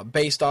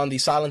 based on the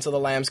Silence of the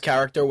Lambs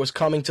character, was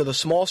coming to the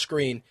small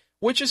screen,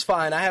 which is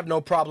fine. I have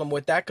no problem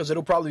with that because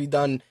it'll probably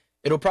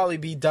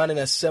be done in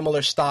a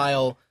similar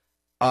style,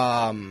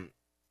 to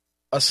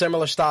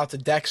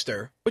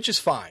Dexter, which is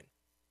fine.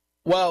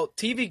 Well,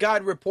 TV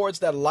Guide reports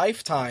that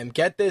Lifetime,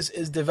 get this,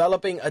 is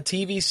developing a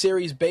TV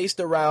series based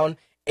around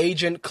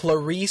Agent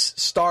Clarice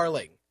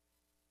Starling.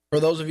 For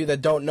those of you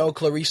that don't know,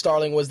 Clarice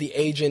Starling was the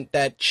agent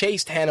that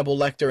chased Hannibal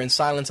Lecter in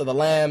Silence of the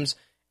Lambs,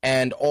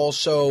 and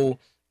also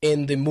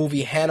in the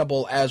movie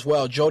Hannibal as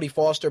well. Jodie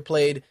Foster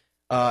played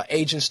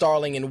Agent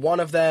Starling in one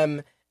of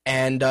them,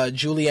 and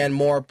Julianne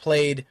Moore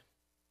played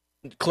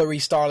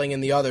Clarice Starling in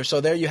the other. So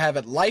there you have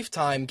it.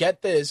 Lifetime,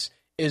 get this,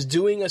 is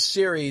doing a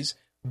series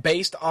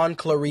based on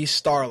Clarice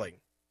Starling.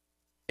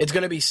 It's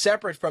going to be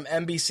separate from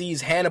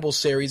NBC's Hannibal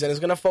series, and it's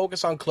going to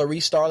focus on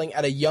Clarice Starling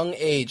at a young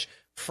age,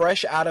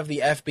 fresh out of the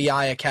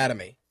FBI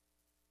Academy.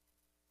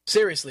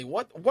 Seriously,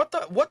 what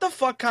the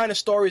fuck kind of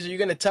stories are you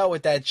going to tell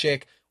with that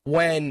chick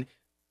when,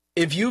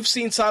 if you've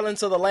seen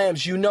Silence of the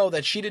Lambs, you know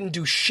that she didn't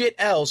do shit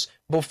else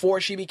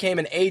before she became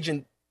an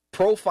agent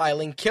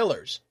profiling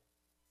killers.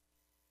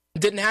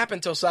 It didn't happen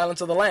till Silence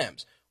of the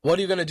Lambs. What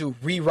are you going to do,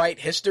 rewrite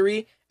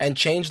history and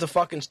change the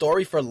fucking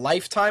story for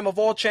Lifetime of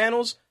all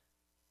channels?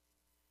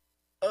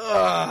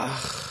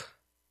 Ugh.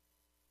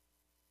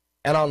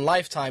 And on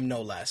Lifetime,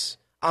 no less.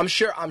 I'm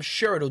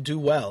sure it'll do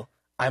well.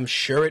 I'm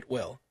sure it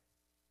will.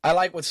 I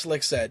like what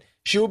Slick said.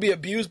 She will be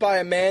abused by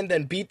a man,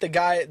 then beat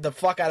the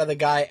fuck out of the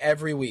guy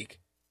every week.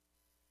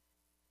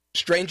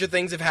 Stranger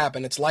things have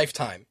happened. It's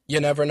Lifetime. You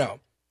never know.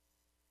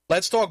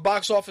 Let's talk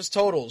box office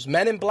totals.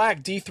 Men in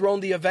Black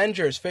dethroned The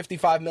Avengers,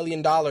 $55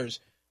 million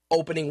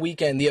opening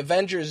weekend. The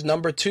Avengers,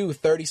 number 2,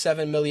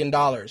 $37 million.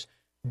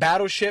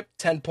 Battleship,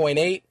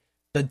 10.8.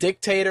 The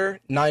Dictator,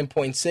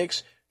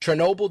 9.6.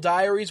 Chernobyl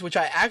Diaries, which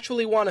I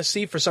actually want to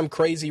see for some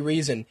crazy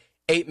reason,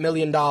 $8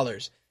 million.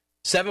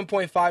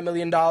 $7.5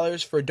 million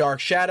for Dark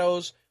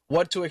Shadows.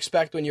 What to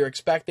Expect When You're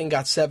Expecting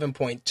got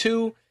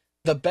 7.2.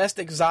 The Best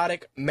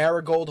Exotic,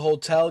 Marigold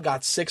Hotel,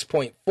 got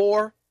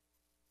 6.4.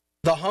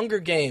 The Hunger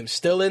Games,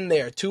 still in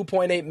there,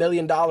 $2.8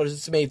 million.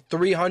 It's made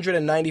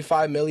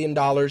 $395 million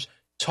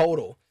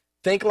total.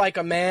 Think Like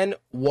a Man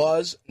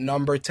was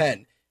number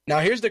 10. Now,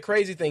 here's the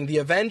crazy thing. The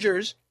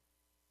Avengers,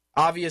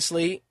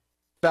 obviously,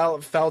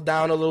 fell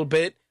down a little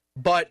bit,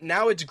 but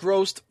now it's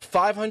grossed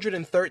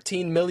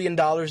 $513 million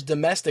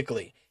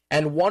domestically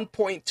and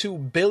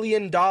 $1.2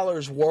 billion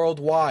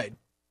worldwide.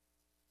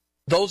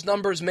 Those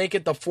numbers make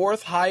it the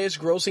 4th highest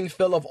grossing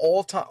film of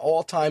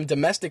all time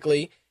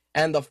domestically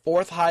and the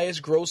 4th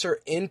highest grosser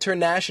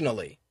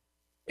internationally.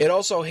 It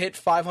also hit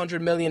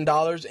 $500 million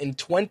in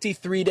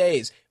 23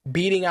 days,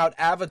 beating out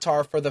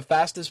Avatar for the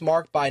fastest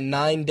mark by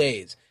 9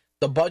 days.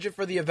 The budget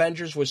for The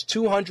Avengers was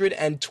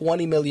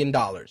 $220 million.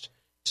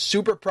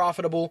 Super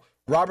profitable.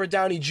 Robert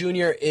Downey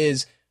Jr.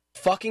 is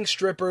fucking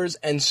strippers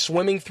and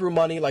swimming through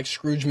money like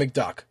Scrooge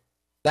McDuck.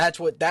 That's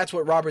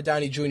what Robert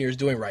Downey Jr. is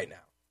doing right now.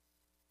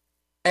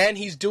 And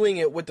he's doing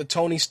it with the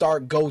Tony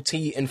Stark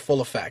goatee in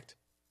full effect.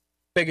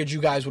 Figured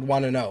you guys would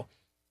want to know.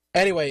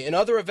 Anyway, in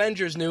other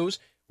Avengers news,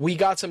 we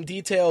got some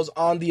details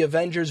on the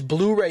Avengers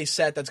Blu-ray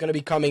set that's going to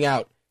be coming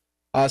out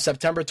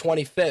September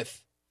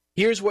 25th.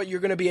 Here's what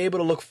you're going to be able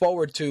to look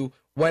forward to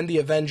when the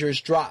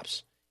Avengers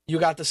drops. You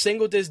got the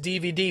single disc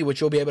DVD, which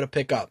you'll be able to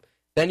pick up.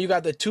 Then you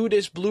got the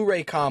 2-disc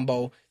Blu-ray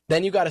combo.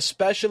 Then you got a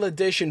special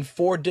edition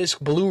 4-disc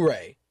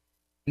Blu-ray.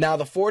 Now,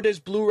 the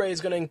 4-disc Blu-ray is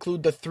going to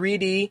include the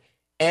 3D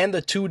and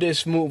the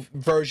 2-disc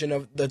version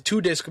of the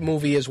 2-disc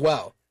movie as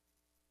well.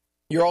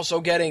 You're also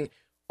getting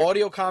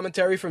audio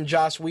commentary from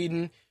Joss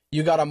Whedon.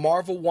 You got a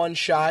Marvel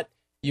one-shot.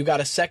 You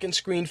got a second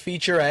screen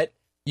featurette.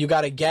 You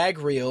got a gag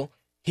reel.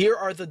 Here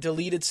are the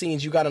deleted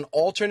scenes. You got an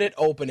alternate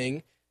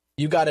opening.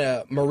 You got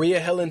a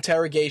Maria Hill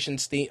interrogation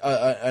scene,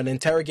 an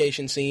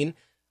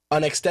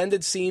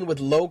extended scene with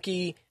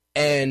Loki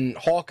and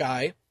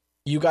Hawkeye.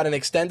 You got an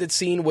extended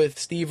scene with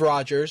Steve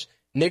Rogers,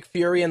 Nick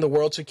Fury, and the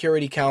World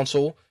Security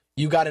Council.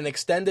 You got an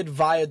extended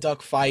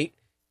viaduct fight.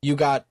 You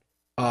got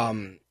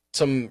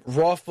some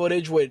raw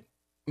footage with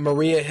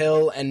Maria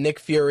Hill and Nick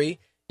Fury.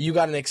 You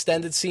got an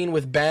extended scene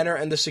with Banner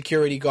and the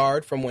security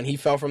guard from when he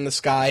fell from the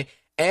sky.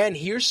 And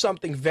here's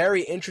something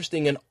very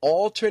interesting, an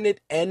alternate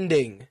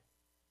ending.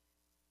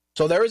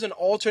 So there is an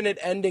alternate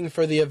ending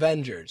for the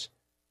Avengers.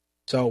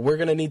 So we're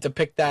going to need to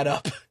pick that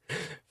up.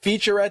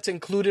 Featurettes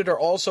included are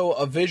also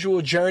a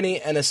visual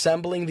journey and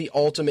assembling the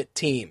ultimate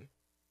team.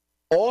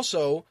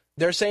 Also,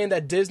 they're saying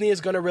that Disney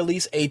is going to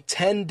release a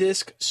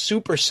 10-disc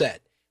superset,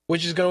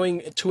 which is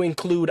going to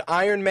include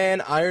Iron Man,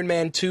 Iron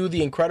Man 2,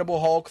 The Incredible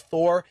Hulk,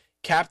 Thor,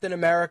 Captain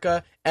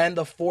America, and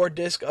the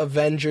 4-disc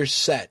Avengers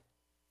set.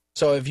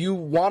 So if you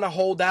want to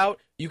hold out,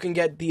 you can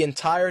get the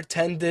entire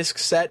 10-disc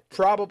set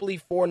probably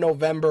for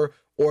November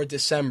or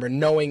December,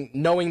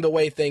 knowing the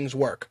way things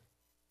work.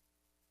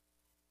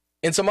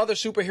 In some other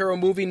superhero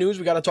movie news,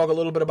 we got to talk a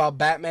little bit about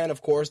Batman.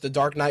 Of course, The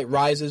Dark Knight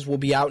Rises will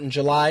be out in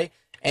July,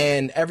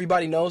 and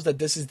everybody knows that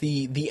this is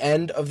the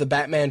end of the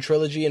Batman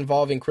trilogy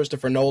involving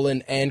Christopher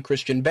Nolan and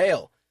Christian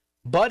Bale.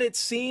 But it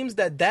seems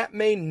that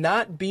may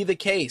not be the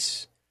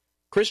case.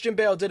 Christian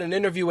Bale did an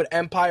interview with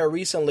Empire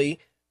recently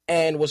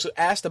and was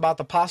asked about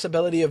the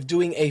possibility of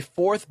doing a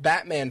 4th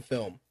Batman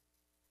film.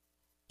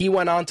 He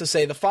went on to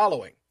say the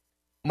following: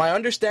 "My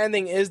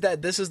understanding is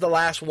that this is the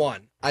last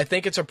one. I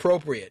think it's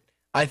appropriate.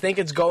 I think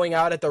it's going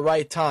out at the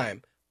right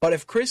time. But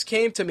if Chris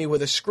came to me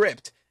with a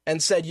script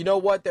and said, you know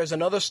what, there's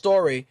another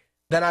story,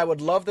 then I would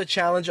love the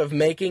challenge of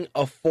making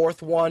a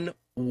 4th one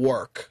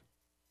work."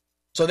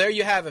 So there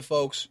you have it,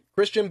 folks.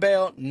 Christian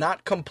Bale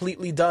not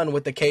completely done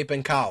with the cape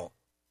and cowl.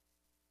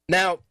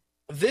 Now,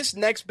 this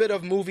next bit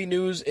of movie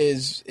news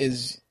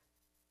is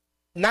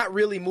not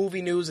really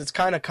movie news. It's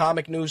kind of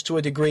comic news to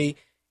a degree,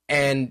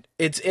 and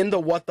it's in the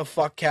what the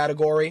fuck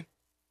category.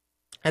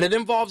 And it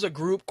involves a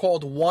group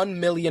called 1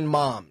 Million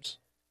Moms.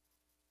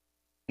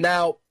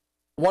 Now,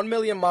 1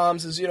 Million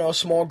Moms is, a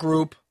small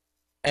group,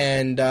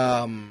 and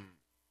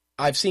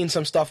I've seen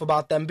some stuff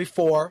about them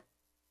before.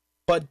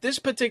 But this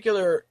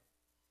particular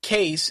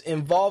case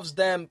involves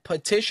them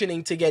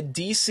petitioning to get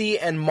DC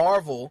and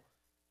Marvel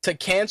to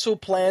cancel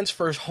plans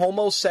for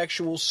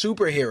homosexual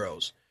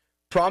superheroes,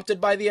 prompted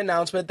by the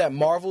announcement that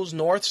Marvel's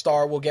North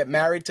Star will get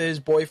married to his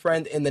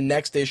boyfriend in the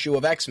next issue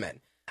of X-Men.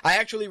 I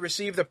actually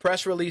received the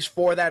press release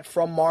for that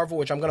from Marvel,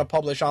 which I'm going to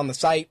publish on the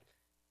site.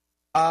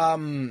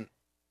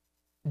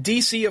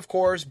 DC, of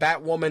course,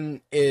 Batwoman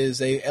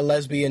is a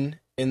lesbian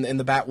in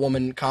the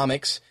Batwoman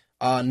comics.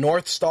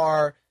 North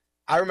Star,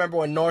 I remember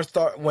when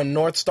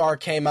North Star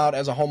came out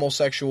as a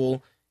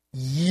homosexual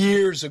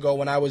years ago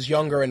when I was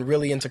younger and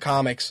really into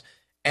comics.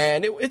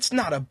 And it's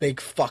not a big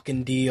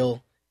fucking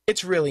deal.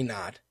 It's really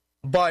not.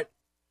 But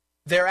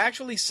they're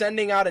actually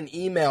sending out an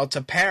email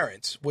to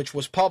parents, which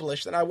was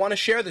published, and I want to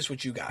share this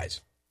with you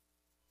guys.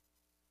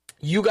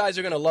 You guys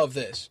are going to love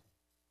this.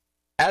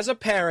 As a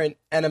parent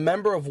and a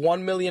member of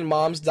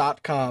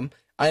 1millionmoms.com,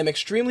 I am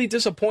extremely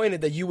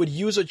disappointed that you would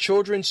use a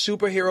children's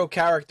superhero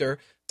character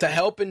to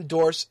help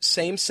endorse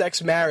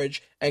same-sex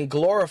marriage and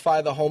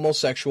glorify the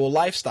homosexual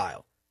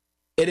lifestyle.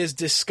 It is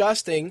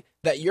disgusting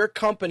that your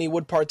company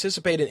would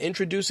participate in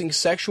introducing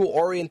sexual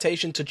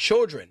orientation to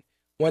children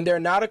when they're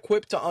not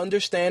equipped to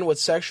understand what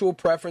sexual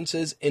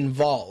preferences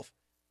involve.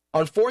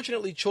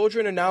 Unfortunately,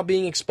 children are now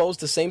being exposed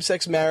to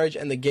same-sex marriage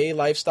and the gay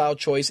lifestyle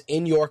choice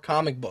in your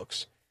comic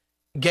books.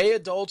 Gay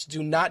adults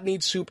do not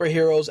need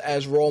superheroes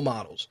as role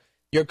models.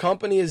 Your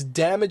company is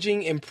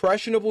damaging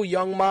impressionable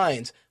young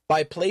minds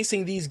by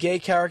placing these gay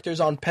characters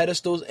on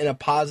pedestals in a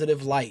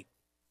positive light.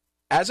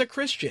 As a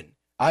Christian,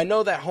 I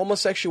know that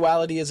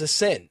homosexuality is a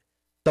sin.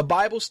 The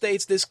Bible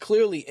states this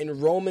clearly in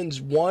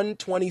Romans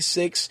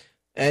 1:26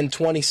 and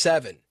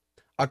 27.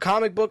 A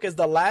comic book is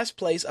the last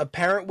place a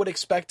parent would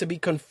expect to be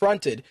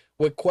confronted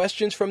with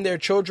questions from their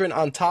children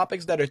on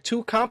topics that are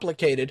too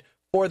complicated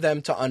for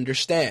them to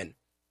understand.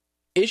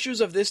 Issues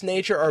of this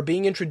nature are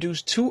being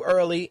introduced too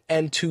early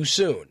and too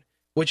soon,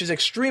 which is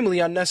extremely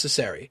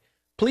unnecessary.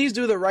 Please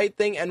do the right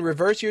thing and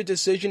reverse your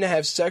decision to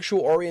have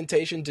sexual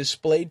orientation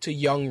displayed to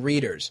young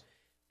readers.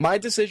 My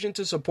decision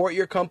to support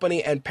your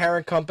company and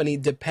parent company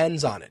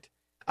depends on it.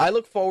 I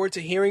look forward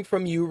to hearing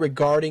from you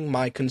regarding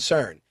my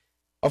concern.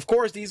 Of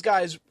course, these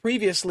guys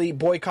previously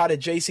boycotted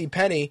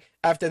JCPenney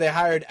after they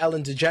hired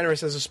Ellen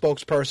DeGeneres as a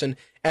spokesperson,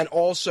 and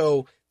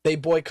also they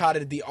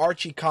boycotted the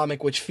Archie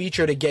comic, which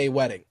featured a gay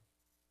wedding.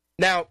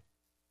 Now,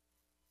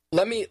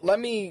 let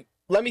me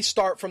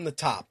start from the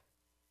top,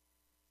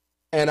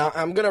 and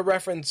I'm going to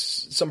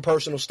reference some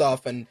personal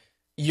stuff, and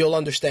you'll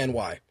understand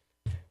why.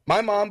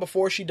 My mom,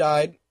 before she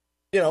died,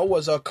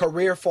 was a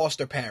career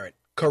foster parent.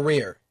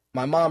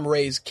 My mom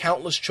raised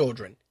countless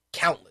children.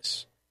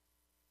 Countless.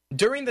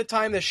 During the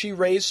time that she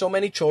raised so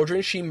many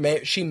children, she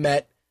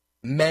met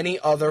many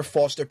other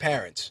foster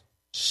parents.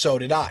 So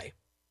did I.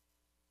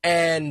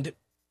 And,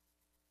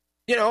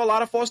 a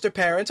lot of foster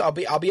parents, I'll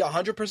be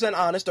 100%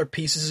 honest, are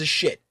pieces of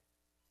shit.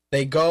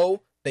 They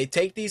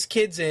take these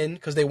kids in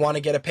because they want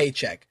to get a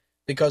paycheck.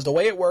 Because the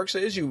way it works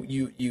is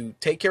you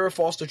take care of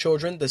foster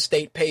children, the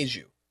state pays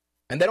you.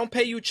 And they don't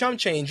pay you chump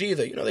change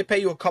either. They pay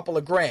you a couple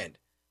of grand.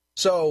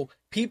 So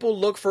people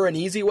look for an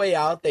easy way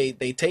out. They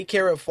take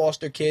care of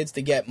foster kids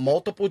to get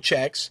multiple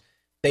checks.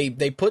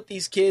 They put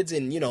these kids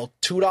in,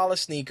 $2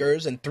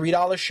 sneakers and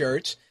 $3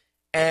 shirts.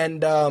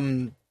 And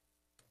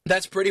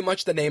that's pretty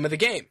much the name of the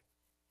game.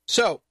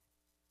 So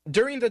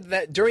during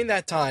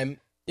that time,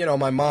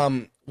 my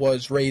mom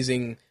was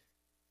raising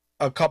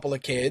a couple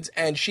of kids,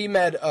 and she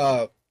met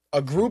a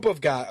group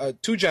of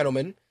two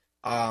gentlemen,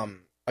 a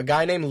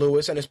guy named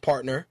Lewis and his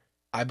partner.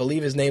 I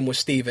believe his name was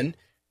Steven.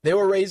 They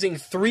were raising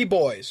 3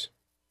 boys.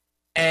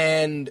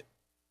 And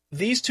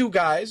these two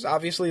guys,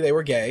 obviously they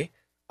were gay.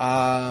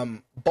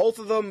 Both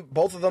of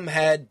them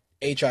had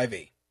HIV.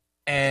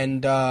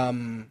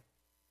 And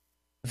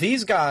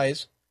these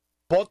guys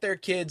bought their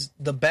kids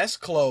the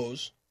best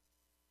clothes,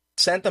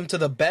 sent them to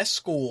the best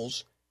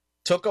schools,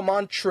 took them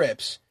on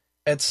trips,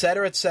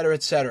 etc., etc.,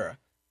 etc.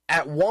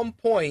 At one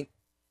point,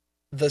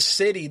 the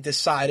city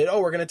decided, oh,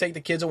 we're going to take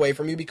the kids away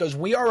from you because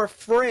we are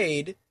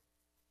afraid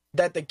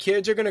that the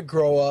kids are going to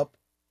grow up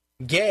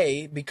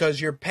gay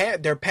because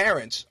their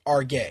parents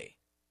are gay.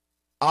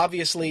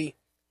 Obviously,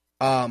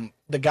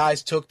 the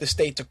guys took the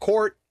state to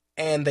court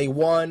and they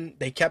won.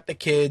 They kept the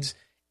kids.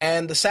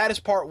 And the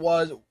saddest part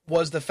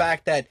was the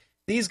fact that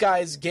these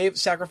guys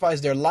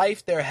sacrificed their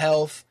life, their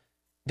health,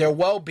 their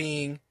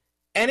well-being,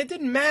 and it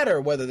didn't matter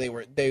whether they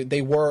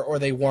were or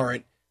they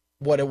weren't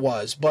what it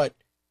was. But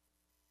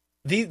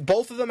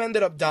both of them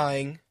ended up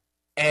dying,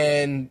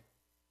 and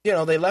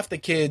they left the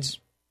kids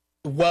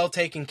well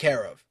taken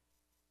care of.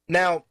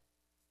 Now,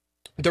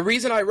 the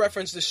reason I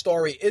reference this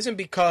story isn't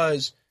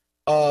because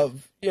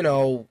of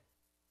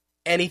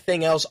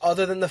anything else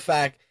other than the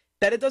fact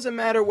that it doesn't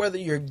matter whether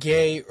you're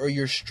gay or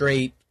you're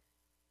straight.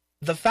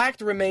 The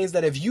fact remains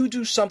that if you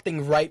do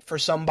something right for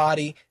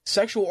somebody,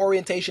 sexual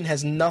orientation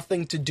has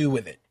nothing to do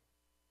with it.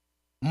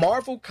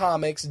 Marvel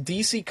Comics,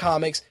 DC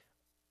Comics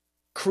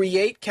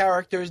create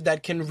characters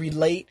that can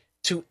relate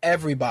to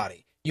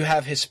everybody. You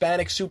have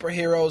Hispanic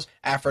superheroes,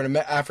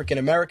 African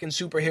American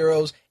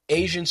superheroes,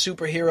 Asian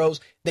superheroes.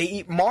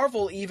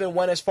 Marvel even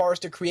went as far as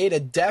to create a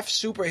deaf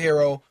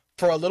superhero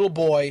for a little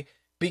boy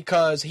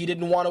because he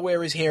didn't want to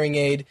wear his hearing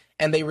aid,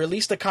 and they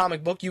released a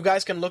comic book. You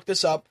guys can look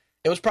this up.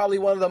 It was probably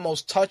one of the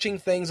most touching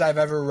things I've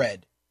ever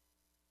read.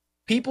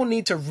 People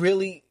need to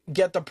really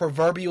get the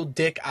proverbial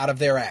dick out of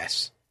their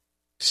ass.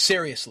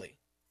 Seriously.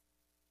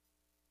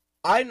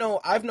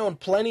 I've known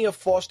plenty of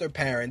foster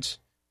parents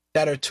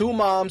that are two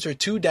moms or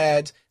two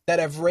dads that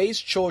have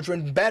raised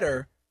children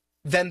better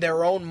than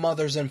their own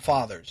mothers and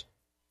fathers.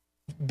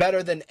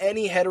 Better than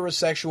any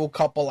heterosexual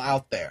couple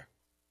out there.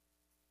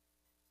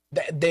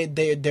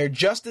 They're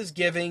just as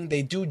giving,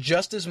 they do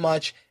just as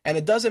much, and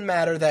it doesn't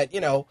matter that,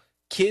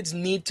 kids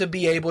need to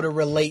be able to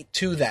relate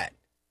to that.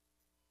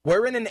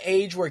 We're in an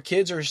age where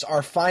kids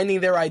are finding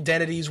their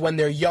identities when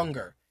they're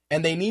younger,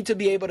 and they need to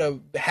be able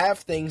to have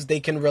things they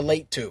can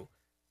relate to.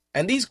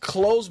 And these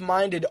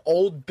closed-minded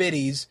old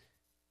biddies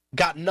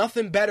got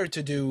nothing better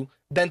to do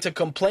than to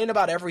complain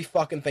about every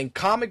fucking thing.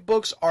 Comic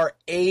books are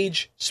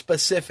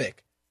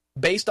age-specific,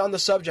 based on the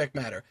subject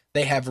matter.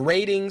 They have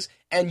ratings,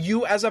 and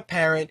you as a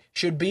parent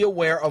should be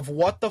aware of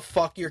what the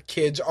fuck your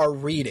kids are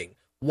reading,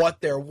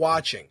 what they're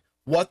watching,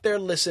 what they're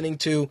listening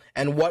to,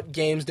 and what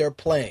games they're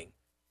playing.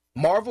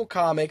 Marvel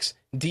Comics,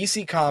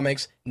 DC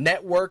Comics,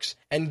 networks,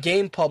 and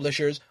game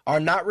publishers are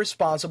not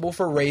responsible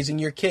for raising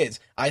your kids.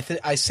 I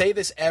say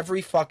this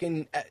every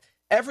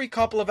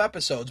couple of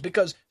episodes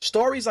because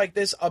stories like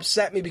this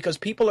upset me because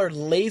people are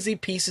lazy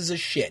pieces of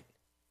shit.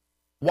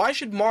 Why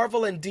should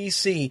Marvel and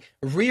DC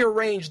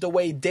rearrange the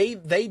way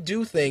they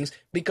do things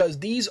because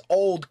these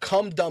old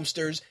cum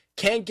dumpsters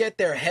can't get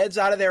their heads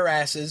out of their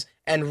asses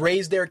and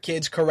raise their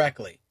kids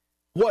correctly?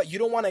 What, you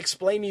don't want to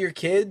explain to your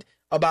kid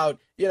about,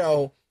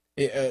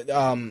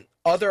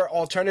 other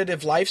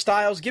alternative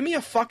lifestyles? Give me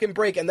a fucking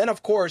break. And then,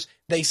 of course,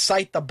 they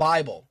cite the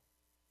Bible.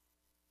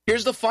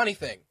 Here's the funny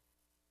thing.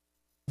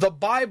 The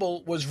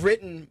Bible was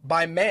written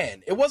by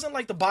man. It wasn't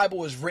like the Bible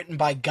was written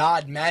by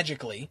God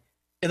magically.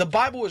 The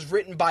Bible was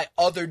written by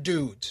other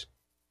dudes.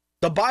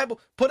 The Bible,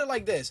 put it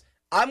like this.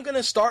 I'm going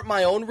to start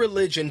my own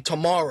religion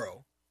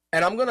tomorrow,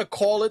 and I'm going to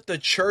call it the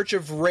Church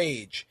of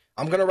Rage.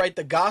 I'm going to write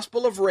the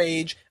Gospel of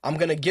Rage. I'm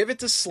going to give it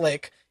to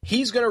Slick.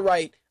 He's going to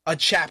write a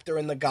chapter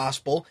in the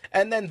Gospel,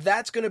 and then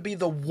that's going to be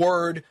the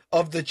word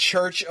of the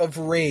Church of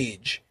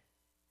Rage.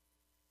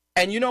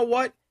 And you know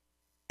what?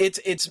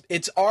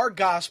 It's our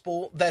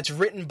gospel that's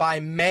written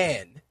by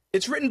man.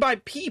 It's written by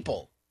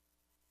people.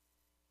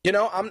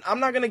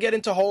 I'm not going to get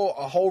into a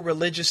whole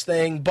religious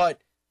thing, but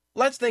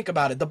let's think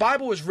about it. The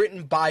Bible was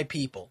written by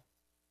people.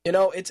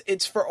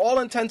 It's for all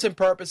intents and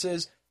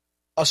purposes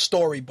a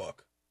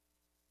storybook.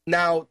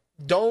 Now,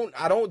 don't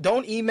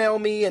email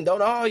me and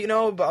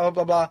don't blah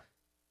blah blah.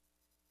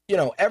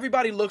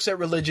 Everybody looks at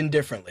religion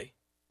differently,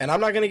 and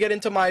I'm not going to get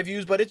into my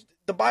views, but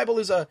the Bible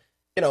is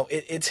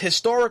it's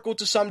historical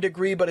to some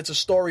degree, but it's a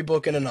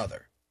storybook in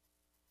another.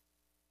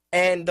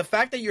 And the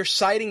fact that you're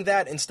citing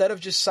that instead of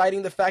just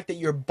citing the fact that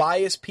you're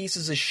biased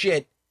pieces of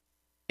shit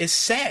is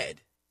sad.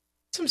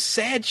 Some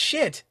sad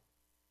shit.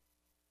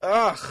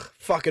 Ugh,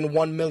 fucking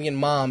 1 million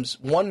moms,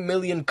 1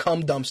 million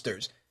cum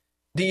dumpsters.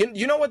 Do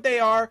you know what they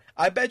are?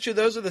 I bet you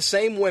those are the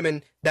same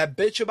women that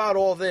bitch about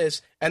all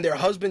this and their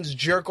husbands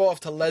jerk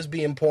off to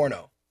lesbian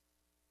porno.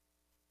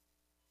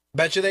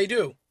 Bet you they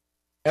do.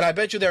 And I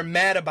bet you they're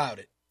mad about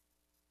it.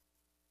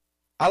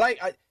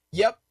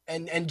 Yep.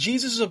 And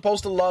Jesus is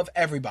supposed to love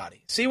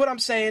everybody. See what I'm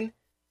saying?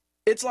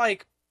 It's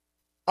like,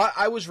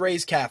 I was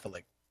raised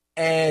Catholic.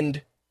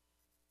 And,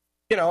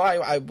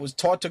 I was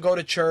taught to go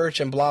to church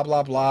and blah,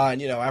 blah, blah.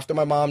 And, after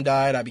my mom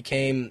died, I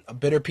became a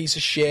bitter piece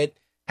of shit.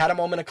 Had a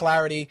moment of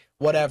clarity,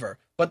 whatever.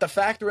 But the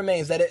fact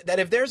remains that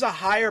if there's a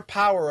higher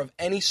power of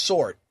any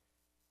sort,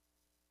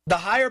 the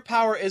higher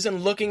power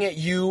isn't looking at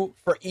you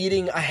for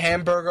eating a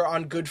hamburger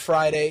on Good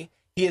Friday.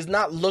 He is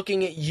not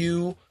looking at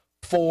you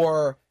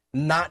for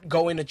not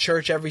going to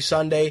church every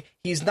Sunday.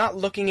 He's not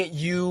looking at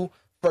you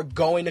for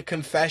going to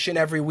confession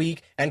every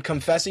week and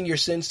confessing your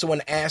sins to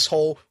an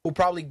asshole who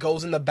probably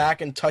goes in the back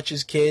and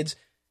touches kids.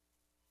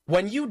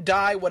 When you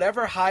die,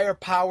 whatever higher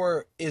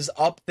power is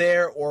up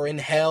there or in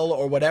hell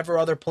or whatever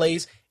other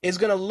place is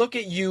going to look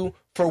at you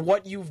for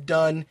what you've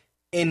done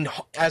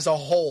as a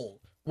whole.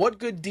 What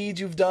good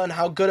deeds you've done,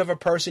 how good of a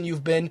person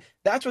you've been.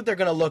 That's what they're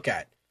going to look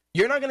at.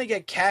 You're not going to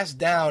get cast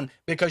down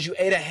because you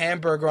ate a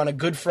hamburger on a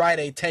Good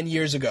Friday 10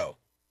 years ago.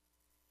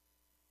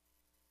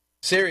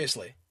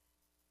 Seriously.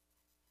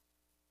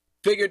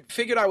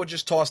 Figured I would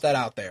just toss that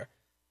out there.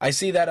 I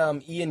see that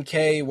Ian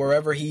K,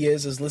 wherever he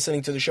is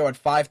listening to the show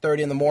at 5:30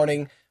 in the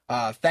morning.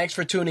 Thanks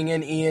for tuning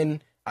in,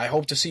 Ian. I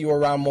hope to see you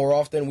around more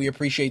often. We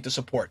appreciate the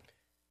support.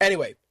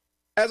 Anyway,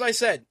 as I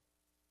said,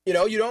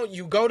 you're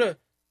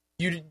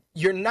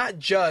not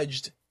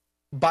judged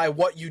by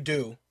what you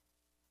do.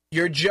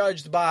 You're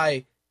judged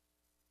by,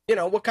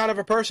 what kind of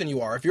a person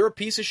you are. If you're a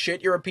piece of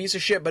shit, you're a piece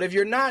of shit. But if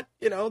you're not,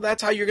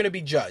 that's how you're going to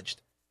be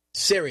judged.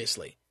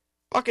 Seriously.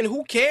 Fucking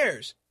who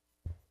cares?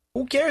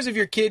 Who cares if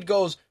your kid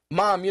goes,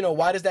 Mom,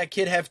 why does that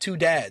kid have two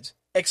dads?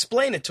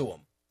 Explain it to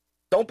him.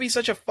 Don't be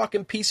such a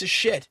fucking piece of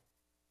shit.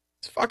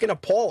 It's fucking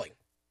appalling.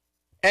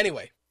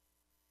 Anyway,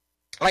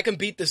 I can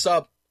beat this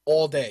up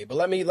all day, but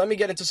let me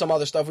get into some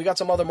other stuff. We got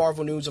some other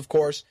Marvel news, of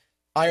course.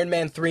 Iron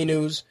Man 3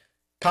 news.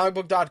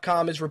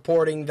 Comicbook.com is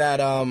reporting that,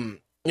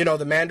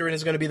 the Mandarin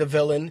is going to be the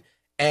villain,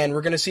 and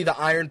we're going to see the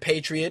Iron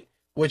Patriot,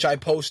 which I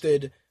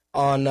posted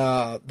on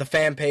the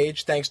fan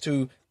page, thanks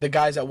to the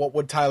guys at What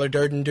Would Tyler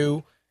Durden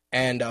Do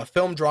and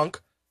Film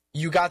Drunk.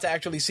 You got to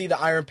actually see the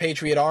Iron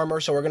Patriot armor,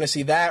 so we're going to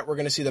see that. We're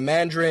going to see the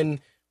Mandarin.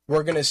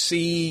 We're going to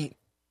see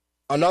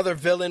another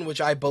villain,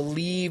 which I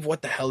believe,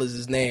 what the hell is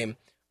his name?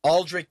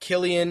 Aldrich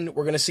Killian.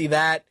 We're going to see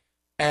that.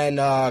 And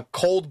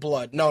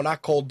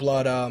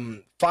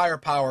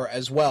Firepower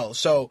as well.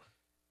 So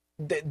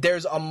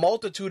there's a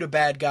multitude of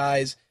bad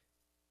guys,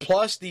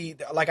 plus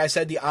like I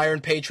said, the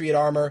Iron Patriot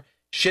armor.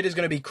 Shit is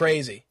going to be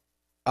crazy.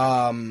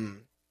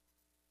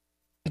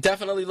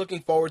 Definitely looking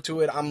forward to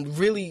it. I'm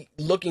really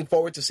looking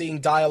forward to seeing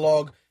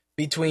dialogue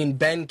between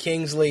Ben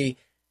Kingsley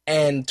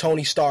and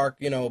Tony Stark,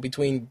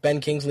 between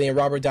Ben Kingsley and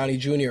Robert Downey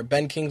Jr.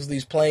 Ben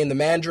Kingsley's playing the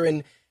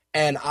Mandarin,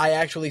 and I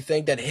actually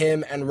think that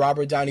him and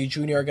Robert Downey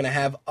Jr. are going to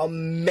have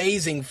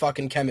amazing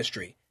fucking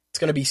chemistry. It's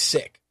going to be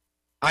sick.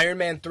 Iron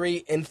Man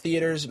 3 in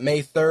theaters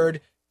May 3rd,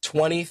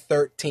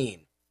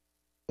 2013.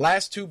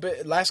 Last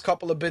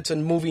couple of bits of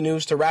movie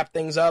news to wrap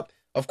things up.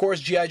 Of course,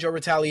 G.I. Joe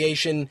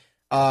Retaliation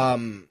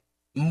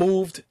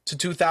moved to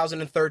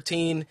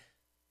 2013.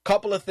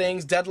 Couple of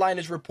things. Deadline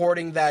is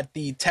reporting that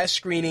the test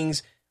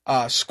screenings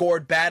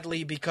scored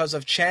badly because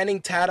of Channing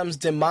Tatum's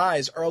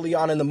demise early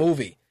on in the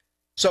movie.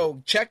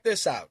 So check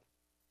this out.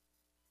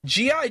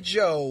 G.I.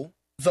 Joe,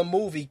 the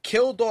movie,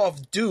 killed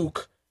off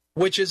Duke,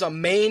 which is a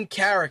main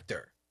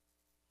character.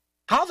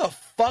 How the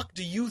fuck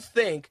do you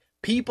think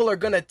people are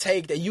going to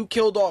take that you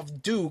killed off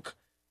Duke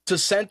to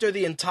center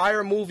the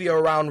entire movie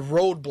around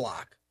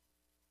Roadblock?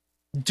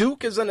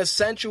 Duke is an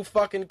essential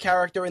fucking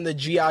character in the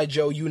G.I.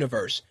 Joe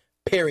universe,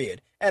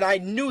 period. And I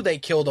knew they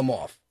killed him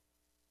off.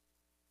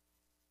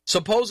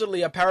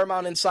 Supposedly, a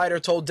Paramount insider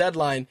told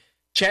Deadline,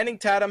 Channing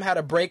Tatum had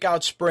a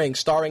breakout spring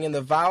starring in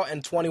The Vow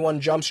and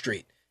 21 Jump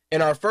Street.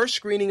 In our first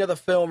screening of the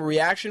film,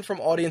 reaction from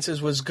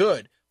audiences was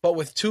good, but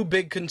with two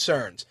big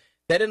concerns.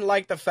 They didn't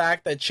like the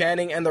fact that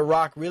Channing and The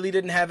Rock really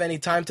didn't have any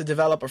time to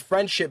develop a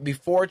friendship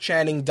before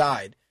Channing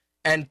died.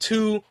 And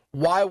two,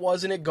 why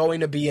wasn't it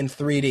going to be in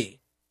 3D?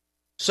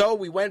 So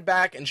we went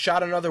back and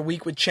shot another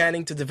week with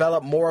Channing to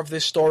develop more of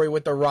this story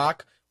with The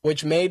Rock,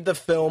 which made the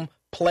film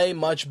play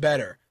much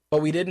better.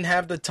 But we didn't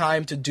have the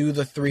time to do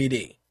the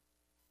 3D.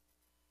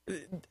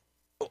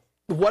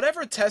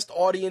 Whatever test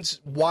audience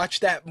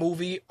watched that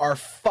movie are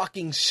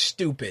fucking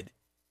stupid.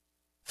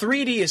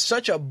 3D is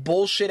such a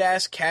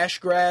bullshit-ass cash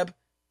grab.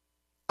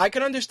 I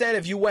can understand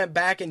if you went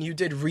back and you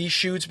did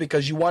reshoots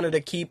because you wanted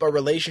to keep a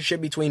relationship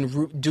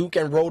between Duke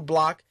and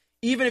Roadblock,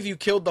 even if you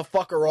killed the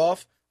fucker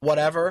off,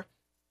 whatever.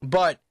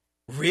 But,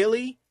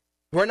 really?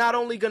 We're not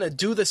only going to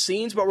do the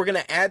scenes, but we're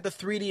going to add the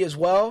 3D as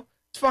well?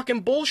 It's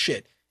fucking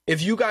bullshit.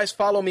 If you guys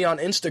follow me on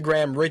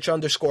Instagram,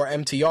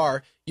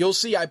 rich_MTR, you'll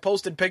see I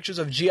posted pictures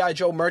of G.I.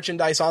 Joe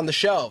merchandise on the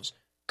shelves.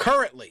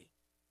 Currently.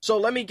 So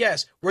let me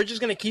guess, we're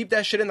just going to keep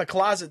that shit in the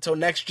closet till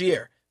next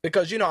year.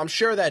 Because, I'm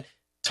sure that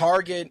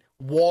Target,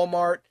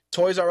 Walmart,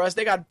 Toys R Us,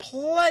 they got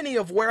plenty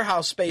of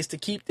warehouse space to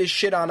keep this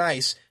shit on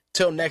ice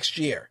till next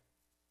year.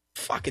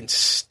 Fucking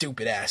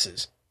stupid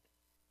asses.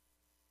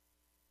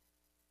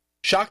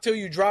 Shock Till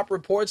You Drop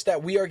reports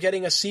that we are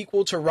getting a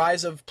sequel to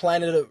Rise of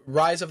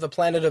the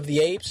Planet of the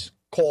Apes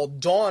called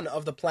Dawn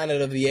of the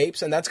Planet of the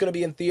Apes, and that's going to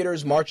be in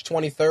theaters March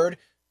 23rd,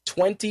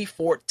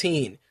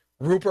 2014.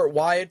 Rupert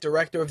Wyatt,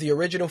 director of the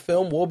original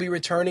film, will be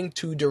returning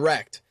to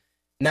direct.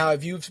 Now,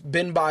 if you've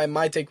been by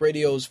My Take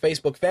Radio's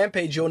Facebook fan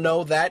page, you'll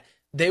know that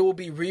they will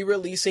be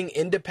re-releasing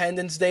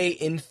Independence Day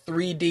in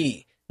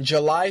 3D,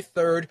 July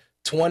 3rd,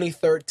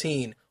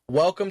 2013.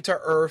 Welcome to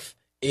Earth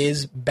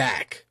is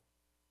back.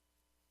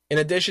 In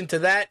addition to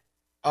that,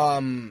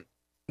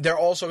 they're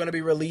also going to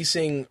be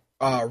releasing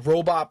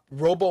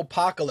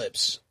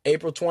Robo-Apocalypse,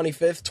 April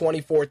 25th,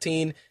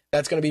 2014.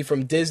 That's going to be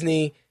from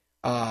Disney.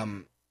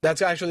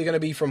 That's actually going to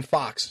be from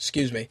Fox,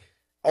 excuse me.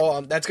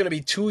 That's going to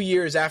be 2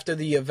 years after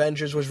the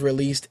Avengers was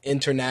released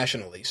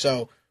internationally.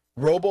 So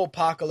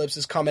Robo-Apocalypse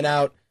is coming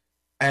out,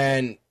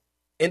 and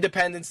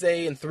Independence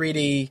Day in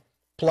 3D,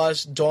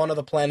 plus Dawn of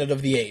the Planet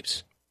of the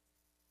Apes.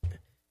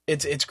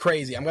 It's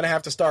crazy. I'm going to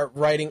have to start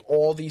writing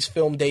all these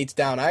film dates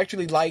down. I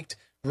actually liked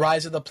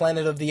Rise of the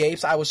Planet of the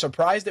Apes. I was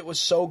surprised it was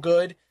so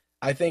good.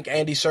 I think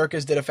Andy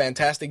Serkis did a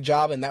fantastic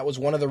job, and that was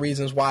one of the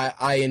reasons why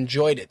I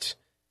enjoyed it.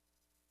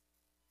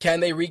 Can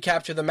they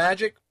recapture the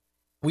magic?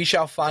 We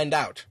shall find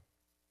out.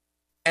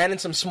 And in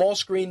some small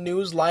screen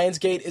news,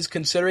 Lionsgate is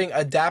considering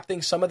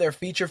adapting some of their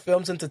feature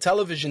films into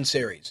television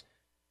series.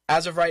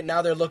 As of right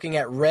now, they're looking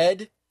at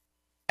Red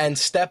and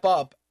Step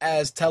Up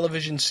as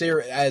television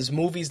series, as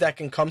movies that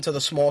can come to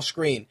the small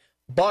screen.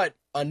 But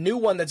a new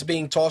one that's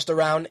being tossed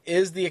around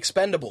is The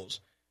Expendables.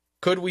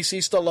 Could we see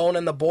Stallone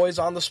and the boys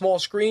on the small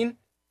screen?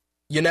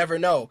 You never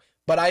know.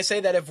 But I say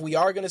that if we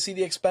are going to see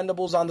The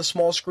Expendables on the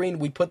small screen,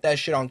 we put that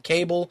shit on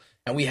cable,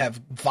 and we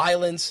have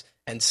violence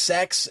and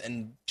sex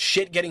and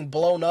shit getting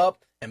blown up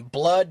and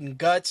blood and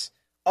guts.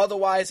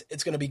 Otherwise,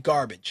 it's going to be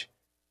garbage.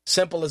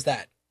 Simple as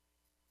that.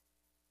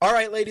 All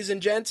right, ladies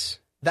and gents,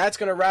 that's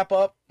going to wrap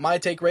up My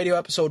Take Radio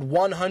episode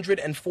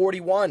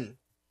 141.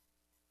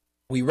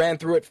 We ran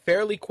through it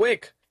fairly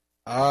quick,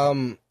 a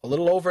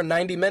little over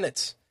 90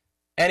 minutes.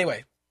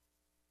 Anyway,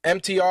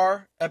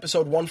 MTR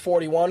episode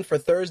 141 for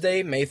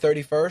Thursday, May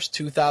 31st,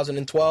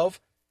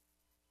 2012.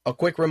 A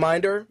quick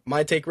reminder,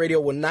 My Take Radio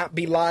will not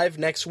be live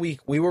next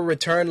week. We will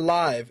return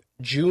live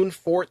June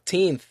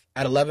 14th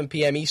at 11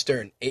 p.m.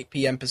 Eastern, 8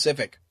 p.m.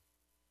 Pacific.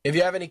 If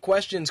you have any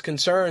questions,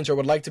 concerns, or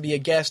would like to be a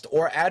guest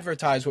or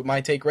advertise with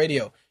My Take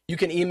Radio, you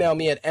can email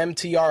me at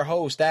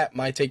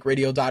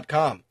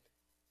mtrhost@mytakeradio.com.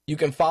 You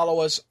can follow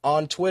us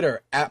on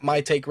Twitter at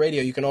My Take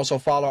Radio. You can also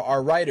follow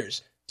our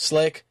writers,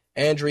 Slick,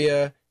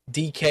 Andrea,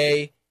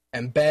 DK,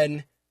 and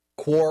Ben,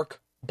 Quark,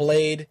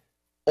 Blade,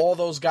 all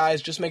those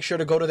guys. Just make sure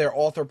to go to their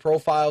author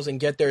profiles and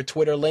get their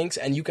Twitter links,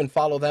 and you can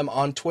follow them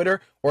on Twitter,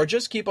 or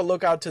just keep a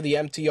lookout to the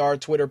MTR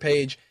Twitter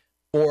page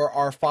for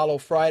our Follow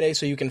Friday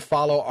so you can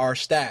follow our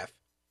staff.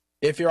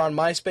 If you're on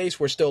MySpace,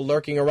 we're still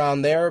lurking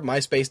around there,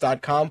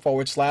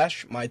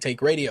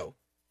 myspace.com/MyTakeRadio.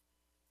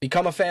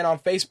 Become a fan on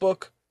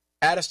Facebook,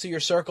 add us to your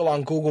circle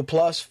on Google+,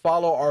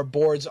 follow our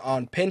boards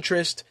on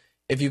Pinterest.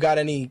 If you got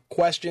any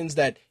questions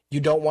that you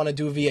don't want to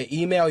do via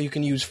email, you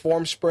can use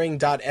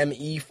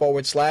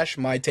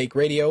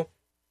formspring.me/MyTakeRadio.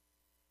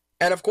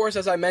 And of course,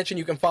 as I mentioned,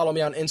 you can follow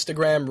me on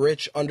Instagram,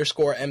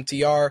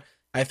 Rich_MTR.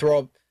 I throw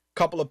a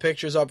couple of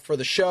pictures up for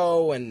the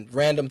show and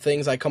random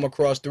things I come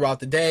across throughout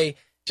the day.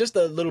 Just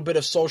a little bit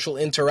of social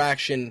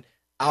interaction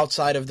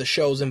outside of the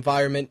show's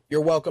environment.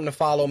 You're welcome to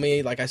follow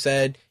me. Like I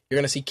said, you're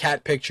going to see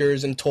cat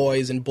pictures and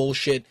toys and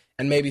bullshit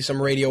and maybe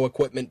some radio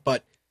equipment,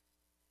 but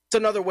it's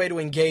another way to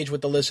engage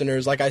with the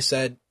listeners. Like I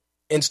said,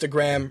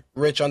 Instagram,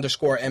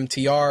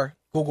 Rich_MTR,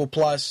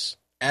 Google+,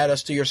 add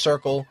us to your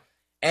circle.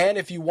 And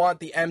if you want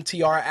the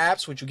MTR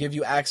apps, which will give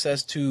you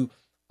access to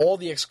all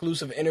the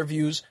exclusive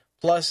interviews,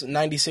 plus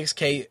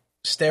 96K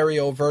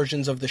stereo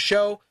versions of the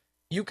show,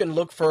 you can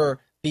look for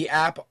the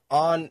app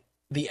on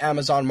the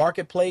Amazon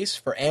Marketplace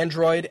for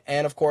Android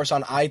and, of course,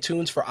 on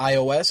iTunes for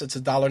iOS. It's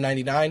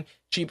 $1.99,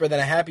 cheaper than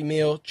a Happy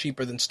Meal,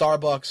 cheaper than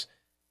Starbucks.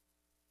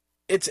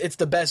 It's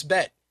the best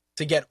bet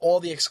to get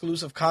all the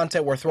exclusive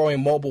content. We're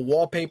throwing mobile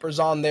wallpapers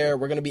on there.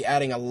 We're going to be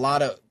adding a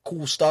lot of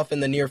cool stuff in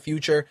the near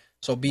future,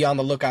 so be on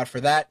the lookout for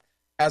that.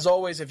 As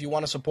always, if you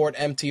want to support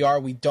MTR,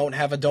 we don't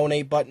have a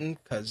donate button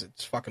because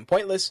it's fucking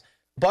pointless,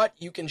 but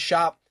you can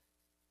shop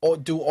or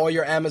do all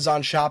your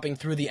Amazon shopping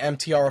through the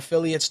MTR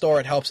affiliate store.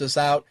 It helps us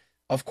out.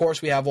 Of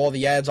course, we have all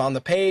the ads on the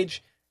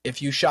page.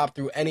 If you shop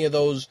through any of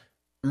those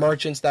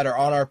merchants that are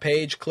on our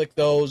page, click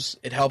those.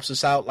 It helps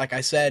us out. Like I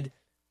said,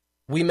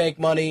 we make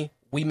money,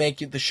 we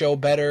make the show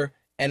better,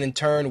 and in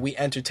turn, we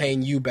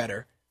entertain you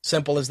better.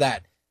 Simple as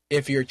that.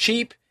 If you're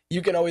cheap,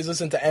 you can always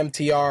listen to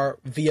MTR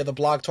via the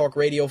Blog Talk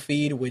Radio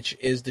feed, which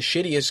is the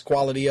shittiest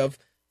quality of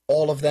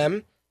all of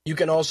them. You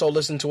can also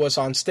listen to us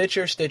on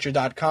Stitcher,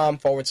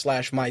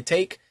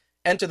 stitcher.com/MyTake.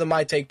 Enter the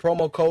MyTake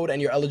promo code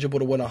and you're eligible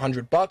to win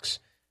 $100.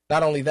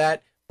 Not only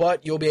that,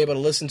 but you'll be able to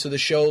listen to the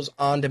shows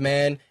on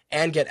demand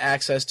and get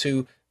access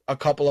to a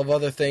couple of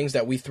other things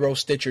that we throw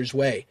Stitcher's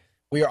way.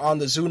 We are on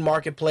the Zune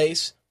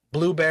Marketplace,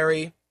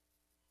 Blueberry,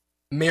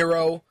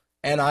 Miro,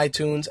 and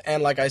iTunes.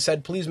 And like I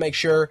said, please make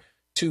sure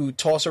to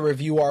toss a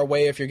review our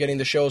way if you're getting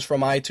the shows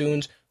from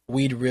iTunes.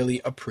 We'd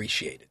really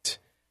appreciate it.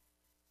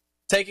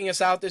 Taking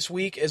us out this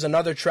week is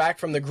another track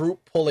from the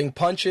group Pulling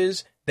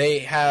Punches. They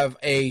have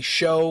a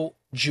show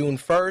June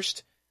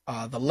 1st.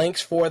 The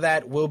links for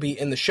that will be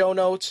in the show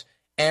notes.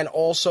 And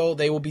also,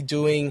 they will be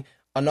doing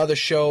another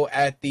show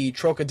at the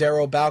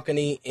Trocadero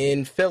Balcony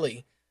in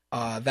Philly.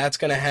 That's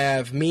going to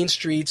have Mean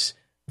Streets,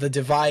 The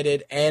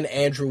Divided, and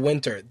Andrew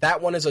Winter.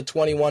 That one is a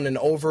 21 and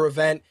over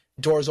event.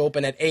 Doors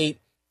open at 8,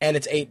 and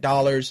it's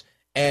 $8.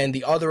 And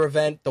the other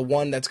event, the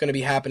one that's going to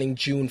be happening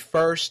June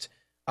 1st,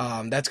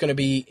 that's going to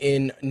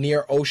be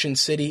near Ocean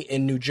City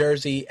in New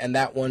Jersey, and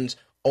that one's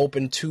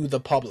open to the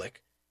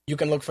public. You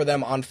can look for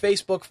them on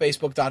Facebook,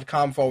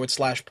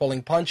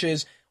 facebook.com/Pulling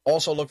Punches.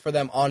 Also look for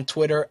them on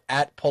Twitter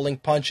at Pulling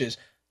Punches.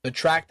 The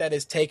track that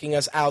is taking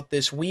us out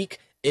this week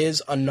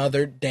is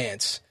Another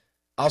Dance.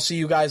 I'll see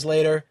you guys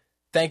later.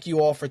 Thank you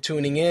all for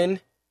tuning in,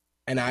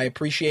 and I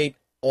appreciate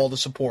all the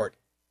support.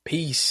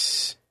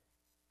 Peace.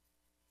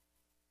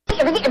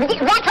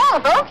 That's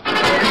all, folks.